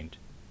Unchained,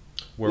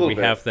 where we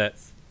have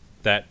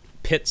that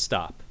pit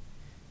stop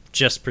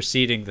just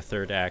preceding the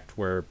third act,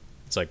 where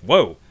it's like,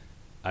 whoa,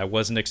 I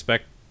wasn't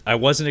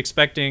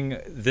expecting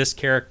this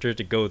character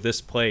to go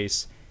this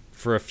place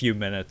for a few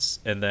minutes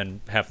and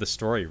then have the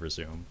story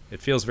resume.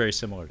 It feels very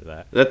similar to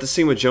that. Is that the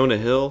scene with Jonah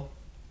Hill?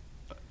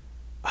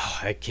 Oh,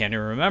 I can't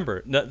even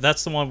remember.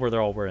 That's the one where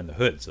they're all wearing the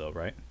hoods, though,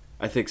 right?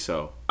 I think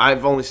so.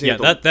 I've only seen.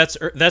 Yeah,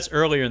 that's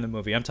earlier in the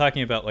movie. I'm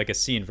talking about like a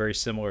scene very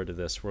similar to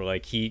this, where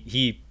like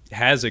he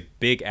has a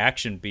big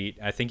action beat.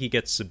 I think he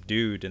gets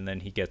subdued and then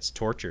he gets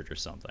tortured or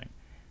something.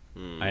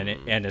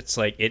 And it's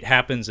like it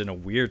happens in a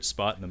weird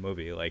spot in the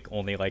movie, like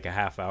only like a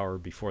half hour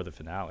before the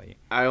finale.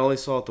 I only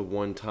saw it the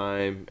one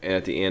time, and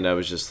at the end I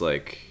was just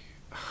like,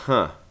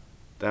 huh,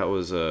 that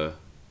was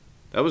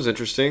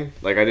interesting.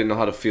 Like, I didn't know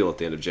how to feel at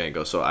the end of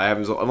Django, so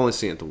I've only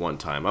seen it the one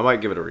time. I might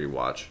give it a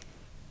rewatch.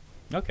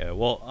 Okay,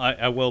 well,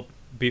 I will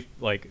be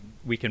like,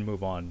 we can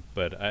move on,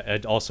 but I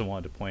also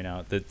wanted to point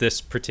out that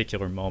this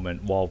particular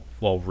moment,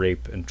 while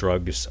rape and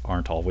drugs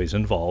aren't always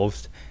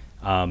involved,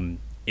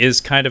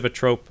 is kind of a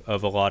trope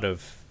of a lot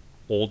of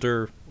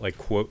older, like,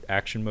 quote,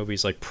 action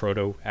movies, like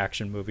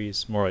proto-action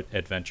movies, more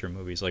adventure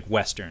movies, like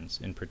westerns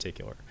in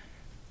particular.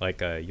 Like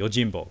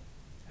Yojimbo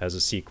has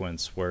a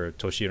sequence where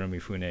Toshiro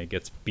Mifune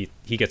gets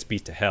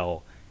beat to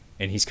hell,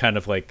 and he's kind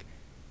of like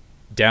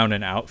down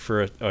and out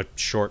for a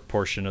short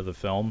portion of the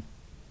film,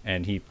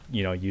 and he,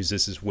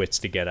 uses his wits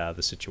to get out of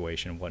the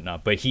situation and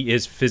whatnot. But he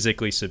is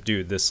physically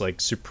subdued. This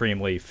like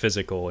supremely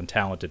physical and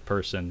talented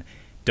person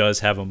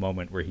does have a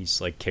moment where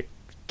he's like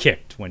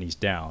kicked when he's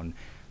down.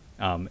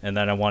 And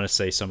then I want to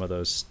say some of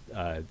those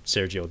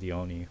Sergio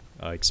Leone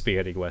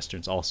spaghetti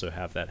westerns also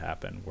have that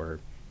happen, where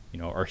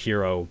our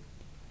hero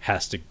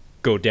has to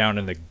go down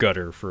in the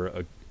gutter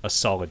for a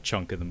solid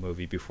chunk of the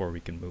movie before we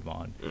can move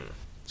on.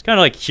 It's kind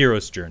of like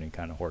Hero's Journey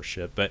kind of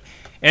horseshit. But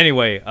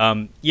anyway,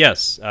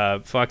 yes,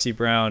 Foxy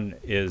Brown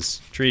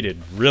is treated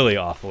really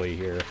awfully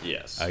here.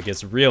 Yes.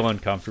 Gets real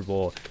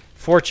uncomfortable.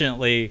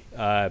 Fortunately,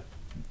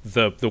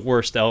 the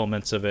worst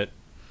elements of it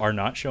are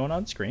not shown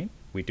on screen.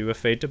 We do a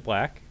fade to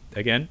black.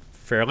 Again,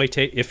 fairly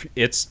if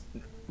it's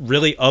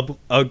really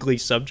ugly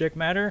subject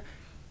matter,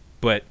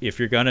 but if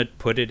you're going to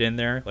put it in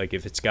there, like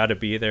if it's got to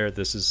be there,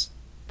 this is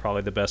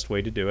probably the best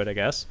way to do it, I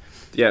guess.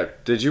 Yeah.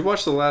 Did you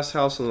watch The Last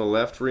House on the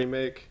Left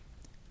remake?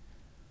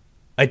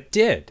 I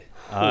did.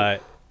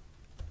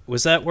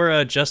 Was that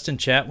where Justin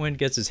Chatwin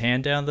gets his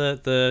hand down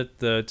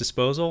the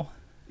disposal?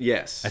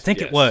 Yes. I think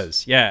it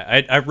was.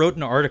 Yeah. I wrote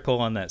an article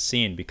on that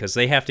scene because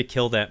they have to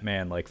kill that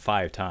man like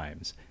 5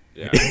 times.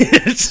 Yeah.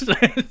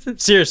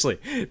 Seriously,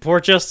 poor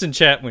Justin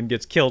Chatwin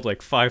gets killed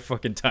like 5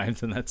 fucking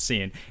times in that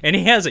scene, and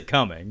he has it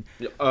coming.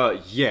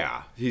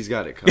 Yeah, he's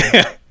got it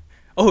coming.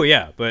 Oh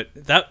yeah, but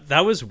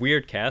that was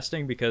weird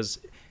casting because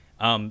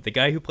the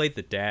guy who played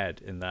the dad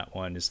in that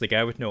one is the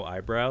guy with no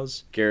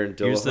eyebrows. Garen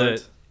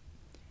Dillahunt.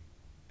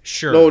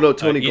 Sure. No,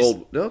 Tony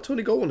Gold. No,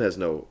 Tony Goldwyn has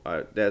no.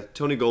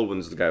 Tony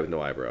Goldwyn's the guy with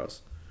no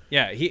eyebrows.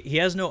 Yeah, he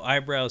has no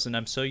eyebrows, and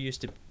I'm so used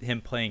to him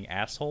playing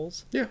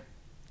assholes. Yeah.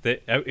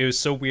 That it was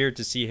so weird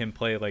to see him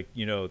play like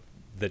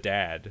the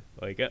dad.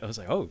 Like I was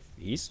like, oh,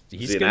 he's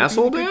an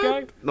asshole dad?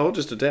 Guy? No,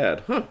 just a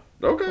dad. Huh.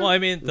 Okay. Well, I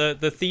mean,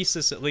 the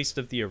thesis, at least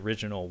of the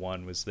original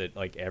one, was that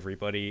like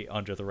everybody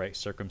under the right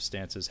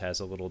circumstances has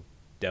a little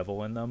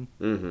devil in them.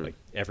 Mm-hmm. Like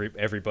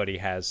everybody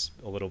has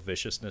a little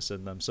viciousness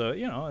in them. So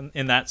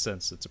in that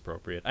sense, it's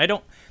appropriate. I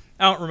don't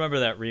remember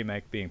that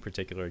remake being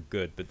particularly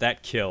good, but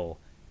that kill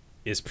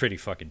is pretty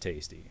fucking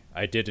tasty.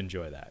 I did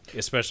enjoy that,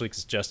 especially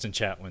because Justin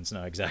Chatwin's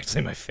not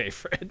exactly my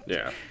favorite.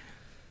 Yeah.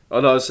 Oh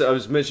no, I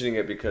was mentioning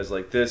it because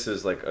like this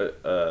is like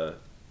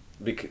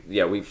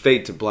we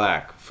fade to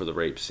black for the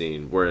rape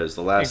scene, whereas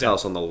The Last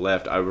House on the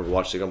Left, I remember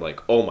watching. I'm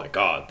like, oh my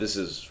god, this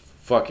is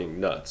fucking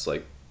nuts.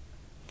 Like,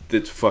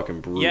 it's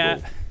fucking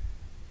brutal.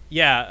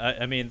 Yeah.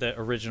 I mean, the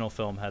original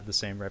film had the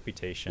same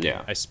reputation.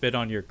 Yeah. I Spit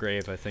on Your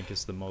Grave, I think,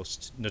 is the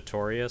most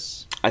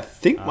notorious. I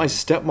think my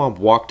stepmom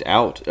walked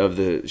out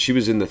of she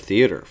was in the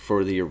theater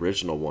for the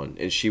original one,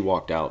 and she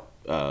walked out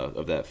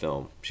of that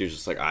film. She was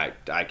just like,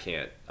 I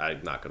can't,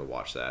 I'm not going to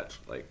watch that.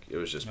 Like, it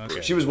was just,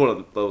 okay. She was one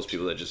of those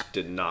people that just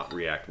did not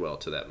react well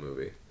to that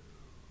movie.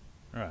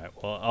 All right.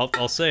 Well,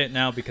 I'll say it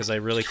now because I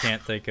really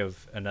can't think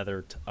of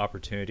another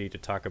opportunity to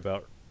talk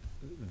about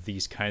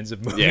these kinds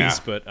of movies. Yeah.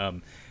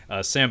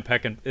 But Sam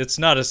Peckinpah, it's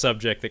not a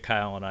subject that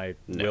Kyle and I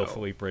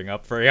willfully bring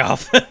up very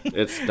often.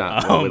 It's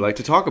not what we like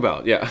to talk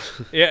about. Yeah.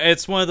 Yeah,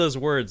 it's one of those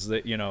words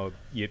that you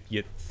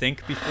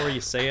think before you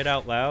say it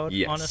out loud.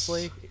 Yes.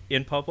 Honestly,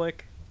 in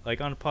public,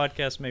 Like on a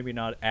podcast, maybe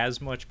not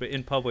as much, but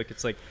in public,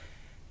 it's like,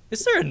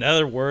 is there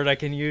another word I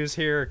can use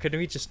here? Or could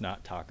we just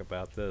not talk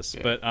about this?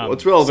 Yeah. But Well,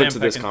 it's relevant Sam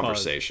to this Peckinpah's-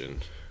 conversation.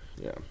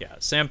 Yeah, Yeah,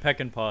 Sam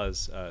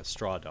Peckinpah's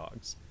Straw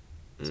Dogs.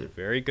 It's a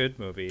very good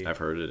movie. I've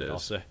heard it is.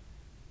 Also,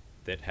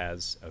 that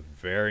has a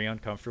very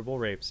uncomfortable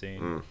rape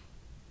scene,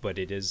 but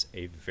it is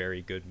a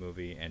very good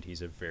movie, and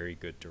he's a very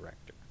good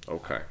director.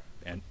 Okay,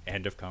 And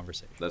end of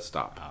conversation. let's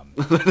stop.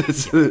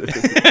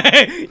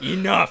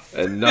 Enough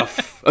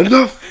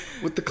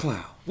Enough with the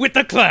clown. with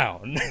the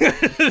clown.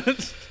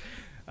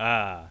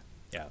 Yeah.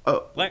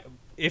 Oh.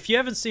 If you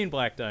haven't seen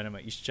Black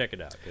Dynamite, you should check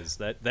it out because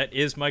that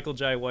is Michael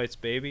Jai White's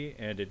baby,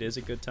 and it is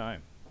a good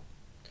time.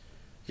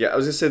 Yeah, I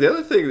was gonna say the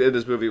other thing in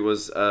this movie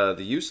was the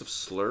use of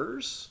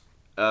slurs.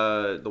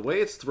 The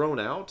way it's thrown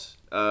out,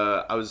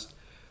 I was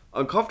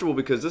uncomfortable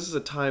because this is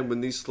a time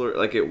when these slurs,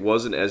 like, it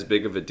wasn't as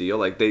big of a deal.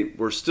 Like, they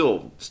were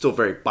still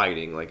very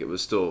biting. Like, it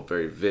was still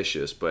very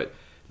vicious. But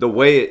the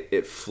way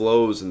it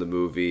flows in the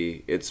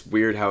movie, it's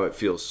weird how it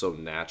feels so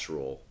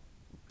natural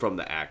from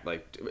the act,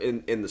 like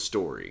in the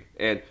story.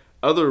 And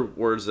other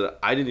words that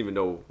I didn't even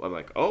know, I'm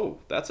like, oh,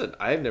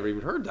 I've never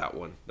even heard that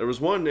one. There was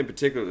one in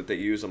particular that they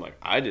used. I'm like,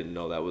 I didn't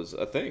know that was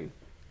a thing.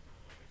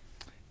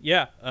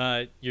 Yeah,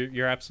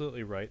 you're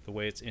absolutely right. The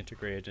way it's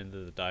integrated into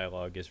the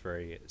dialogue is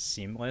very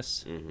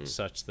seamless,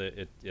 such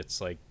that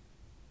it's like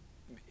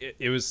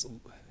it was,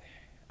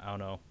 I don't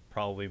know,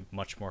 probably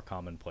much more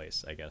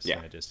commonplace, I guess,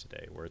 than it is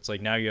today. Where it's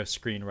like now you have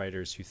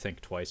screenwriters who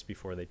think twice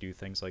before they do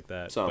things like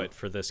that. But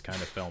for this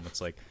kind of film, it's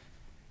like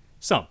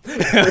some.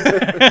 There's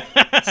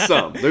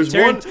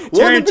one in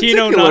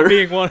Tarantino not particular.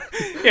 being one.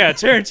 Yeah,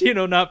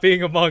 Tarantino not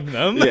being among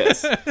them.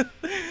 Yes.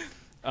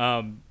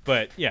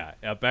 But yeah,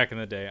 back in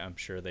the day, I'm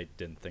sure they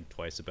didn't think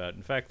twice about it.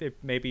 In fact, they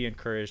maybe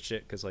encouraged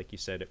it because, like you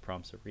said, it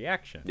prompts a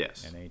reaction.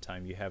 Yes. And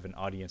anytime you have an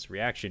audience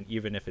reaction,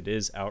 even if it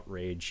is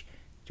outrage,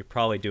 you're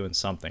probably doing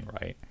something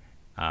right.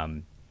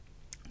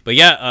 But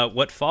yeah,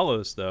 what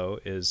follows, though,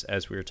 is,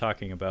 as we were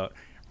talking about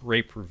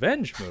rape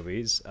revenge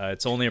movies,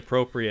 it's only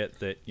appropriate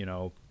that,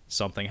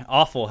 something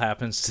awful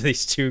happens to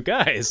these two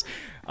guys.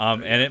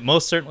 And it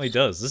most certainly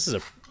does.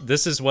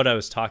 This is what I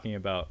was talking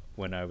about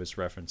when I was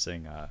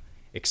referencing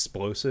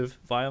explosive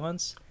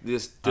violence.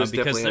 This because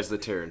definitely has the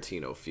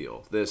Tarantino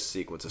feel. This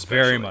sequence especially.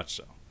 Very much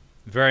so.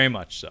 Very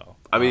much so.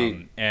 I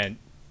mean, and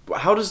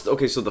how does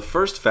so the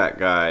first fat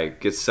guy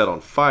gets set on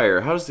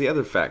fire? How does the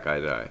other fat guy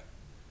die?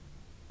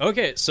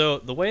 okay, so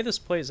the way this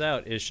plays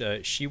out is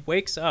she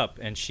wakes up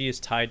and she is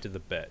tied to the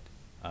bed.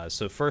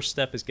 So first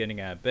step is getting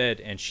out of bed,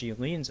 and she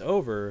leans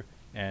over,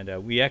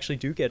 and we actually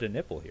do get a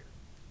nipple here.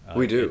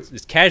 We do.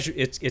 It's casual.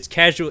 It's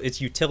casual. It's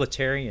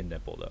utilitarian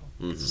nipple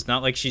though. It's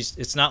not like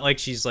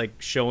she's like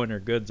showing her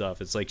goods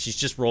off. It's like she's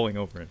just rolling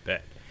over in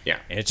bed. Yeah.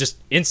 And it's just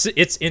it's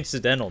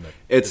incidental nipple.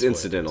 It's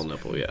incidental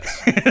nipple,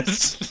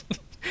 yes.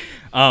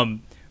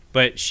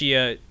 But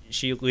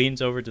she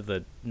leans over to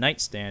the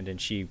nightstand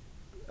and she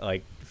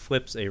like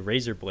flips a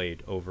razor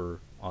blade over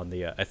on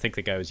the I think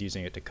the guy was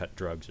using it to cut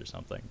drugs or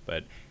something,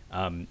 but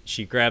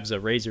she grabs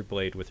a razor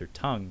blade with her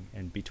tongue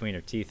and between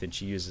her teeth, and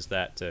she uses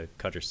that to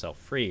cut herself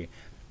free.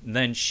 And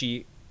then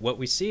what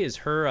we see is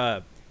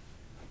her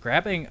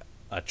grabbing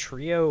a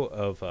trio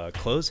of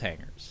clothes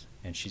hangers,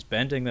 and she's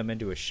bending them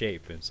into a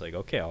shape. And it's like,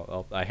 okay,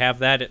 I have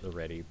that at the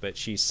ready. But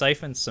she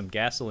siphons some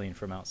gasoline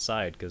from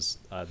outside because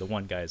the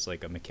one guy's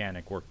like a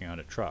mechanic working on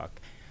a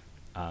truck,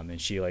 and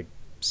she like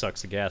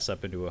sucks the gas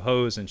up into a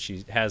hose, and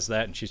she has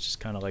that, and she's just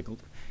kind of like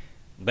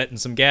letting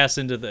some gas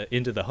into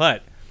the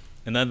hut.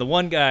 And then the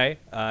one guy,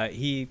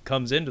 he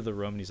comes into the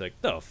room and he's like,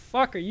 "The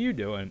fuck are you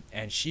doing?"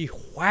 And she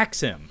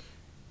whacks him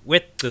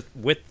with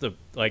the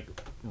like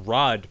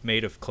rod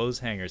made of clothes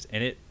hangers,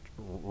 and it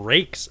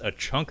rakes a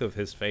chunk of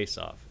his face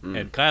off.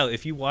 And Kyle,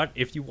 if you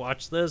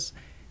watch this,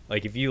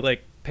 like if you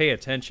like pay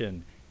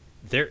attention,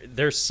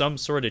 there's some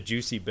sort of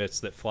juicy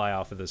bits that fly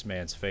off of this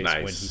man's face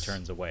when he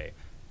turns away.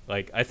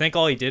 Like I think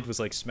all he did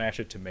was like smash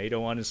a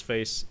tomato on his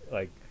face,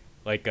 like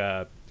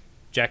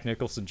Jack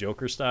Nicholson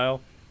Joker style.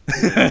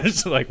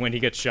 It's like when he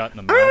gets shot in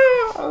the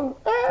mouth.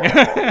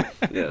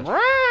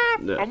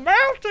 I'm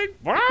melting.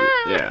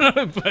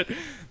 Yeah.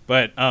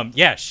 But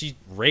yeah, she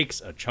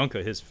rakes a chunk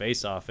of his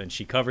face off, and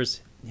she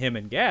covers him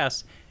in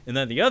gas. And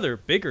then the other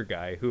bigger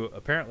guy, who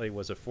apparently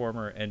was a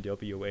former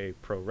NWA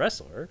pro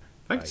wrestler,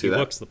 I can see he that.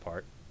 looks the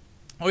part.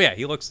 Oh yeah,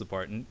 he looks the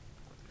part, and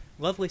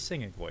lovely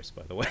singing voice,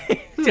 by the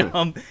way.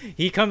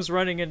 He comes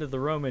running into the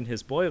room in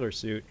his boiler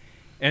suit,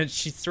 and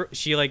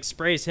she like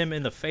sprays him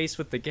in the face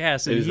with the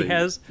gas, and he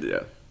has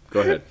Go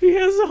ahead. He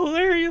has a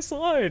hilarious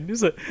line.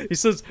 He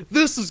says,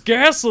 "This is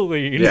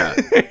gasoline." Yeah,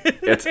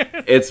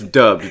 it's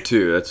dubbed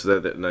too. That's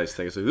the nice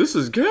thing. It's like, this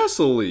is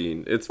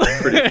gasoline. It's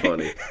pretty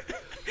funny.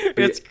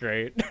 It's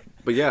great.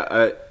 But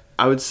yeah,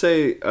 I would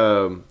say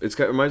it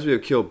reminds me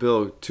of Kill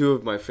Bill. Two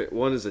of my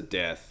one is a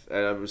death,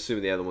 and I'm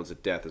assuming the other one's a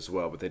death as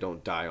well, but they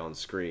don't die on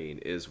screen.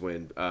 Is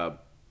when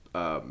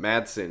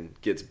Madsen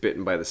gets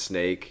bitten by the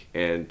snake,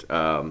 and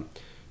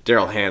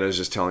Daryl Hannah's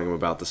just telling him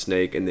about the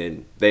snake, and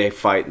then they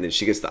fight, and then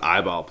she gets the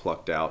eyeball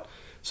plucked out.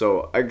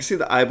 So I can see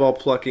the eyeball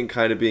plucking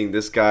kind of being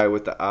this guy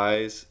with the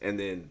eyes, and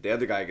then the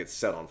other guy gets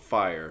set on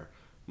fire,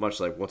 much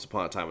like Once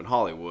Upon a Time in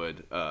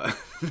Hollywood. The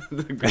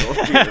girl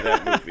at the end of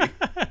that movie.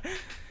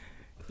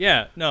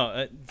 Yeah,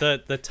 no,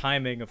 the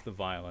timing of the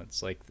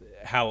violence, like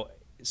how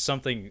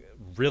something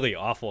really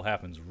awful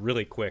happens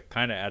really quick,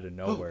 kind of out of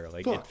nowhere.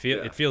 Like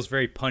it feels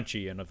very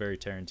punchy in a very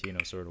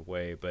Tarantino sort of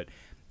way. But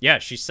yeah,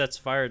 she sets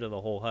fire to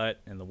the whole hut,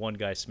 and the one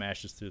guy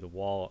smashes through the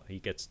wall. He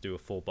gets to do a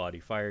full body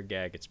fire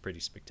gag. It's pretty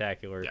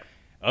spectacular. Yeah.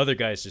 Other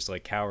guy's just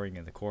like cowering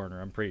in the corner.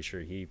 I'm pretty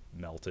sure he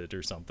melted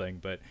or something.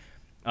 But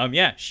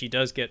yeah, she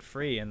does get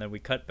free, and then we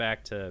cut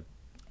back to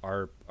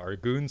our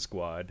goon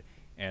squad.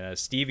 And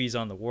Stevie's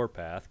on the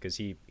warpath because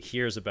he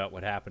hears about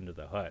what happened to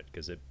the hut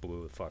because it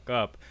blew the fuck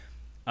up.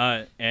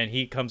 And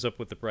he comes up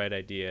with the bright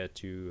idea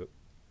to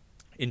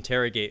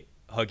interrogate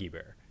Huggy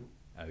Bear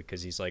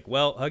because he's like,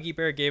 well, Huggy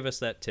Bear gave us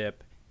that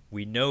tip.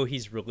 We know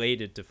he's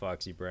related to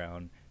Foxy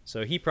Brown,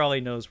 so he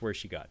probably knows where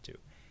she got to.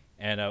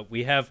 And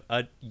we have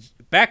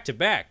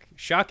back-to-back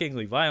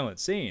shockingly violent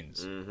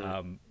scenes,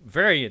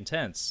 very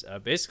intense.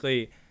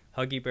 Basically,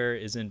 Huggy Bear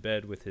is in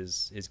bed with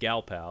his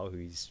gal pal, who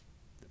he's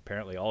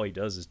apparently all he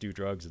does is do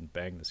drugs and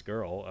bang this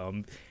girl.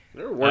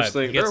 There are worse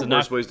things. There are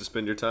worse ways to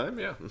spend your time.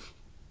 Yeah.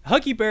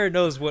 Huggy Bear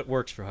knows what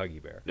works for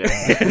Huggy Bear. Yeah.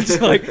 It's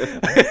like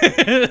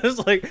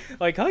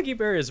Huggy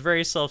Bear is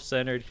very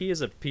self-centered. He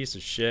is a piece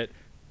of shit,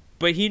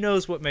 but he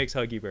knows what makes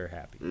Huggy Bear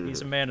happy.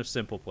 He's a man of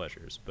simple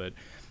pleasures. But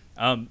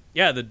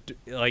yeah,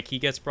 he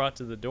gets brought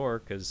to the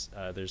door because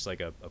there's like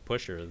a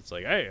pusher that's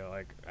like, hey,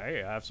 I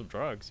have some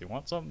drugs. You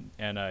want some?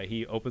 And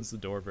he opens the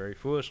door very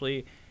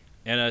foolishly.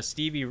 And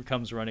Stevie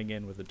comes running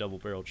in with a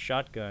double-barreled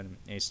shotgun,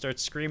 and he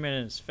starts screaming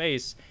in his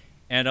face.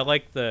 And I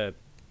like the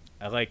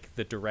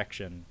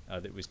direction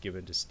that was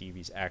given to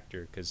Stevie's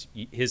actor because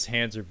his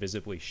hands are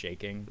visibly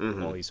shaking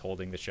while he's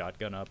holding the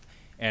shotgun up.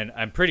 And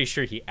I'm pretty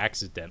sure he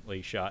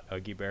accidentally shot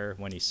Huggy Bear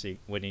when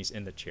he's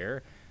in the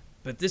chair.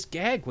 But this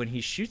gag when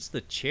he shoots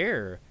the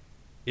chair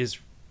is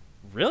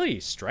really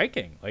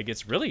striking. Like,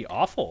 it's really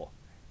awful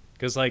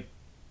because like.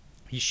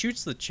 He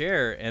shoots the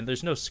chair, and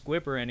there's no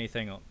squib or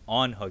anything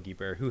on Huggy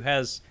Bear, who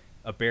has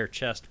a bare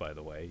chest, by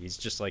the way. He's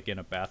just, like, in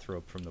a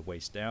bathrobe from the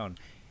waist down.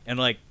 And,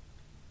 like,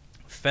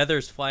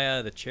 feathers fly out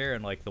of the chair,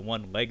 and, like, the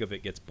one leg of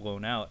it gets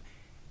blown out.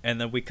 And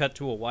then we cut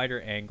to a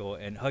wider angle,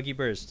 and Huggy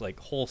Bear's, like,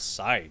 whole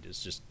side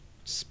is just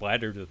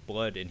splattered with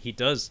blood. And he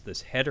does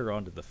this header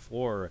onto the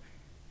floor,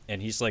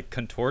 and he's, like,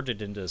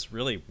 contorted into this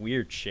really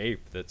weird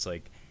shape that's,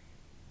 like,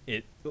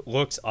 it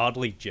looks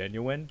oddly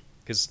genuine,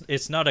 because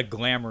it's not a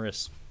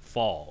glamorous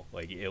fall.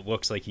 Like, it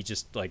looks like he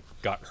just like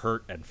got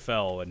hurt and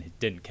fell and he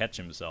didn't catch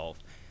himself,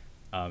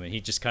 and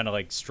he just kind of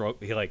like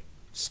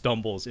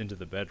stumbles into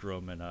the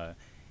bedroom, and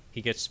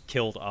he gets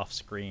killed off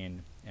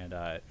screen. And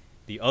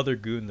the other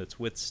goon that's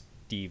with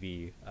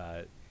Stevie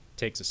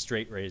takes a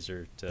straight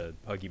razor to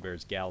Huggy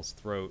Bear's gal's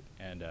throat,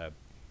 and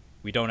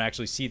we don't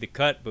actually see the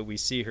cut, but we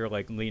see her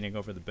like leaning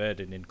over the bed,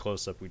 and in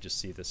close up we just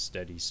see this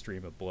steady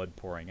stream of blood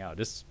pouring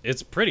out.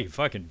 It's pretty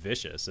fucking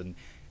vicious.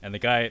 And the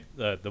guy,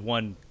 the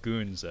one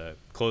goon's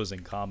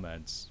closing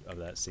comments of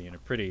that scene are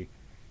pretty.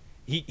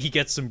 He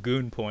gets some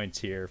goon points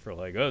here for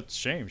like, oh, it's a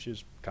shame, she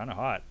was kind of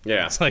hot.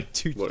 Yeah, it's like,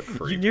 dude,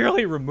 you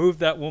nearly removed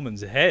that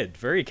woman's head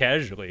very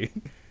casually.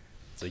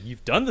 It's like,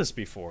 you've done this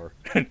before,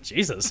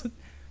 Jesus.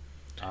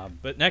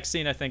 But next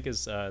scene I think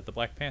is the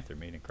Black Panther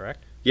meeting,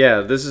 correct?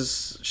 Yeah,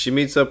 she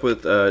meets up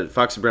with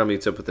Foxy Brown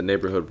meets up with the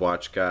neighborhood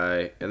watch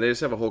guy, and they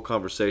just have a whole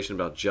conversation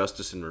about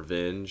justice and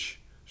revenge.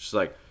 She's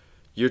like,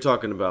 you're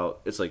talking about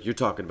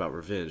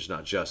revenge,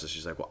 not justice.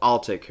 She's like, well, I'll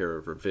take care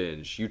of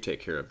revenge, you take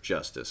care of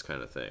justice,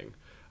 kind of thing.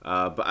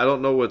 But I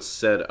don't know what's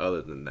said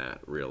other than that,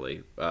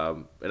 really.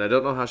 And I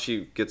don't know how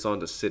she gets on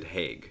to Sid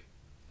Haig.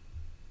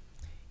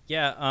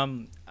 Yeah,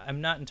 I'm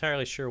not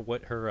entirely sure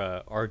what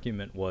her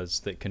argument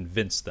was that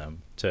convinced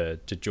them to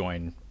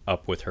join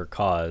up with her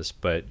cause,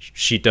 but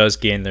she does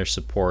gain their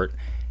support,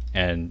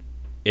 and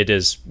it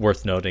is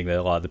worth noting that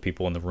a lot of the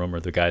people in the room are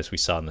the guys we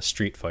saw in the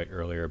street fight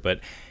earlier. But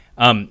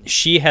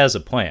she has a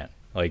plan.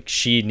 Like,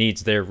 she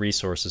needs their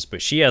resources,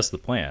 but she has the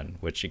plan,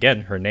 which,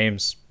 again, her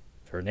name's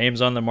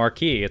on the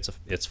marquee.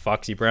 It's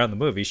Foxy Brown the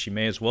movie. She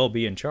may as well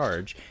be in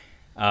charge.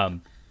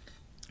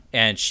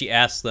 And she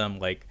asks them,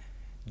 like,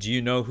 do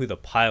you know who the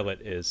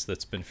pilot is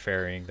that's been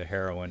ferrying the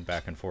heroin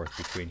back and forth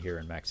between here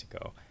and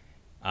Mexico?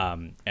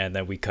 And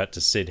then we cut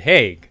to Sid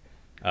Haig,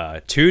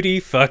 Tutti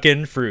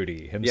fucking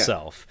Fruity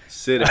himself. Yeah.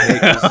 Sid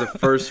Haig is the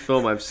first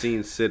film I've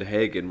seen Sid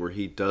Haig in where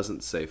he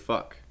doesn't say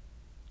fuck.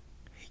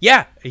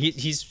 Yeah,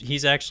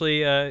 he's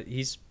actually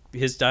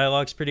his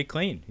dialogue's pretty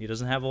clean. He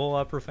doesn't have a whole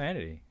lot of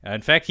profanity.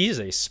 In fact, he's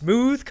a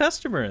smooth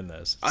customer in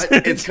this.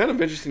 It's kind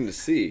of interesting to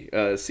see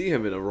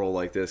him in a role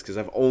like this, because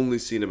I've only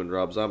seen him in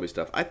Rob Zombie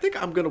stuff. I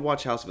think I'm gonna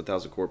watch House of a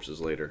Thousand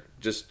Corpses later,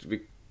 just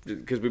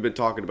because we've been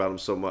talking about him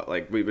so much.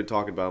 Like, we've been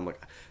talking about him,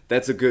 like,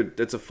 that's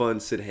a fun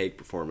Sid Haig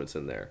performance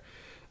in there.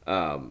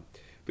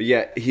 But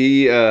yeah,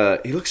 he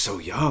looks so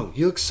young.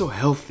 He looks so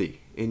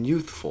healthy and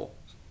youthful.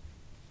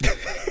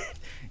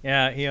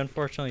 Yeah, he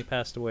unfortunately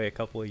passed away a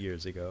couple of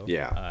years ago.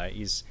 Yeah.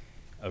 He's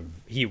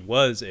he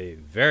was a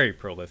very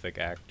prolific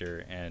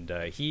actor, and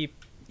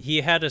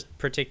he had a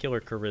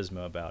particular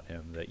charisma about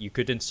him that you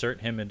could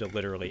insert him into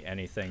literally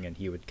anything, and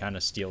he would kind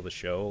of steal the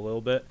show a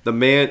little bit. The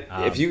man,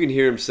 if you can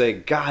hear him say,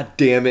 "God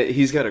damn it,"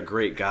 he's got a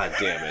great "God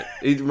damn it."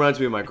 It reminds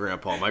me of my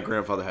grandpa. My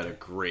grandfather had a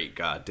great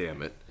 "God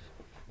damn it."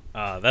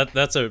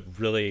 That's a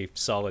really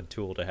solid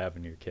tool to have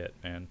in your kit,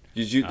 man.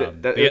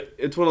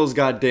 It's one of those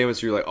 "God damn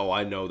it's" where you're like, "Oh,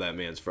 I know that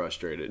man's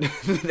frustrated.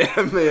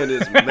 That man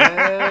is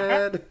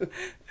mad."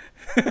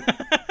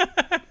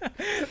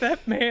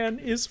 That man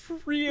is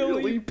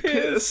really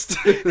pissed.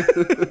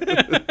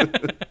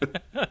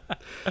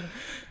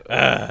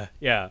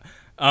 Yeah.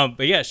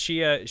 But yeah,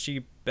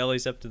 she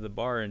bellies up to the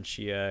bar and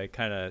she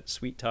kind of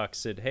sweet talks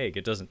Sid Haig.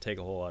 It doesn't take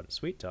a whole lot of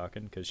sweet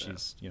talking because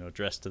she's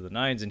dressed to the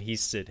nines and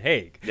he's Sid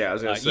Haig. Yeah, I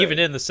was gonna say. Even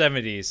in the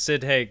 70s,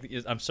 Sid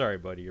Haig. I'm sorry,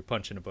 buddy, you're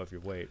punching above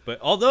your weight. But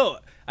although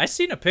I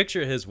seen a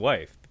picture of his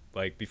wife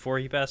like before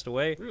he passed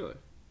away. Really?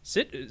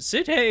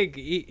 Sid Haig,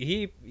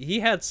 he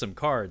had some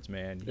cards,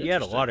 man. He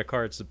had a lot of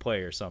cards to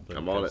play or something.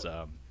 I'm on it.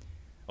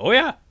 Oh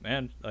yeah,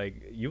 man! Like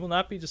you will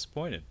not be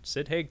disappointed.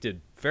 Sid Haig did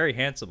very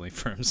handsomely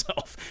for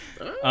himself.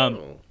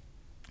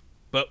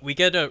 But we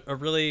get a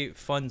really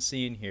fun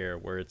scene here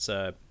where it's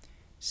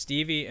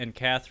Stevie and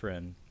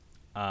Catherine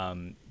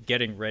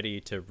getting ready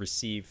to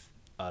receive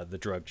the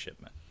drug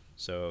shipment.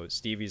 So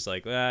Stevie's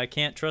like, I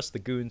can't trust the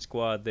goon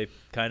squad. They've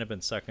kind of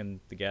been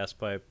sucking the gas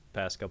pipe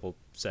past couple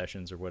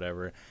sessions or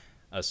whatever.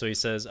 So he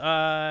says,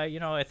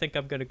 I think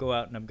I'm going to go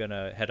out and I'm going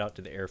to head out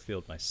to the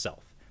airfield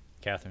myself.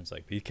 Catherine's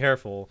like, be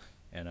careful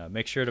and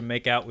make sure to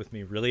make out with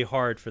me really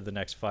hard for the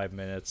next 5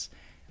 minutes.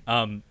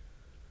 And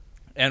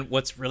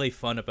what's really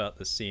fun about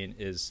this scene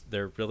is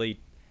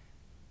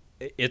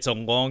it's a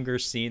longer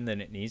scene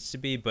than it needs to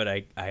be, but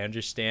I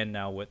understand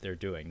now what they're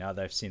doing now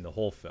that I've seen the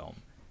whole film.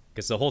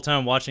 Because the whole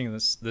time watching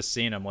this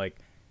scene, I'm like,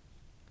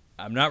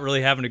 I'm not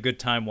really having a good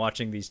time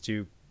watching these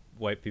two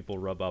white people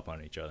rub up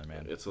on each other,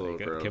 man. It's a little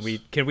gross.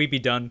 Can we be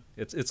done?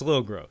 It's a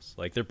little gross.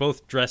 Like they're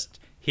both dressed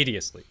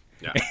hideously.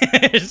 Yeah.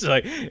 It's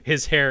like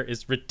his hair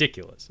is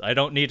ridiculous. I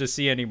don't need to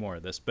see any more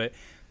of this. But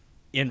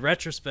in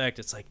retrospect,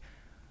 it's like,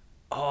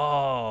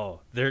 oh,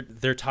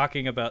 they're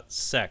talking about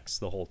sex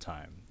the whole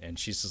time, and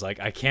she's just like,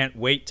 I can't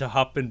wait to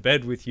hop in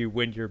bed with you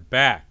when you're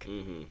back.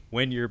 Mm-hmm.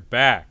 When you're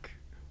back.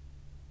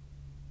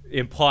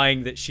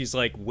 Implying that she's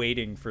like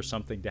waiting for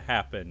something to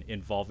happen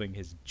involving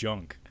his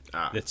junk.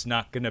 That's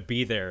not going to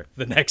be there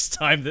the next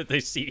time that they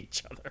see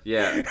each other.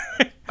 Yeah.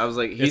 I was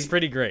like, it's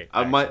pretty great.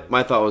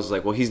 My thought was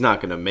like, well, he's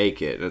not going to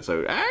make it. And it's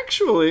like,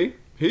 actually,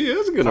 he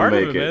is going to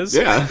make it. Is.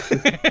 Yeah.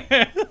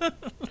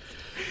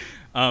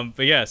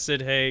 But yeah,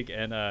 Sid Haig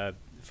and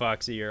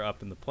Foxy are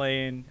up in the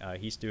plane.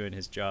 He's doing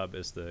his job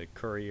as the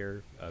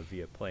courier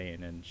via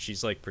plane, and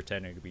she's like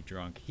pretending to be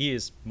drunk. He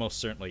is most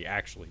certainly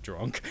actually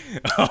drunk.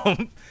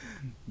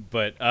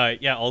 But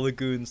yeah, all the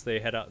goons, they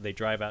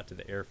drive out to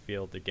the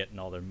airfield. They're getting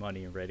all their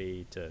money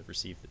ready to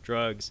receive the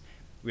drugs.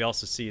 We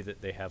also see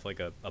that they have like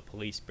a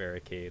police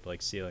barricade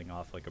like sealing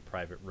off like a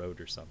private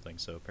road or something.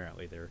 So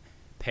apparently they're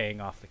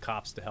paying off the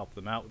cops to help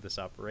them out with this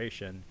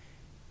operation.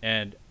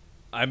 And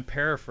I'm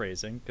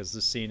paraphrasing because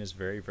this scene is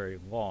very, very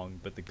long,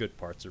 but the good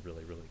parts are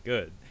really, really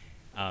good.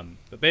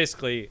 But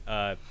basically,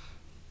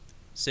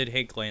 Sid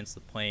Haig lands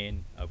the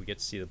plane. We get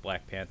to see the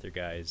Black Panther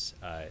guys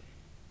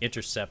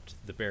intercept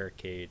the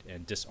barricade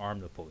and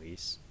disarm the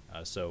police.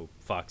 So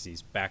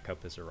Foxy's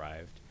backup has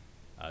arrived.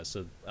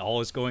 So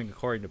all is going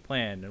according to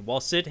plan. And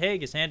while Sid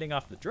Haig is handing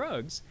off the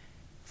drugs,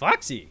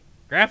 Foxy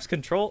grabs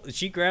control.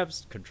 She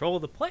grabs control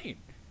of the plane,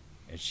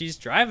 and she's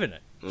driving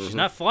it. Mm-hmm. She's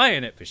not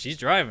flying it, but she's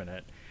driving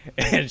it.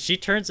 And she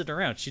turns it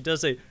around. She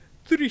does a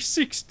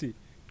 360.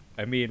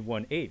 I mean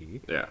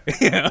 180. Yeah.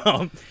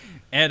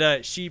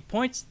 And she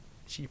points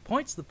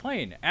the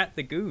plane at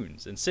the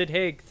goons. And Sid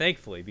Haig,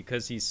 thankfully,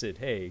 because he's Sid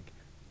Haig,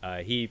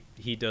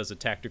 he does a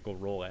tactical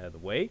roll out of the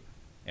way,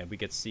 and we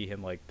get to see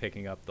him like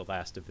picking up the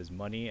last of his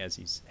money as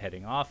he's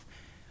heading off.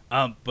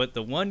 But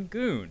the one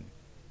goon,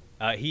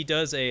 he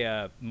does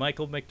a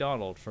Michael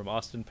McDonald from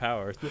Austin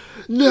Powers.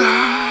 No.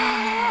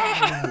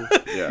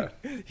 Yeah.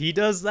 He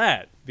does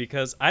that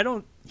because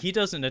he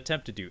doesn't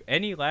attempt to do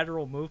any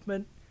lateral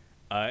movement.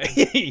 I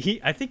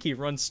think he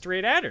runs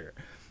straight at her.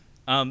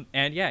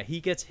 And yeah, he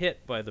gets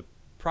hit by the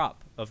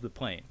prop of the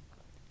plane,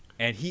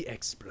 and he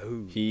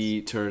explodes.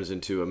 He turns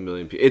into a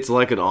million people. It's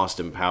like an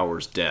Austin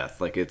Powers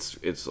death. Like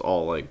it's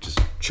all like just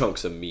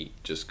chunks of meat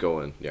just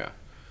going. Yeah.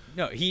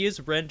 No, he is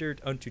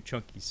rendered unto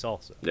chunky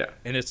salsa. Yeah.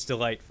 And it's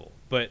delightful.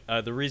 But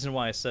the reason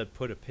why I said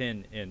put a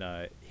pin in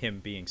him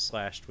being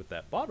slashed with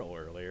that bottle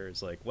earlier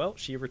is like, well,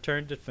 she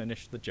returned to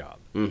finish the job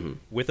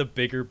with a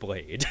bigger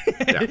blade.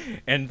 Yeah.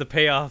 And the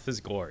payoff is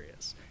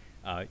glorious.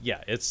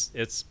 Yeah,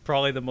 it's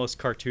probably the most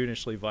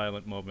cartoonishly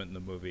violent moment in the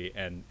movie,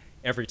 and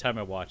every time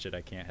I watch it,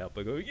 I can't help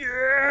but go,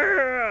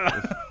 yeah!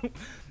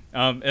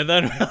 And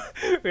then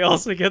we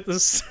also get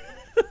this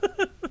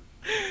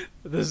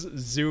this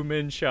zoom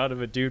in shot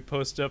of a dude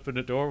posted up in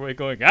a doorway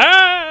going,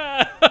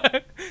 ah!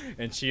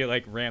 And she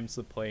like rams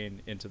the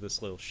plane into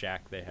this little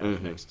shack they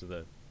have next to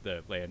the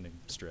landing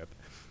strip.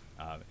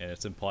 and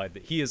it's implied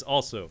that he is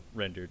also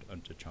rendered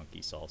unto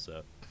chunky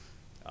salsa.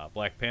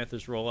 Black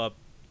Panthers roll up.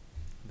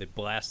 They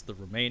blast the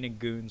remaining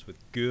goons with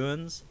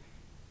guns.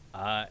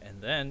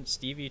 And then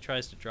Stevie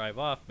tries to drive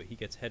off, but he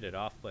gets headed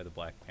off by the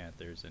Black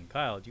Panthers. And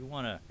Kyle, do you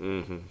want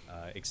to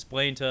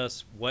explain to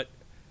us what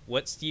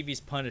Stevie's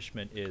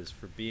punishment is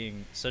for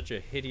being such a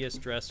hideous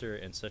dresser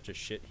and such a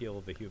shitheel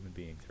of a human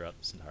being throughout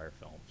this entire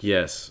film?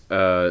 Yes.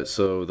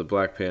 So the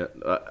Black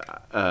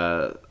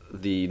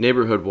the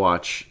neighborhood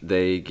watch,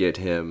 they get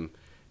him,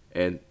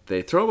 and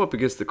they throw him up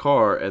against the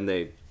car, and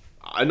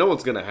I know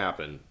what's gonna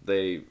happen.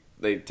 They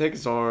take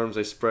his arms,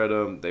 they spread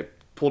him, they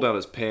pull down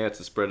his pants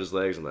and spread his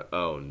legs. I'm like,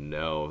 oh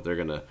no, they're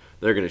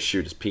gonna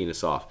shoot his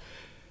penis off.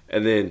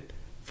 And then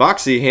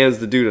Foxy hands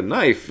the dude a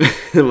knife.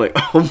 I'm like,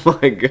 oh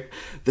my god,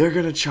 they're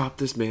gonna chop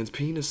this man's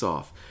penis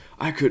off.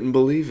 I couldn't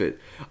believe it.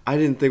 I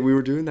didn't think we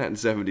were doing that in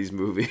 70s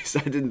movies.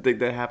 I didn't think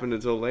that happened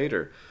until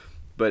later.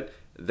 But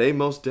they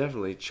most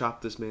definitely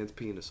chopped this man's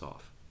penis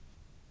off.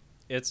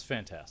 It's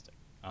fantastic.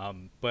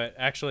 But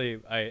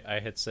actually, I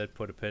had said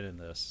put a pin in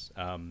this.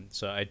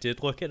 So I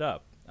did look it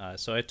up.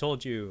 So I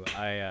told you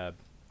I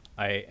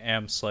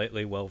am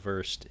slightly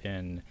well-versed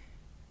in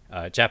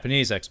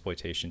Japanese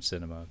exploitation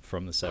cinema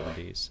from the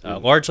 70s,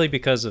 largely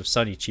because of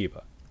Sonny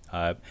Chiba.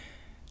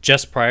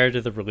 Just prior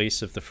to the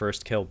release of the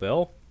first Kill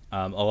Bill,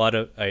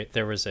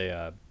 there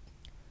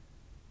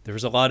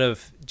was a lot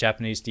of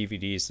Japanese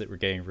DVDs that were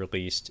getting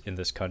released in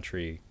this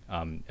country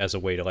as a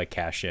way to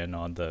cash in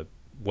on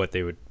what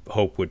they would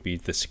hope would be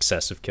the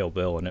success of Kill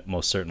Bill, and it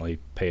most certainly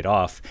paid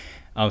off.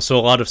 So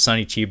a lot of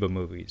Sonny Chiba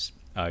movies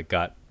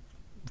got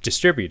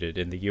distributed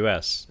in the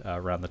U.S.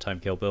 Around the time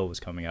Kill Bill was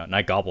coming out, and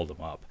I gobbled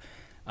them up.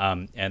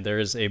 And there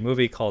is a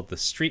movie called The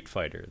Street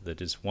Fighter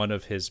that is one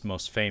of his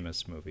most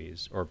famous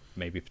movies, or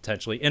maybe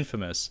potentially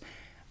infamous.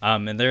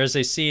 And there is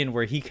a scene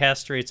where he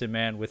castrates a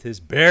man with his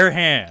bare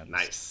hands.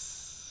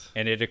 Nice.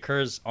 And it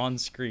occurs on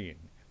screen.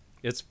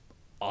 It's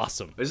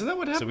awesome. Isn't that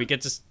what happens? So we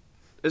get to...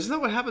 Isn't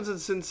that what happens in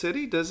Sin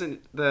City?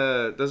 Doesn't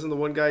the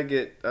one guy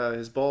get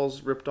his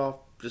balls ripped off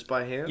just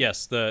by hand?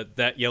 Yes,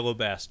 that yellow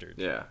bastard.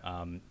 Yeah.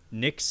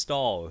 Nick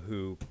Stahl,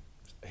 who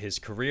his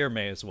career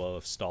may as well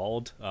have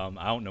stalled. I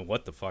don't know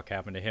what the fuck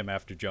happened to him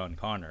after John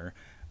Connor.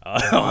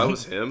 That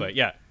was him? But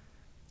yeah,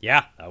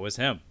 that was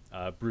him.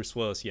 Bruce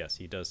Willis, yes,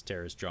 he does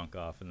tear his junk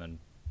off and then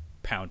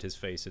pound his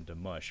face into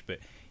mush. But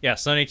yeah,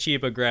 Sonny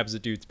Chiba grabs the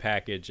dude's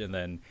package, and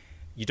then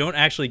you don't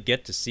actually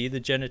get to see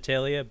the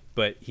genitalia,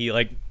 but he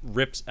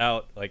rips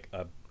out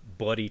a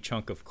bloody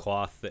chunk of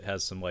cloth that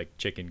has some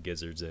chicken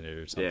gizzards in it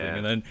or something. Yeah.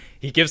 And then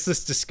he gives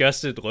this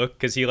disgusted look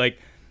because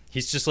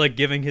he's just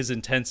giving his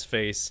intense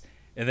face,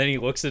 and then he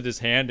looks at his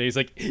hand and he's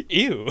like,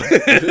 ew.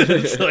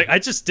 It's I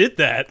just did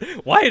that.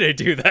 Why did I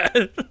do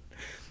that?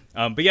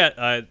 But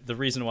yeah, the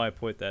reason why I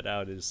point that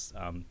out is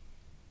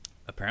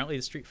apparently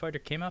the Street Fighter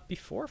came out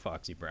before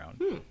Foxy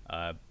Brown.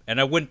 And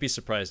I wouldn't be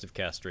surprised if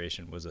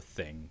castration was a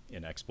thing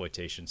in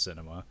exploitation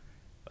cinema.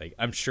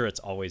 I'm sure it's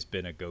always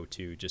been a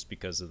go-to just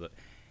because of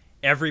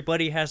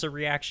everybody has a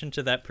reaction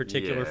to that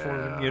particular form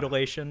of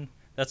mutilation.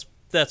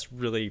 That's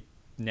really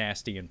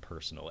nasty and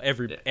personal.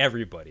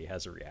 Everybody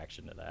has a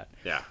reaction to that.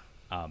 Yeah.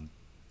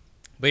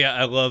 But yeah,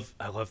 I love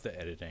the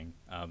editing.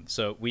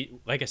 So we,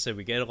 like I said,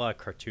 we get a lot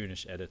of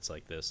cartoonish edits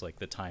like this, like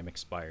the time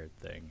expired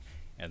thing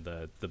and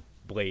the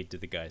blade to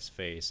the guy's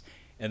face.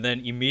 And then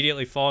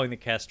immediately following the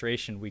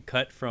castration, we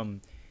cut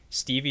from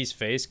Stevie's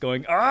face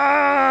going,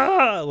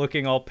 ah,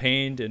 looking all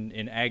pained and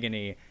in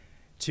agony,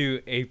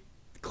 to a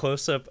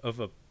close-up of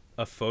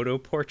a photo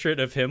portrait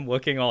of him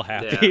looking all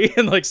happy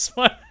and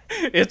smile.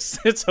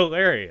 It's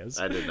hilarious.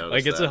 I didn't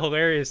notice it's a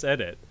hilarious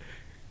edit.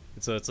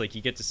 And so it's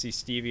you get to see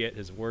Stevie at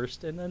his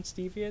worst and then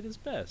Stevie at his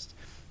best.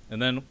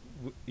 And then,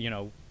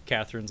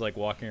 Catherine's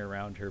walking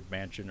around her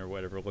mansion or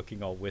whatever,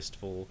 looking all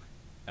wistful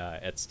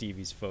at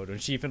Stevie's photo.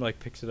 And she even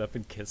picks it up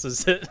and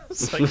kisses it.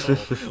 It's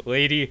oh,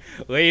 lady,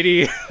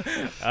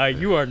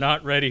 you are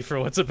not ready for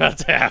what's about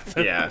to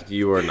happen. Yeah,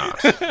 you are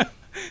not.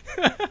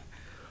 But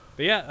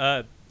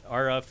yeah,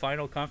 our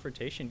final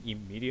confrontation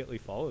immediately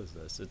follows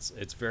this.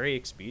 It's very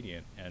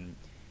expedient, and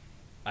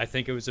I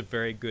think it was a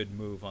very good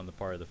move on the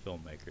part of the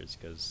filmmakers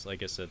because,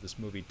 like I said, this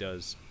movie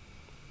does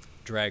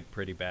drag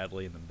pretty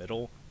badly in the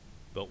middle,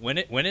 but when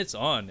it's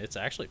on, it's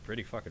actually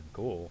pretty fucking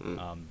cool.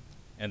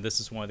 And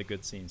this is one of the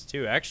good scenes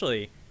too.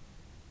 Actually,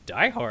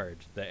 Die Hard,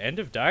 the end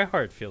of Die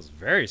Hard feels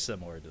very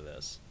similar to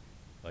this.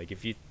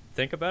 If you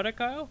think about it,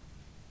 Kyle.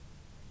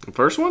 The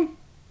first one?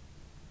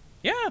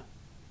 Yeah.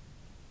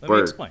 Let me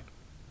explain.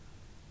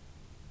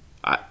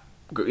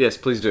 Yes,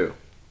 please do.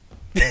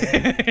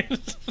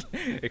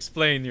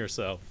 Explain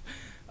yourself.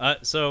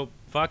 So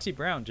Foxy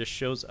Brown just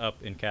shows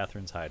up in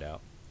Catherine's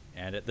hideout,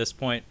 and at this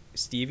point,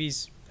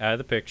 Stevie's out of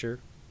the picture.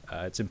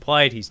 It's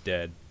implied he's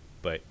dead,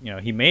 but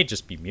he may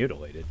just be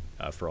mutilated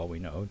for all we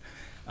know.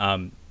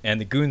 And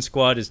the goon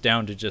squad is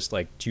down to just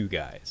 2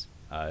 guys.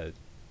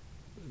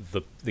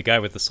 The guy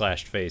with the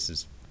slashed face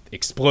is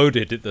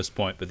exploded at this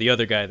point, but the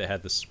other guy that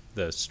had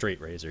the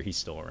straight razor, he's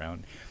still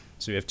around.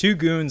 So we have 2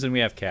 goons and we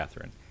have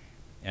Catherine.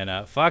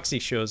 And Foxy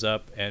shows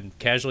up and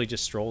casually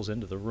just strolls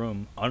into the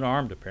room,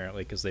 unarmed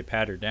apparently, because they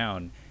pat her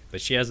down. But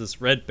she has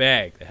this red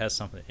bag that has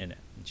something in it.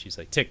 And she's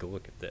like, take a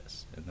look at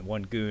this. And the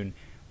one goon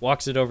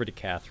walks it over to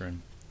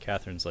Catherine.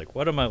 Catherine's like,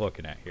 what am I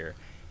looking at here?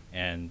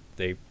 And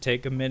they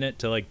take a minute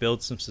to like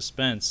build some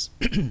suspense.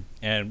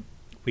 And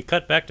we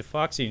cut back to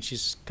Foxy, and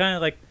she's kind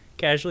of like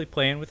casually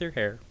playing with her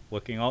hair,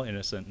 looking all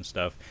innocent and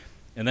stuff.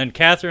 And then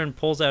Catherine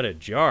pulls out a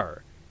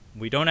jar.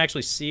 We don't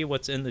actually see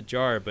what's in the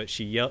jar, but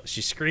she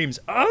screams,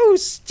 "Oh,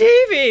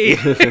 Stevie!"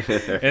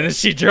 And then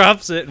she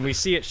drops it, and we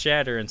see it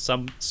shatter, and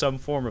some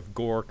form of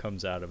gore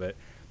comes out of it.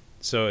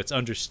 So it's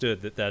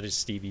understood that that is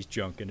Stevie's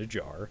junk in a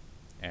jar,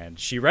 and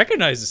she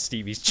recognizes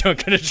Stevie's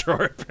junk in a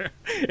jar,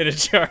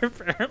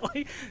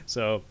 apparently.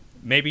 So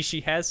maybe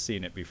she has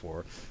seen it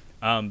before.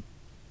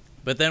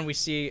 But then we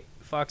see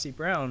Foxy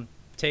Brown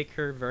take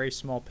her very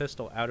small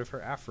pistol out of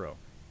her afro.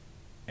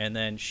 And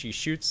then she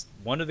shoots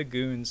one of the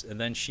goons, and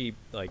then she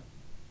like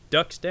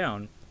ducks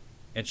down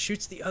and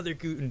shoots the other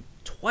goon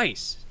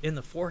twice in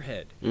the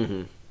forehead.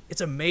 Mm-hmm.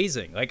 It's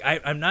amazing. Like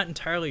I'm not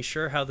entirely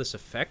sure how this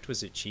effect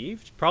was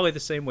achieved. Probably the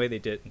same way they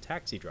did in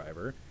Taxi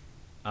Driver.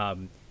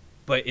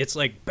 But it's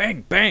like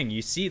bang, bang.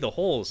 You see the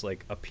holes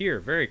like appear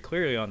very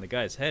clearly on the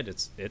guy's head.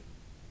 It's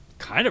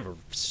kind of a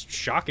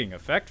shocking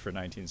effect for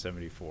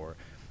 1974.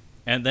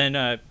 And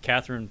then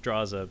Catherine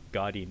draws a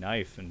gaudy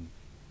knife, and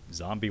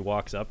Zombie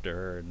walks up to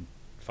her, and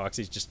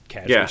Foxy just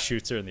casually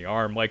shoots her in the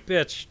arm, like,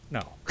 bitch,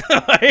 no.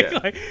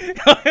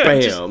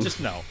 Bam. Just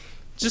no.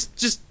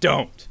 Just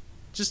don't.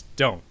 Just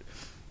don't.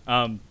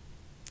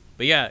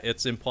 But yeah,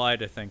 it's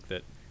implied, I think,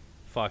 that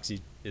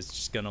Foxy is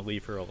just going to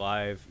leave her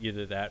alive.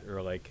 Either that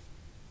or, like,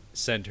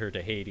 send her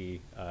to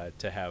Haiti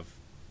to have,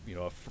 you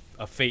know,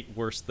 a fate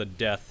worse than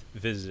death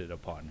visited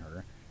upon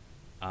her.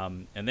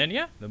 And then,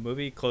 yeah, the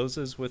movie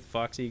closes with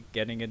Foxy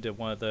getting into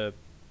one of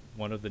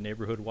the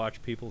neighborhood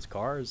watch people's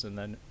cars, and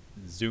then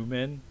zoom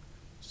in,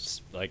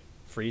 like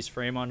freeze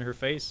frame on her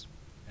face,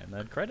 and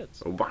then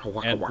credits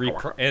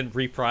and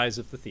reprise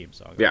of the theme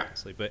song,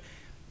 obviously.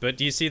 But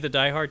do you see the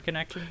Die Hard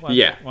connection? What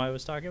I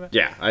was talking about?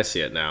 Yeah, I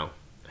see it now.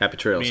 Happy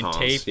Trails,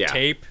 Hans.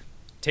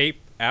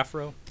 Tape,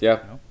 afro. Yeah,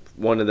 you know?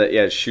 One of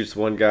the shoots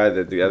one guy,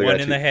 the other one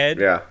guy in the head.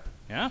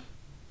 Yeah.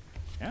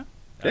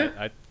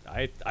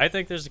 I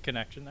think there's a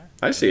connection there.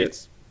 I see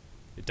it.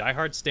 Die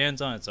Hard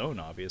stands on its own,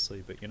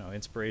 obviously, but you know,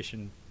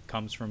 inspiration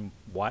comes from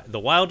the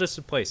wildest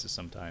of places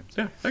sometimes.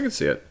 Yeah, I can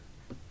see it.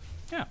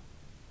 Yeah,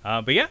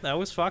 but yeah, that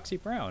was Foxy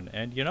Brown,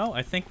 and you know,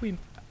 I think we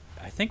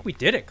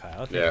did it,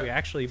 Kyle. I think we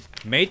actually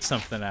made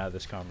something out of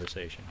this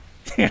conversation.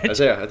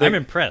 I'm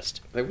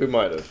impressed. I think we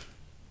might have.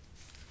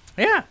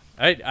 Yeah,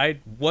 I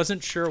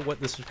wasn't sure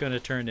what this was going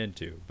to turn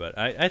into, but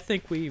I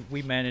think we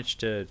managed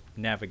to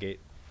navigate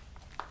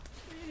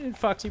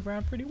Foxy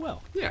Brown pretty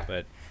well. Yeah.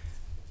 But,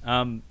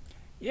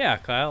 yeah,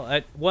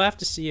 Kyle, we'll have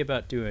to see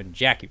about doing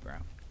Jackie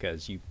Brown,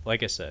 because you,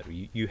 like I said,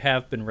 you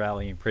have been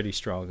rallying pretty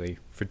strongly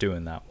for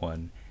doing that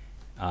one.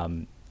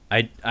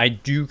 I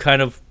do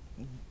kind of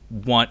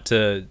want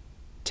to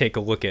take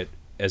a look at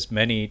as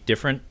many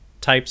different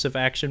types of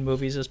action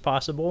movies as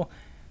possible.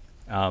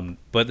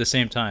 But at the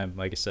same time,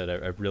 like I said,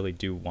 I really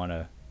do want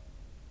to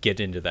get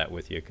into that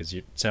with you, because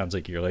it sounds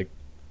like you're like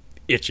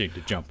itching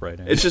to jump right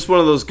in. It's just one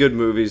of those good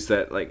movies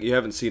that like you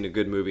haven't seen a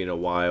good movie in a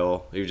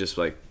while. You're just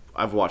like,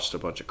 I've watched a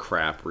bunch of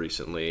crap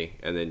recently,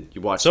 and then you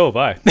watch. So have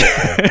I.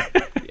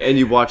 And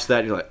you watch that,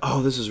 and you're like,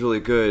 oh, this is really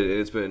good.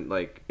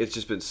 And it's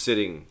just been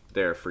sitting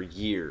there for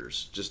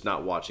years, just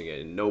not watching it,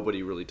 and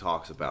nobody really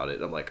talks about it.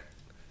 And I'm like,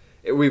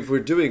 we're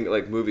doing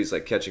like movies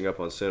like catching up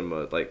on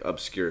cinema, like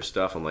obscure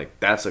stuff. I'm like,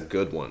 that's a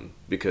good one,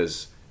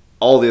 because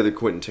all the other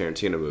Quentin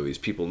Tarantino movies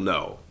people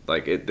know,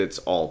 like it's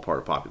all part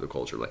of popular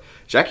culture. Like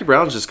Jackie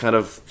Brown's just kind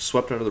of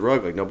swept under the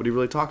rug, like nobody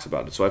really talks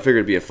about it. So I figured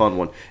it'd be a fun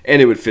one, and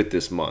it would fit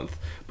this month.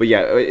 But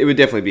yeah, it would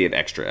definitely be an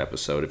extra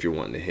episode if you're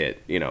wanting to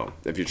hit, you know,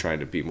 if you're trying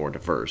to be more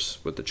diverse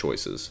with the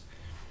choices.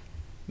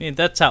 I mean,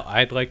 that's how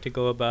I'd like to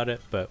go about it,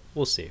 but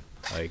we'll see.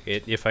 Like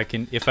if I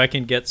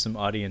can get some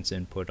audience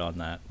input on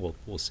that,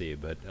 we'll see.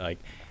 But like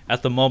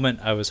at the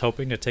moment, I was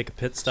hoping to take a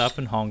pit stop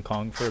in Hong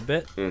Kong for a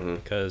bit,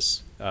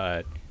 because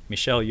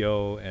Michelle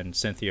Yeoh and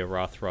Cynthia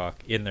Rothrock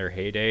in their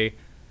heyday,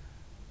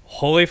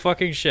 holy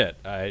fucking shit!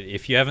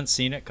 If you haven't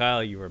seen it,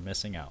 Kyle, you are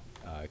missing out,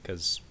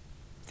 because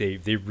they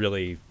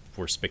really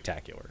were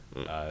spectacular.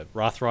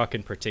 Rothrock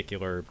in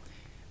particular,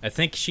 I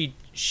think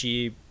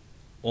she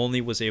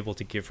only was able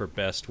to give her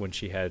best when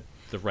she had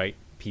the right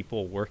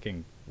people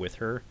working with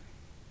her,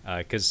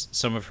 because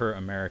some of her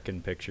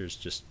American pictures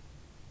just,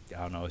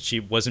 I don't know, she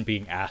wasn't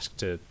being asked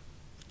to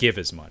give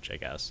as much, I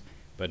guess.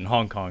 But in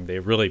Hong Kong, they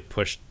really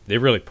pushed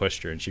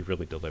her, and she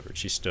really delivered.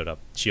 She stood up.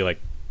 She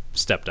like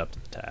stepped up to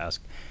the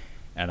task.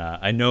 And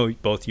I know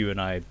both you and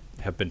I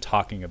have been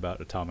talking about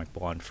Atomic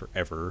Blonde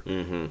forever.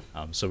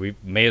 So we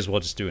may as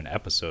well just do an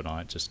episode on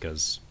it, just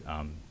because,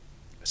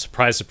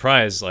 surprise,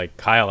 surprise, like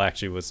Kyle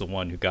actually was the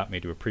one who got me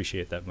to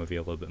appreciate that movie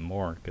a little bit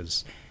more,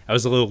 because I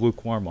was a little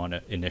lukewarm on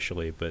it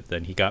initially, but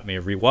then he got me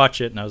to rewatch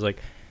it, and I was like,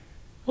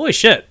 holy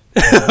shit.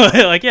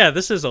 Like, yeah,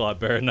 this is a lot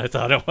better than I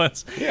thought it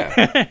was.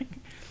 Yeah.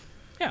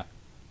 Yeah.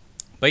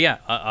 But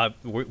yeah,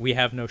 we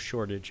have no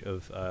shortage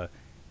of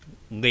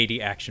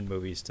lady action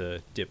movies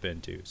to dip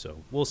into.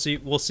 So we'll see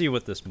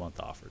what this month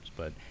offers.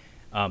 But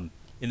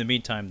in the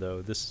meantime,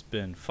 though, this has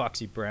been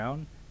Foxy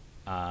Brown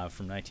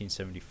from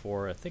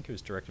 1974. I think it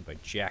was directed by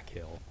Jack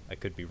Hill. I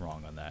could be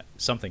wrong on that.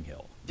 Something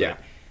Hill. Yeah.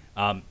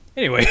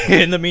 Anyway,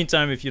 in the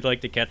meantime, if you'd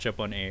like to catch up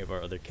on any of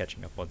our other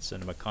Catching Up on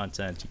Cinema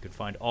content, you can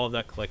find all of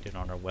that collected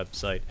on our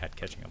website at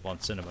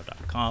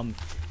catchinguponcinema.com.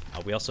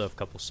 We also have a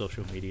couple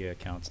social media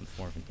accounts in the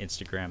form of an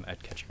Instagram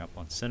at Catching Up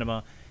on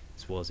Cinema,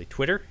 as well as a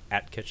Twitter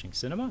at Catching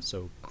Cinema,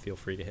 so feel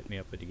free to hit me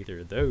up at either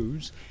of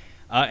those.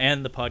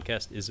 And the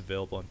podcast is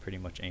available on pretty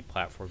much any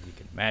platform you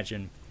can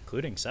imagine,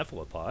 including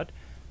Cephalopod,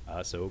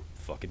 so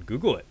fucking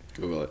Google it.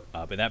 Google it.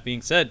 But that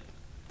being said,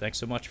 thanks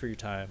so much for your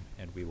time,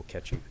 and we will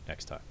catch you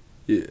next time.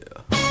 Yeah.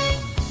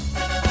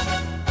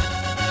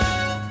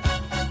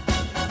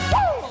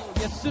 Oh,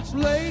 yes, it's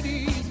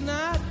ladies'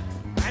 night,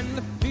 and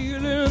the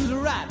feeling's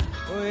right.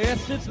 Oh,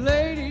 yes, it's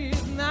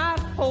ladies' night.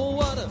 Oh,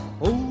 what a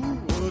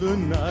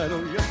night.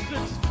 Oh, yes,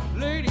 it's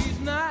ladies'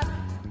 night,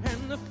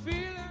 and the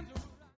feeling.